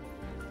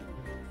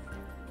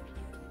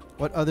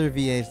 What other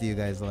VAs do you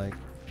guys like?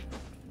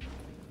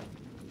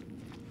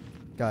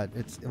 God,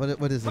 it's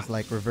what is this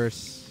like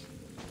reverse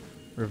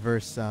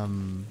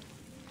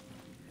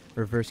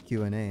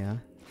Q&A, huh?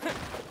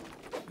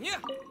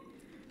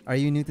 Are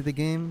you new to the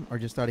game or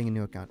just starting a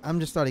new account? I'm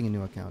just starting a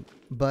new account,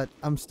 but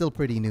I'm still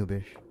pretty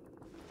noobish.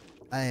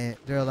 There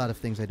are a lot of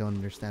things I don't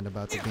understand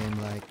about the game,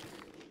 like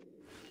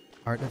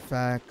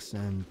artifacts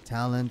and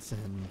talents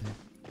and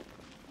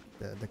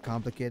the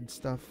complicated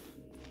stuff.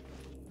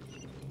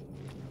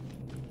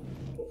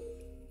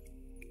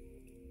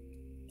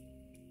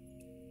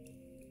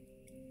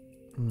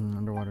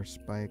 Underwater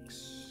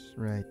spikes,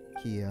 right?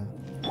 Kia.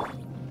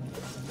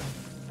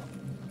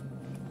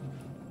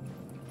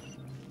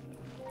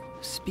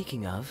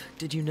 Speaking of,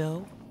 did you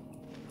know?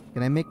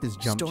 Can I make this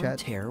jump, Storm chat?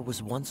 Terror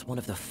was once one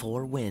of the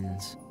 4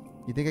 winds.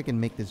 You think I can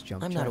make this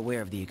jump, I'm chat? not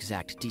aware of the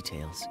exact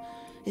details.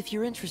 If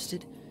you're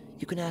interested,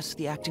 you can ask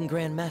the acting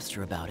Grand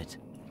Master about it.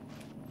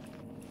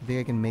 You think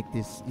I can make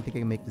this? You think I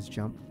can make this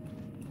jump?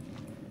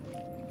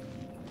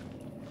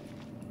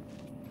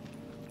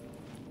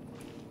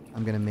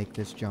 I'm gonna make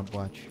this jump.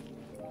 Watch.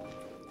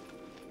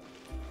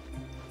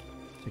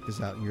 Check this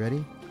out. You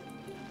ready?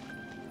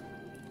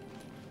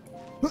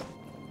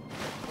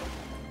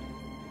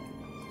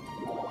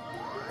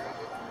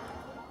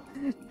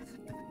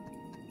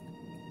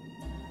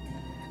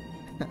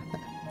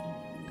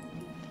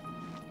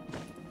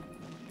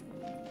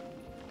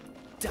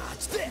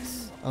 Dodge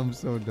this! I'm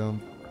so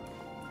dumb.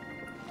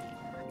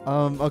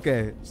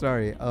 Okay,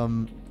 sorry.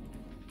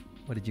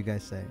 What did you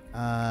guys say?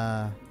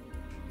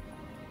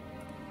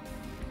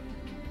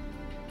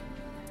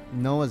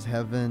 Noah's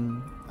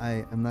Heaven.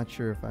 I'm not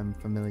sure if I'm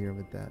familiar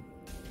with that.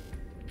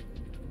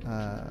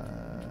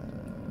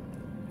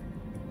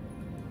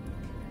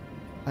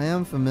 I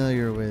am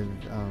familiar with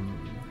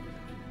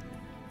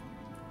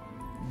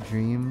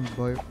Dream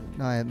Boy.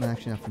 No, I'm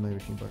actually not familiar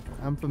with Dream Boy.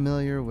 I'm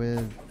familiar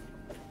with.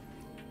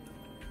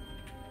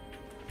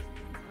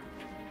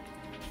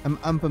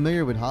 I'm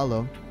familiar with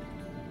Hollow.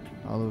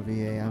 Hollow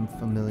VA. I'm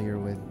familiar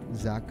with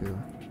Zaku.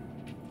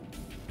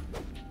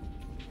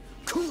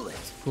 Cool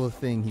it! Cool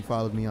thing, he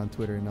followed me on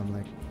Twitter and I'm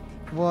like,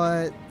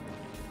 what?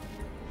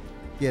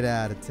 Get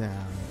out of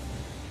town.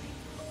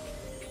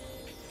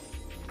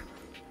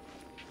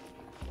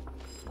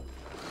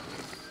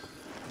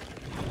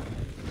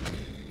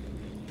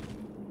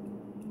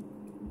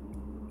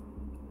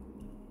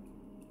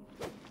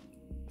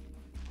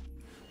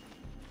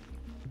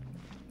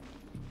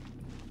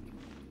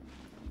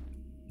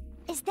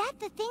 Is that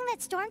the thing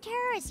that Storm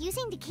Terror is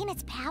using to gain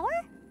its power?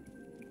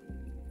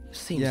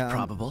 Seems Yeah,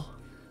 probable.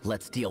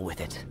 Let's deal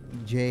with it.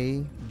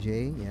 Jay,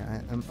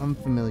 yeah, I'm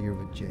familiar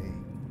with Jay.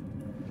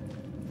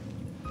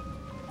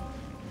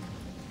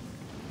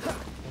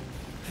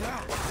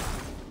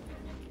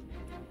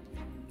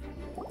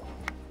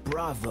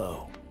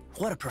 Bravo!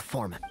 What a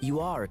performance.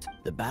 You are.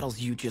 The battles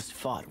you just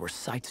fought were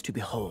sights to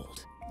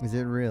behold. Is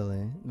it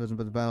really? Wasn't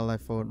the battle I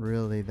fought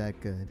really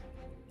that good?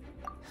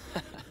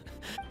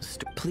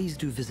 Please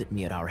do visit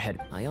me at our head.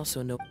 I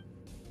also know...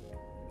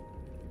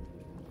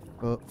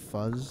 Oh,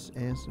 Fuzz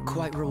ASMR?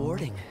 Quite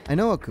rewarding. I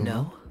know Akuma.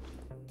 No?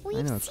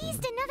 We've know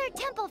seized another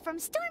temple from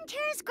Storm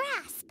Terror's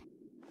grasp.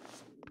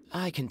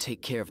 I can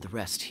take care of the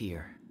rest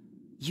here.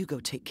 You go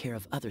take care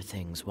of other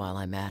things while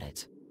I'm at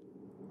it.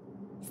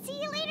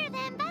 See you later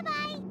then,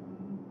 bye-bye.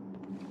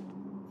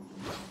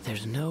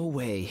 There's no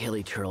way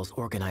Hilly Turtles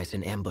organized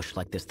an ambush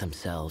like this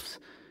themselves.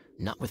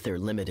 Not with their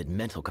limited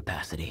mental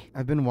capacity.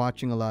 I've been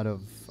watching a lot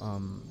of,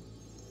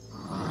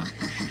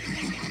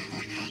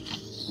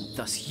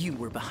 Thus you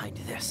were behind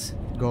this.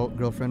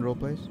 girlfriend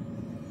roleplays.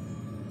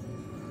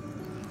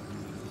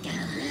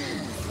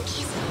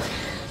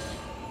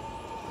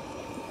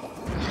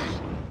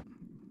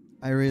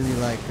 I really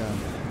like,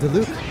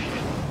 Diluc.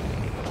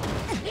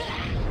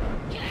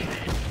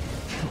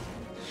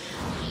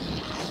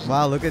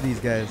 Wow, look at these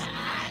guys.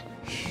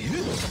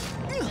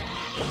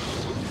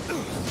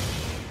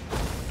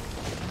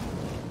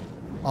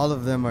 All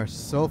of them are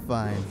so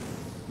fine.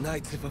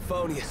 Knights of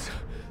Favonius,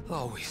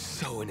 always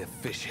so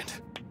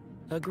inefficient.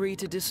 Agree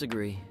to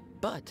disagree,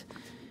 but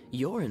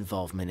your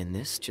involvement in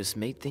this just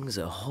made things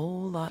a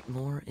whole lot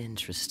more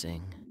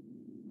interesting.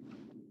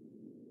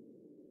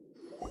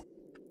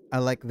 I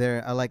like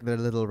their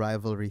little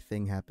rivalry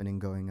thing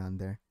going on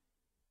there.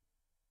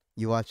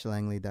 You watch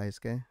Langley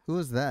Daisuke? Who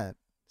is that?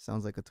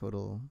 Sounds like a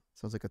total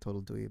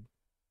dweeb.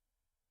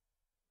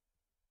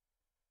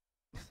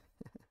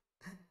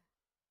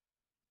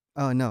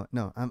 Oh no,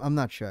 I'm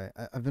not shy.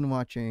 I've been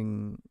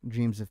watching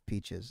Dreams of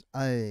Peaches.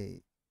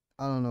 I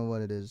don't know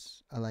what it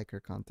is. I like her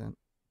content.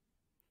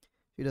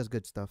 She does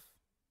good stuff.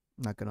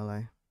 Not gonna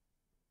lie.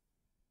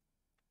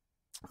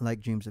 I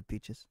like Dreams of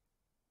Peaches.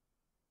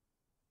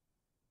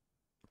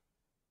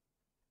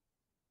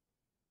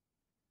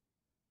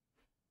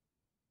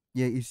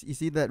 Yeah, you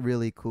see that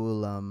really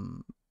cool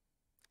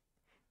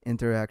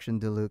interaction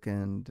Diluc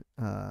and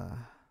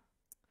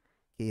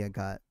Kia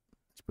got.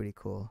 It's pretty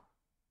cool.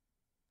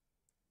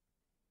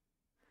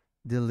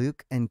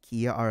 Diluc and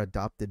Kia are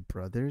adopted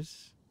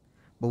brothers?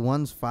 But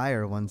one's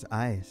fire, one's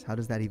ice. How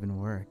does that even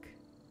work?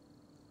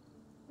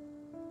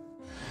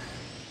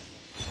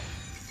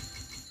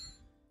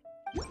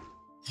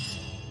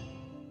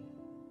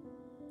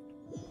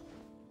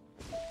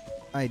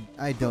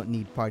 I don't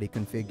need party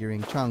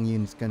configuring.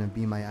 Chongyun's gonna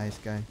be my ice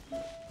guy.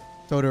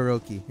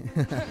 Todoroki.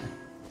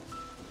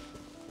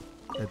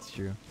 That's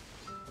true.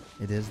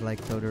 It is like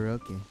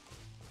Todoroki.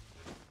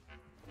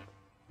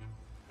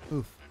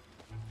 Oof.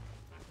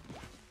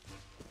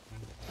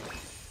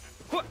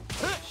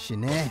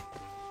 Shine.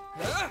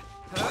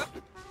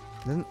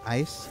 Doesn't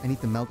ice? I need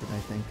to melt it, I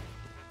think.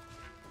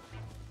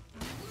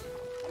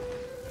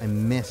 I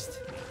missed.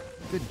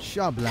 Good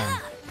job, Lang.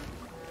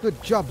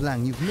 Good job,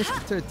 Lang. You've missed the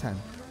third time.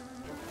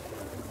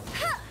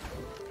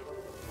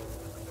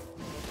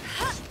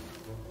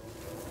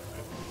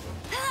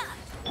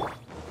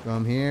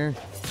 From here.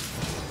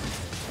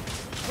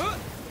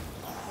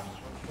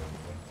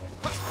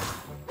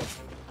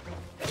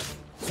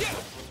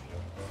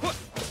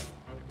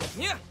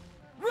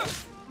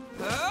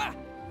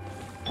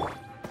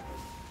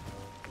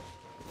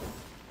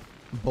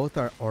 Both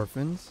are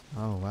orphans?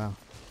 Oh, wow.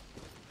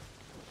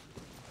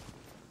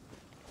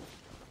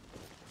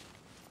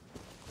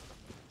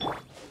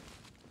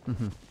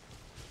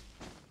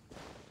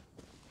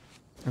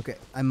 Okay,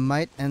 I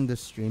might end the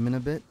stream in a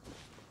bit.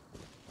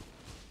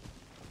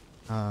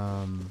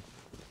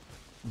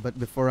 But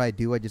before I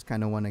do, I just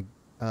kind of want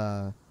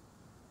to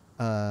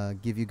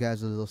give you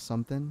guys a little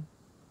something.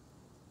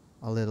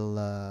 A little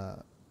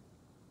all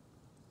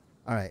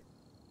right.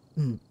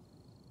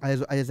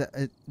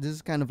 This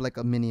is kind of like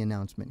a mini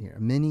announcement here.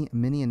 A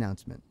mini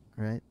announcement,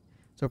 all right?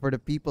 So for the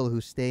people who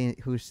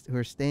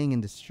are staying in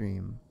the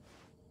stream.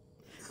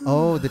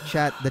 Oh, the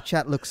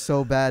chat looks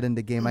so bad in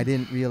the game. I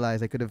didn't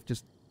realize. I could have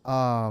just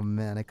oh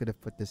man, I could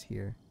have put this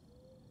here.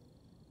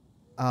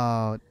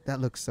 Oh, that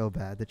looks so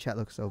bad. The chat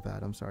looks so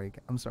bad. I'm sorry.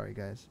 I'm sorry,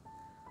 guys.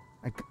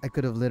 I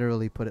could have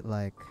literally put it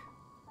like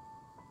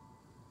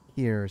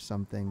here or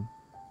something.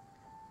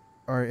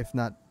 Or if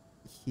not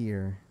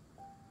here.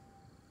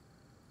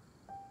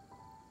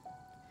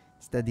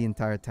 Instead, the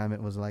entire time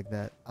it was like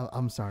that.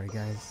 I'm sorry,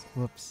 guys.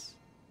 Whoops.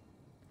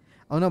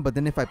 Oh no, but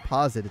then if I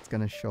pause it, it's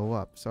gonna show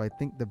up. So I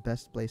think the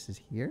best place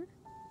is here.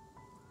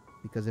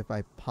 Because if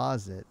I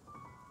pause it,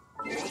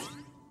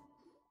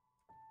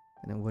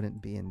 then it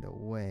wouldn't be in the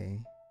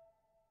way.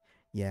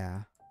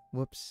 Yeah.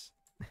 Whoops.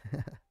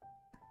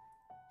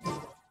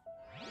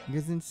 You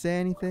guys didn't say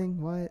anything?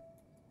 What?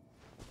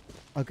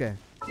 Okay.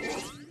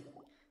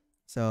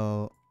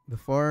 So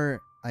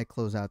before I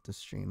close out the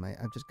stream,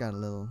 I've just got a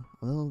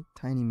little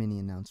tiny mini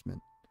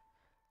announcement.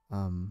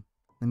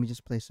 Let me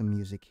just play some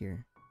music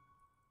here.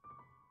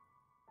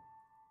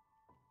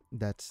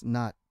 That's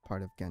not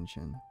part of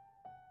Genshin.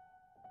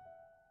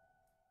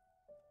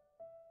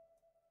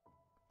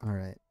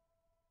 Alright.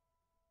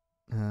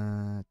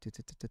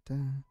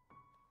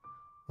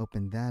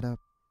 Open that up.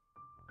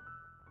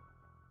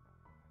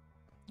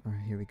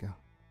 Alright, here we go.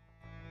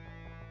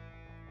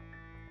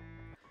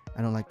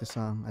 I don't like the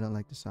song. I don't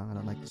like the song. I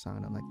don't like the song.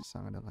 I don't like the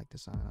song. I don't like the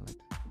song. I don't like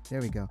the...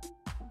 There we go.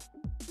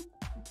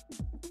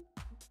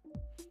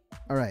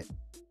 Alright.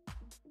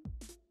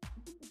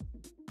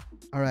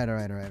 Alright.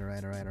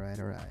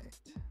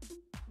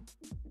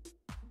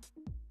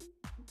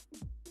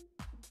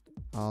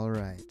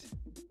 Alright.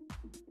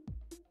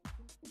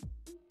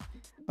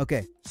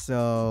 Okay,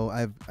 so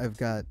I've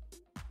got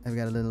a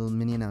little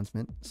mini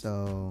announcement.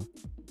 So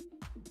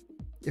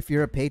if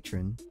you're a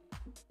patron,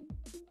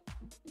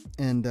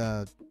 and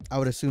I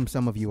would assume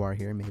some of you are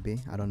here, maybe.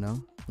 I don't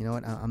know. You know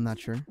what? I'm not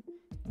sure.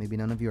 Maybe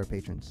none of you are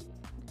patrons.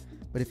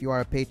 But if you are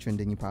a patron,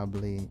 then you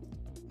probably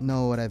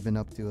know what I've been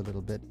up to a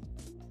little bit.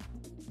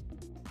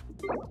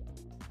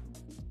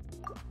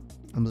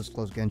 I'm just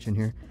close Genshin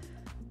here.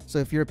 So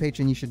if you're a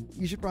patron, you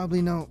should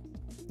probably know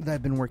that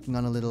I've been working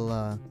on a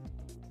little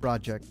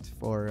project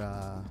for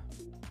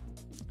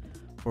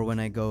when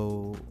I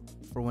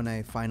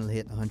finally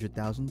hit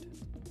 100,000.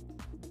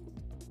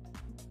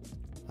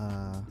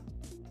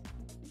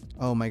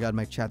 Oh my god,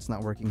 my chat's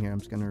not working here. I'm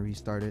just gonna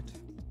restart it.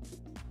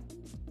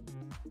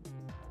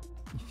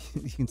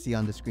 You can see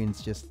on the screen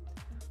it's just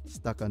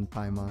stuck on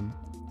Paimon.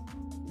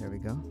 There we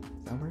go.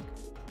 Does that work?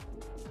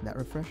 Did that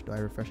refresh? Do I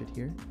refresh it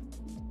here?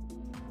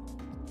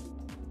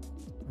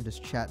 Or does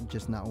chat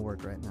just not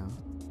work right now?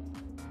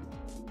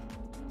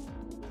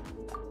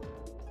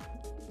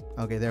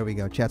 Okay, there we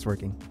go. Chat's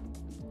working.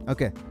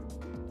 Okay.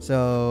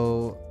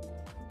 So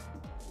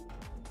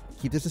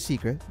keep this a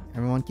secret.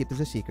 Everyone keep this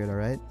a secret, all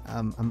right?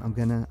 I'm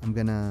gonna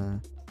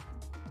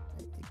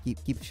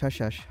keep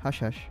hush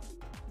hush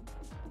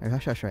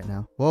right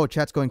now. Whoa,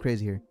 chat's going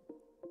crazy here.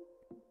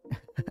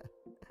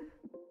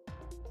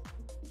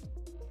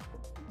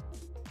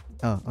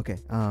 Oh, okay.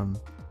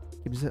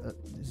 This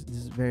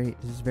is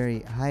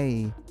very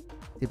high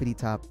tippity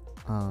top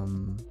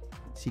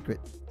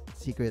secret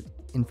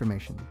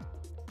information.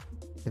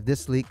 If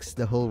this leaks,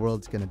 the whole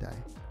world's gonna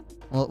die.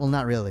 Well,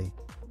 not really,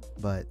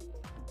 but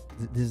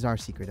this is our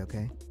secret,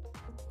 okay?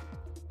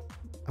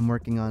 I'm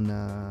working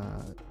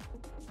on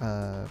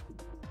an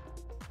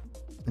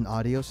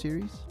audio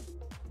series.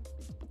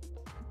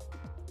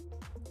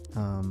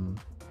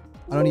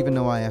 I don't even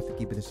know why I have to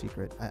keep it a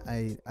secret.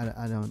 I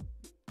don't.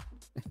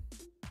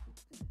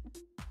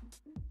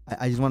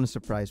 I just want to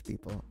surprise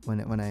people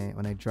when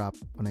I drop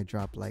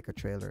like a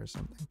trailer or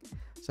something.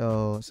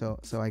 So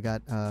I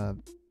got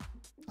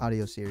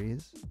audio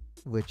series,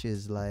 which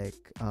is like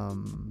how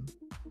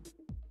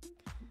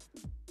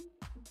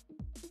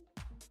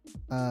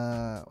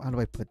do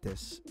I put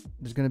this?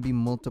 There's gonna be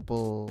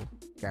multiple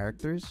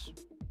characters,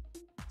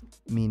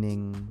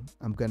 meaning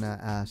I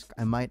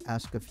might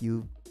ask a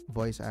few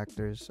voice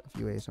actors, a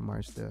few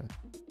ASMRs to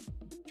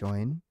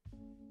join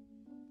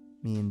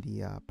me in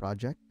the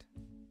project.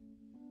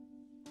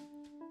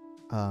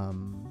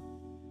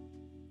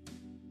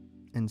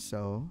 And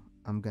so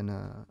I'm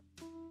gonna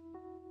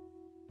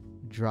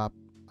drop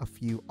a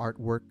few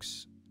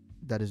artworks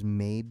that is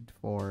made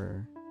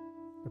for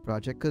the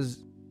project,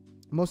 because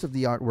most of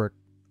the artwork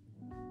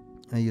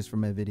I use for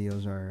my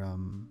videos are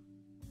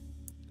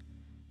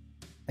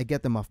I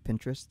get them off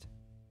Pinterest,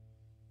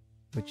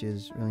 which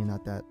is really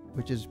not that,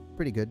 which is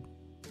pretty good,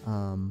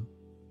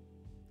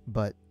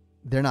 but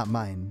they're not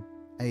mine.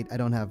 I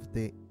don't have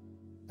the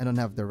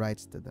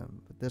rights to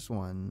them. But this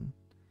one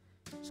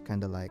is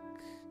kind of like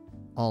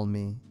all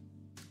me,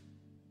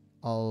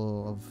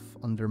 all of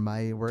under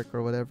my work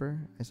or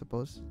whatever, I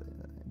suppose.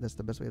 That's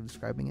the best way of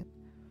describing it.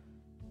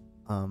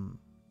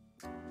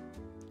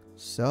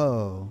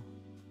 So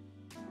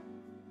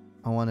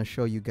I want to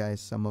show you guys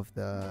some of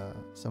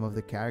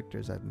the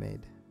characters I've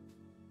made.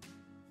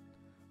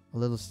 A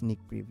little sneak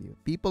preview.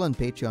 People on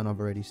Patreon have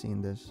already seen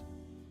this.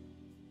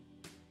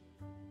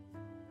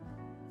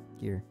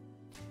 Here.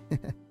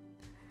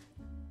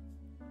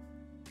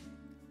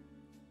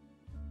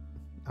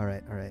 All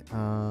right.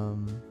 How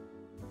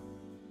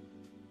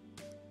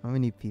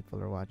many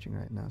people are watching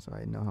right now, so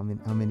I know how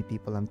many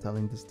people I'm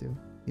telling this to?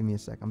 Give me a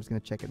sec. I'm just gonna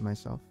check it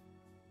myself.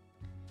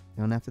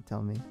 You don't have to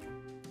tell me.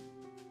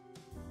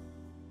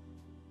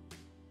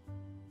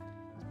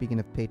 Speaking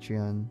of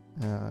Patreon,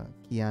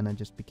 Kiana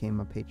just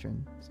became a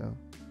patron, so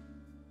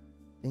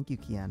thank you,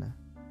 Kiana.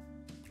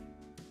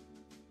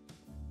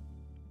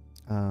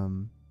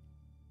 I'm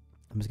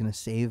just gonna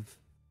save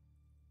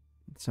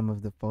some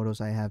of the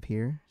photos I have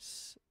here.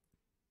 It's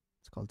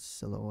called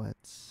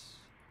silhouettes.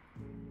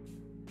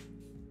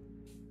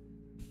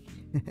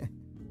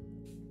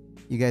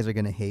 You guys are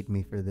gonna hate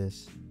me for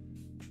this.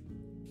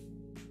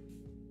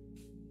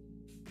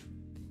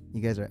 You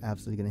guys are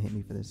absolutely gonna hate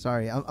me for this.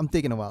 Sorry, I'm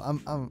taking a while.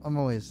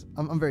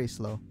 I'm very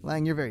slow.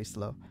 Lang, you're very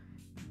slow.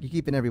 You're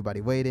keeping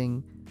everybody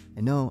waiting.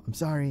 I know. I'm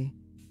sorry.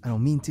 I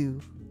don't mean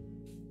to.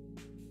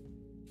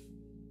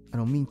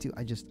 I'm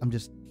just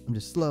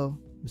slow.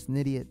 I'm just an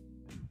idiot.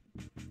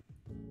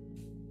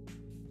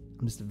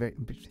 I'm just a very.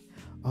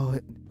 Oh,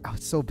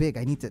 it's so big.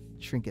 I need to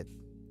shrink it.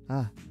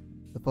 The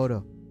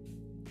photo.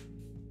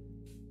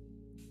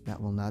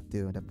 That will not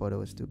do. That photo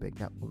is too big.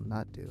 That will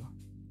not do.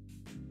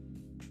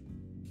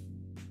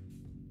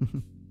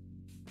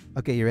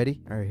 Okay, you ready?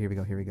 All right, here we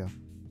go.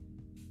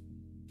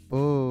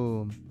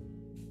 Boom.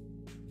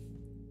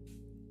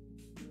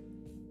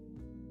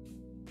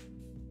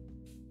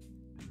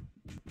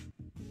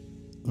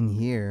 In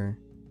here,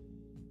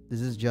 this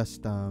is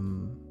just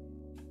the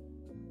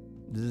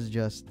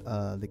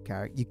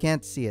character. You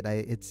can't see it.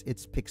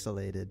 It's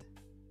pixelated.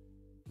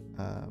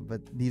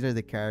 But these are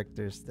the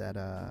characters that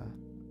I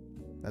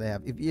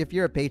have. If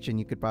you're a patron,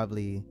 you could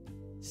probably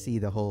see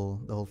the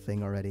whole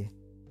thing already.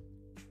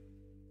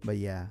 But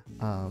yeah,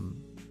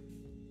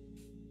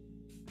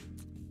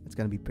 it's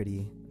gonna be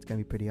pretty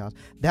awesome.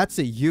 That's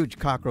a huge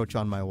cockroach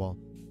on my wall.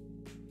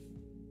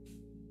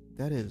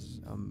 That is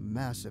a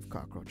massive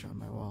cockroach on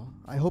my wall.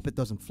 I hope it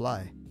doesn't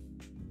fly.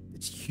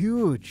 It's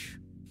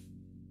huge.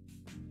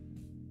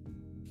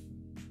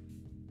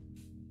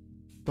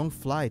 Don't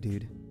fly,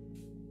 dude.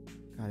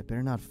 God, it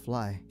better not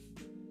fly.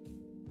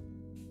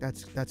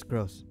 That's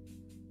gross.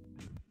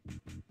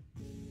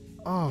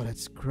 Oh,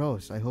 that's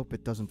gross. I hope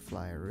it doesn't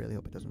fly. I really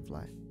hope it doesn't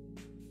fly.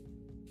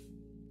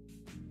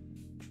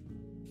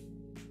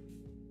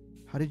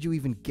 How did you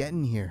even get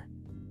in here?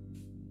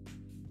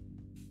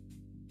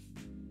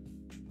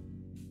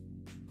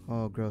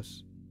 Oh,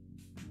 gross.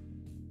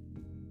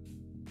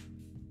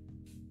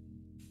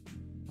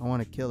 I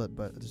want to kill it,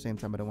 but at the same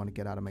time, I don't want to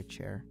get out of my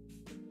chair.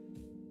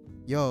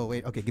 Yo,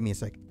 wait. Okay, give me a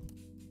sec.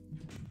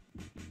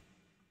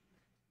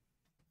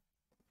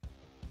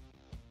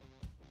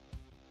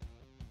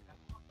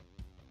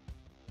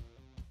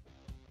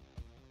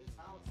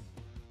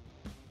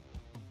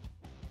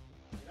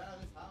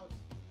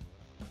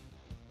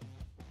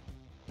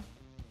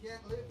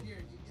 Can't live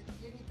here.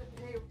 You need to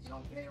pay. You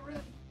don't pay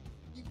rent.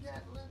 You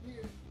can't live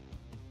here.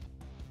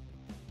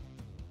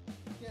 You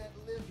can't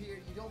live here.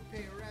 You don't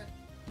pay rent.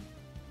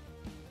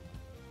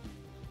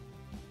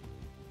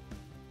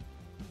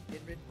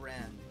 It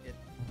ran. It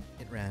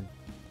ran.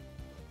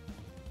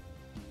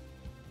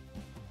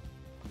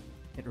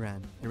 It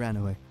ran. It ran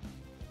away.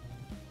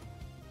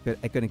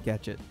 I couldn't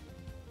catch it.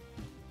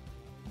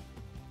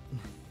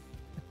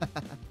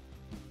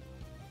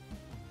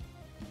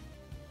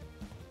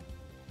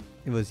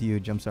 It was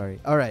huge. I'm sorry.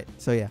 All right.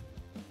 So yeah,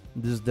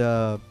 this is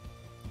the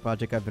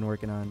project I've been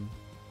working on.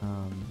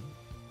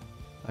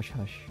 Hush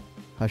hush,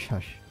 hush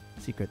hush.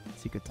 Secret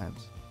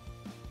times.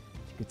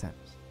 Secret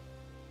times.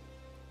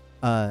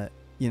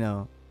 You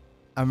know,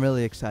 I'm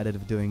really excited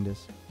of doing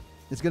this.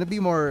 It's gonna be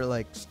more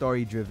like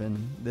story driven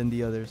than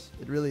the others.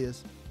 It really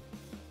is.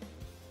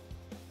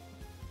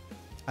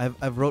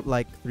 I've wrote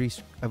like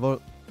I've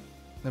wrote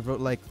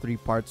like 3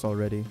 parts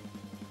already.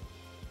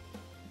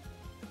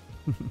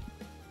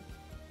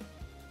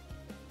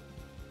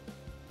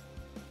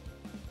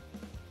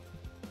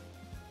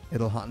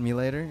 It'll haunt me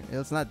later.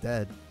 It's not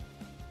dead.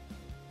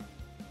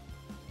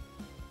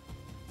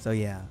 So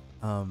yeah,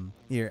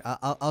 here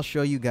I'll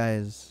show you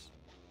guys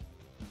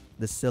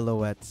the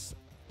silhouette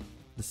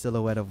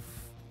of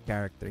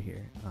character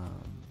here.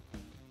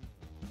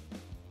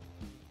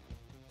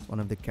 It's one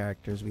of the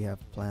characters we have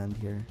planned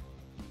here.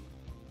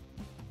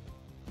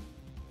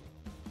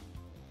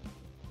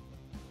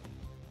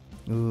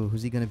 Ooh,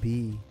 who's he gonna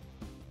be?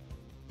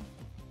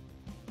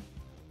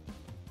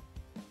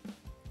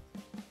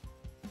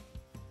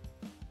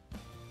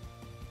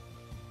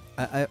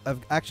 I've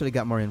actually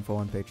got more info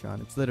on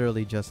Patreon. It's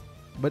literally just,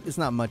 but it's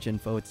not much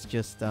info. It's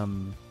just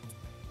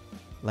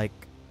like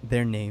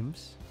their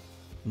names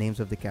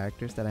of the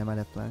characters that I might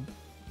have planned.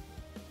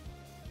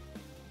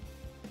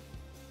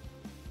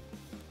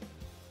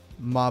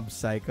 Mob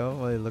Psycho.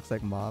 Well, it looks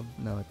like Mob.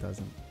 No, it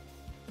doesn't.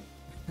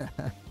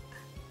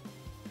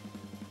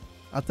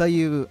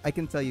 I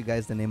can tell you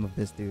guys the name of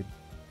this dude.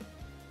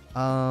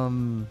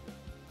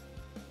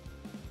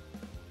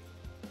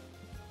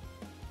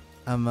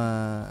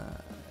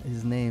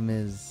 His name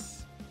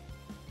is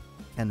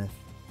Kenneth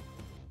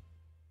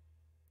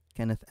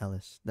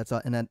Ellis. That's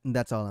all, and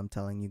that's all I'm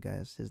telling you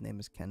guys. His name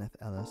is Kenneth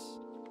Ellis.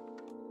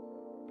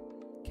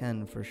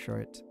 Ken for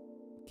short.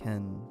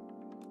 Ken.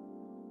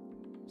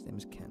 His name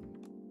is Ken.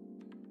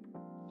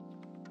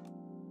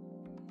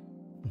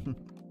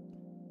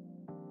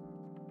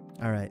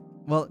 All right.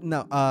 Well,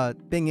 no.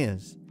 Thing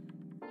is,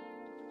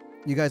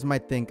 you guys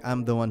might think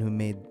I'm the one who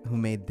made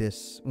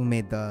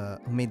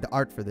the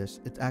art for this.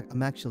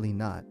 I'm actually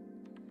not.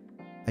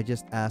 I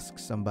just asked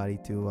somebody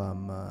to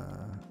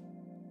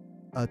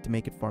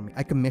make it for me.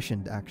 I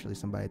commissioned actually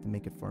somebody to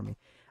make it for me.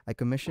 I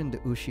commissioned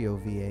Ushio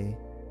VA,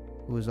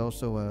 who is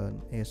also an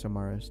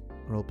ASMRist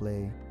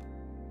roleplay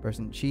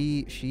person.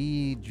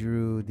 She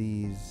drew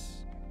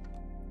these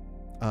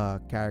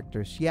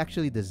characters. She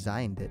actually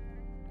designed it.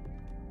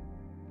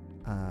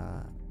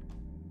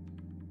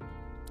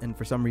 And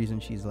for some reason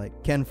she's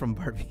like Ken from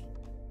Barbie.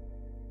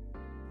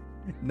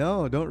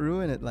 No, don't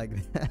ruin it like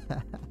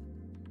that.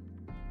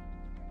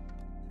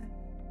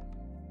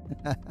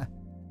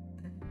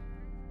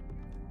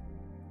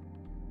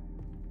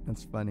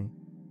 That's funny.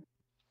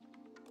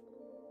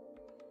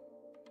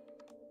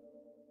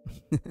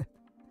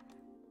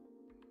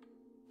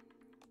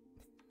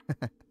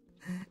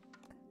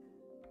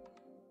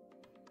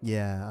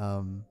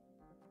 Yeah,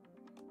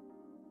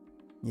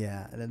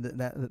 yeah,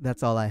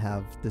 that's all I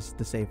have to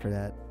say for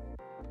that.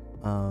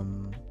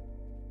 I'm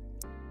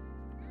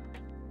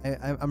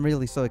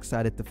really so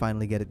excited to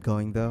finally get it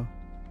going though.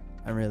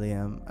 I really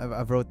am.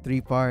 I've wrote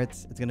 3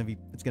 parts. It's gonna be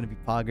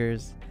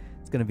poggers.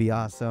 It's gonna be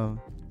awesome.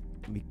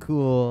 It's gonna be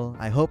cool.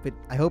 I hope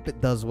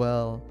it does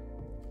well.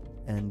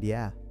 And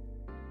yeah,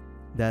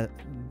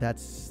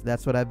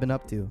 that's what I've been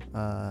up to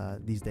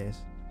these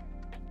days.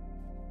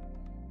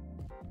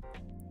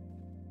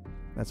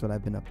 That's what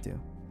I've been up to.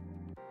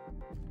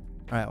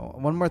 All right,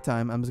 one more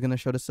time. I'm just gonna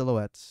show the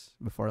silhouettes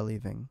before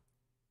leaving.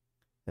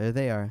 There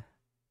they are.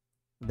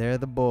 They're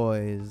the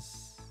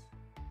boys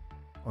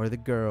or the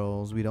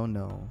girls. We don't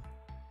know.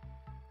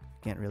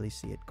 Can't really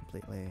see it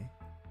completely.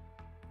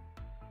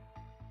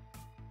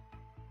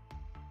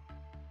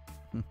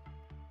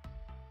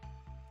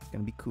 It's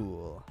gonna be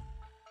cool.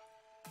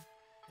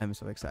 I'm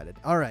so excited.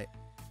 All right.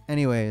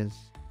 Anyways,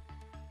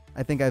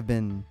 I think I've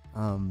been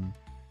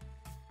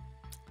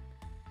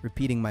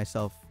repeating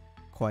myself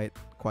quite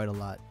a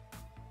lot.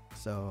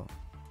 So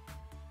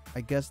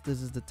I guess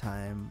this is the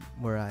time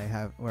where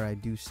I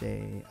do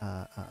say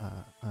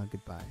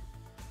goodbye.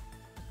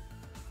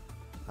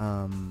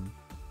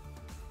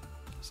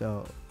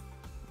 So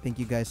thank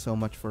you guys so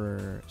much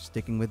for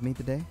sticking with me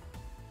today.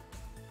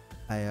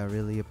 I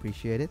really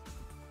appreciate it.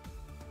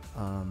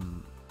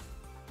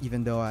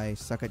 Even though I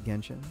suck at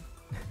Genshin.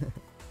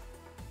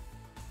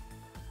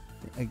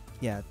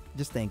 Yeah,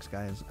 just thanks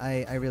guys.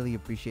 I really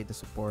appreciate the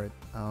support.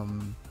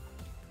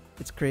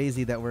 It's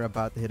crazy that we're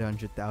about to hit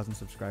 100,000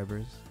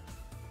 subscribers.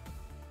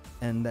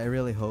 And I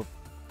really hope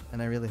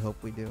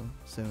we do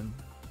soon.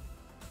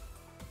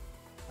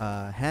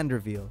 Hand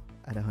reveal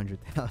at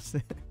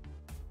 100,000.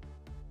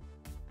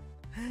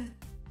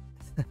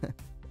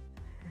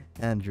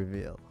 Hand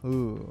reveal.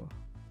 Ooh.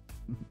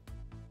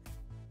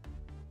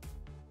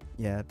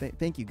 Yeah,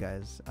 thank you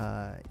guys.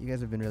 You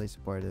guys have been really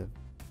supportive.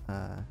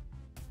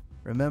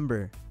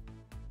 Remember,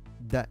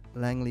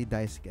 Langley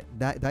Daisuke.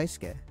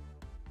 Daisuke.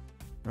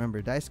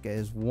 Remember, Daisuke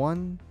is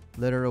 1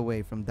 letter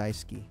away from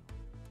Daisuke.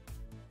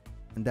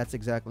 And that's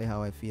exactly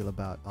how I feel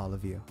about all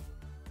of you.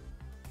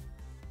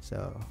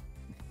 So,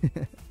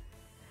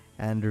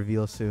 and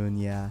reveal soon.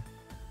 Yeah,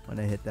 when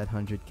I hit that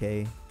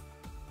 100K,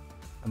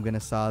 I'm gonna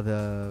saw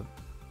the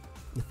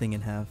thing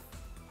in half.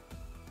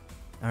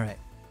 All right.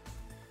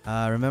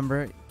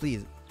 Remember,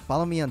 please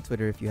follow me on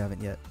Twitter if you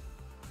haven't yet.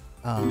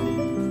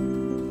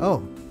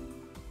 Oh,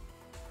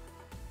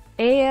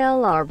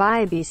 ALR,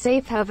 bye, be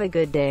safe, have a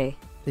good day.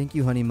 thank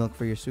you, Honey Milk,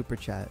 for your super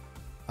chat.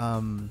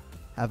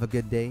 Have a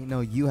good day. No,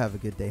 you have a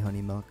good day,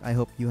 Honey Milk. I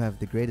hope you have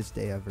the greatest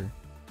day ever.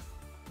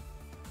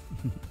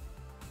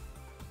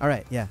 All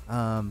right, yeah.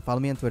 Follow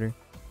me on Twitter.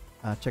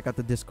 Check out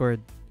the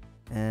Discord,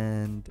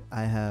 and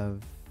I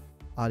have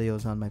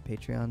audios on my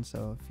Patreon.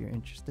 So if you're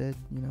interested,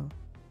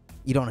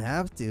 you don't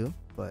have to,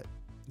 but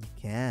you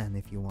can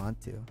if you want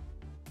to.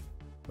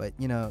 But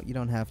you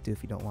don't have to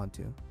if you don't want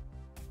to.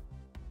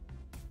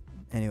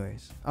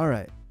 Anyways, all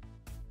right.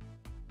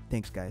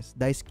 Thanks, guys.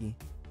 Daisuki.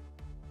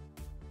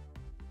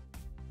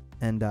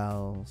 And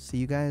I'll see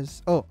you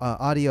guys. Oh,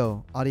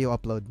 audio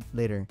upload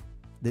later.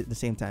 The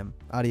same time.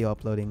 Audio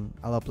uploading.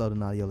 I'll upload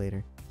an audio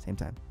later. Same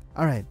time.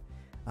 All right.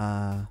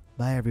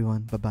 Bye,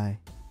 everyone. Bye-bye.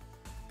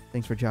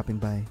 Thanks for dropping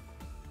by.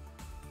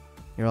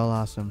 You're all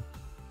awesome.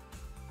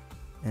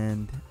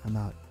 And I'm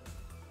out.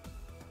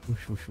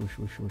 Whoosh, whoosh, whoosh,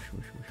 whoosh, whoosh,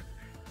 whoosh, whoosh.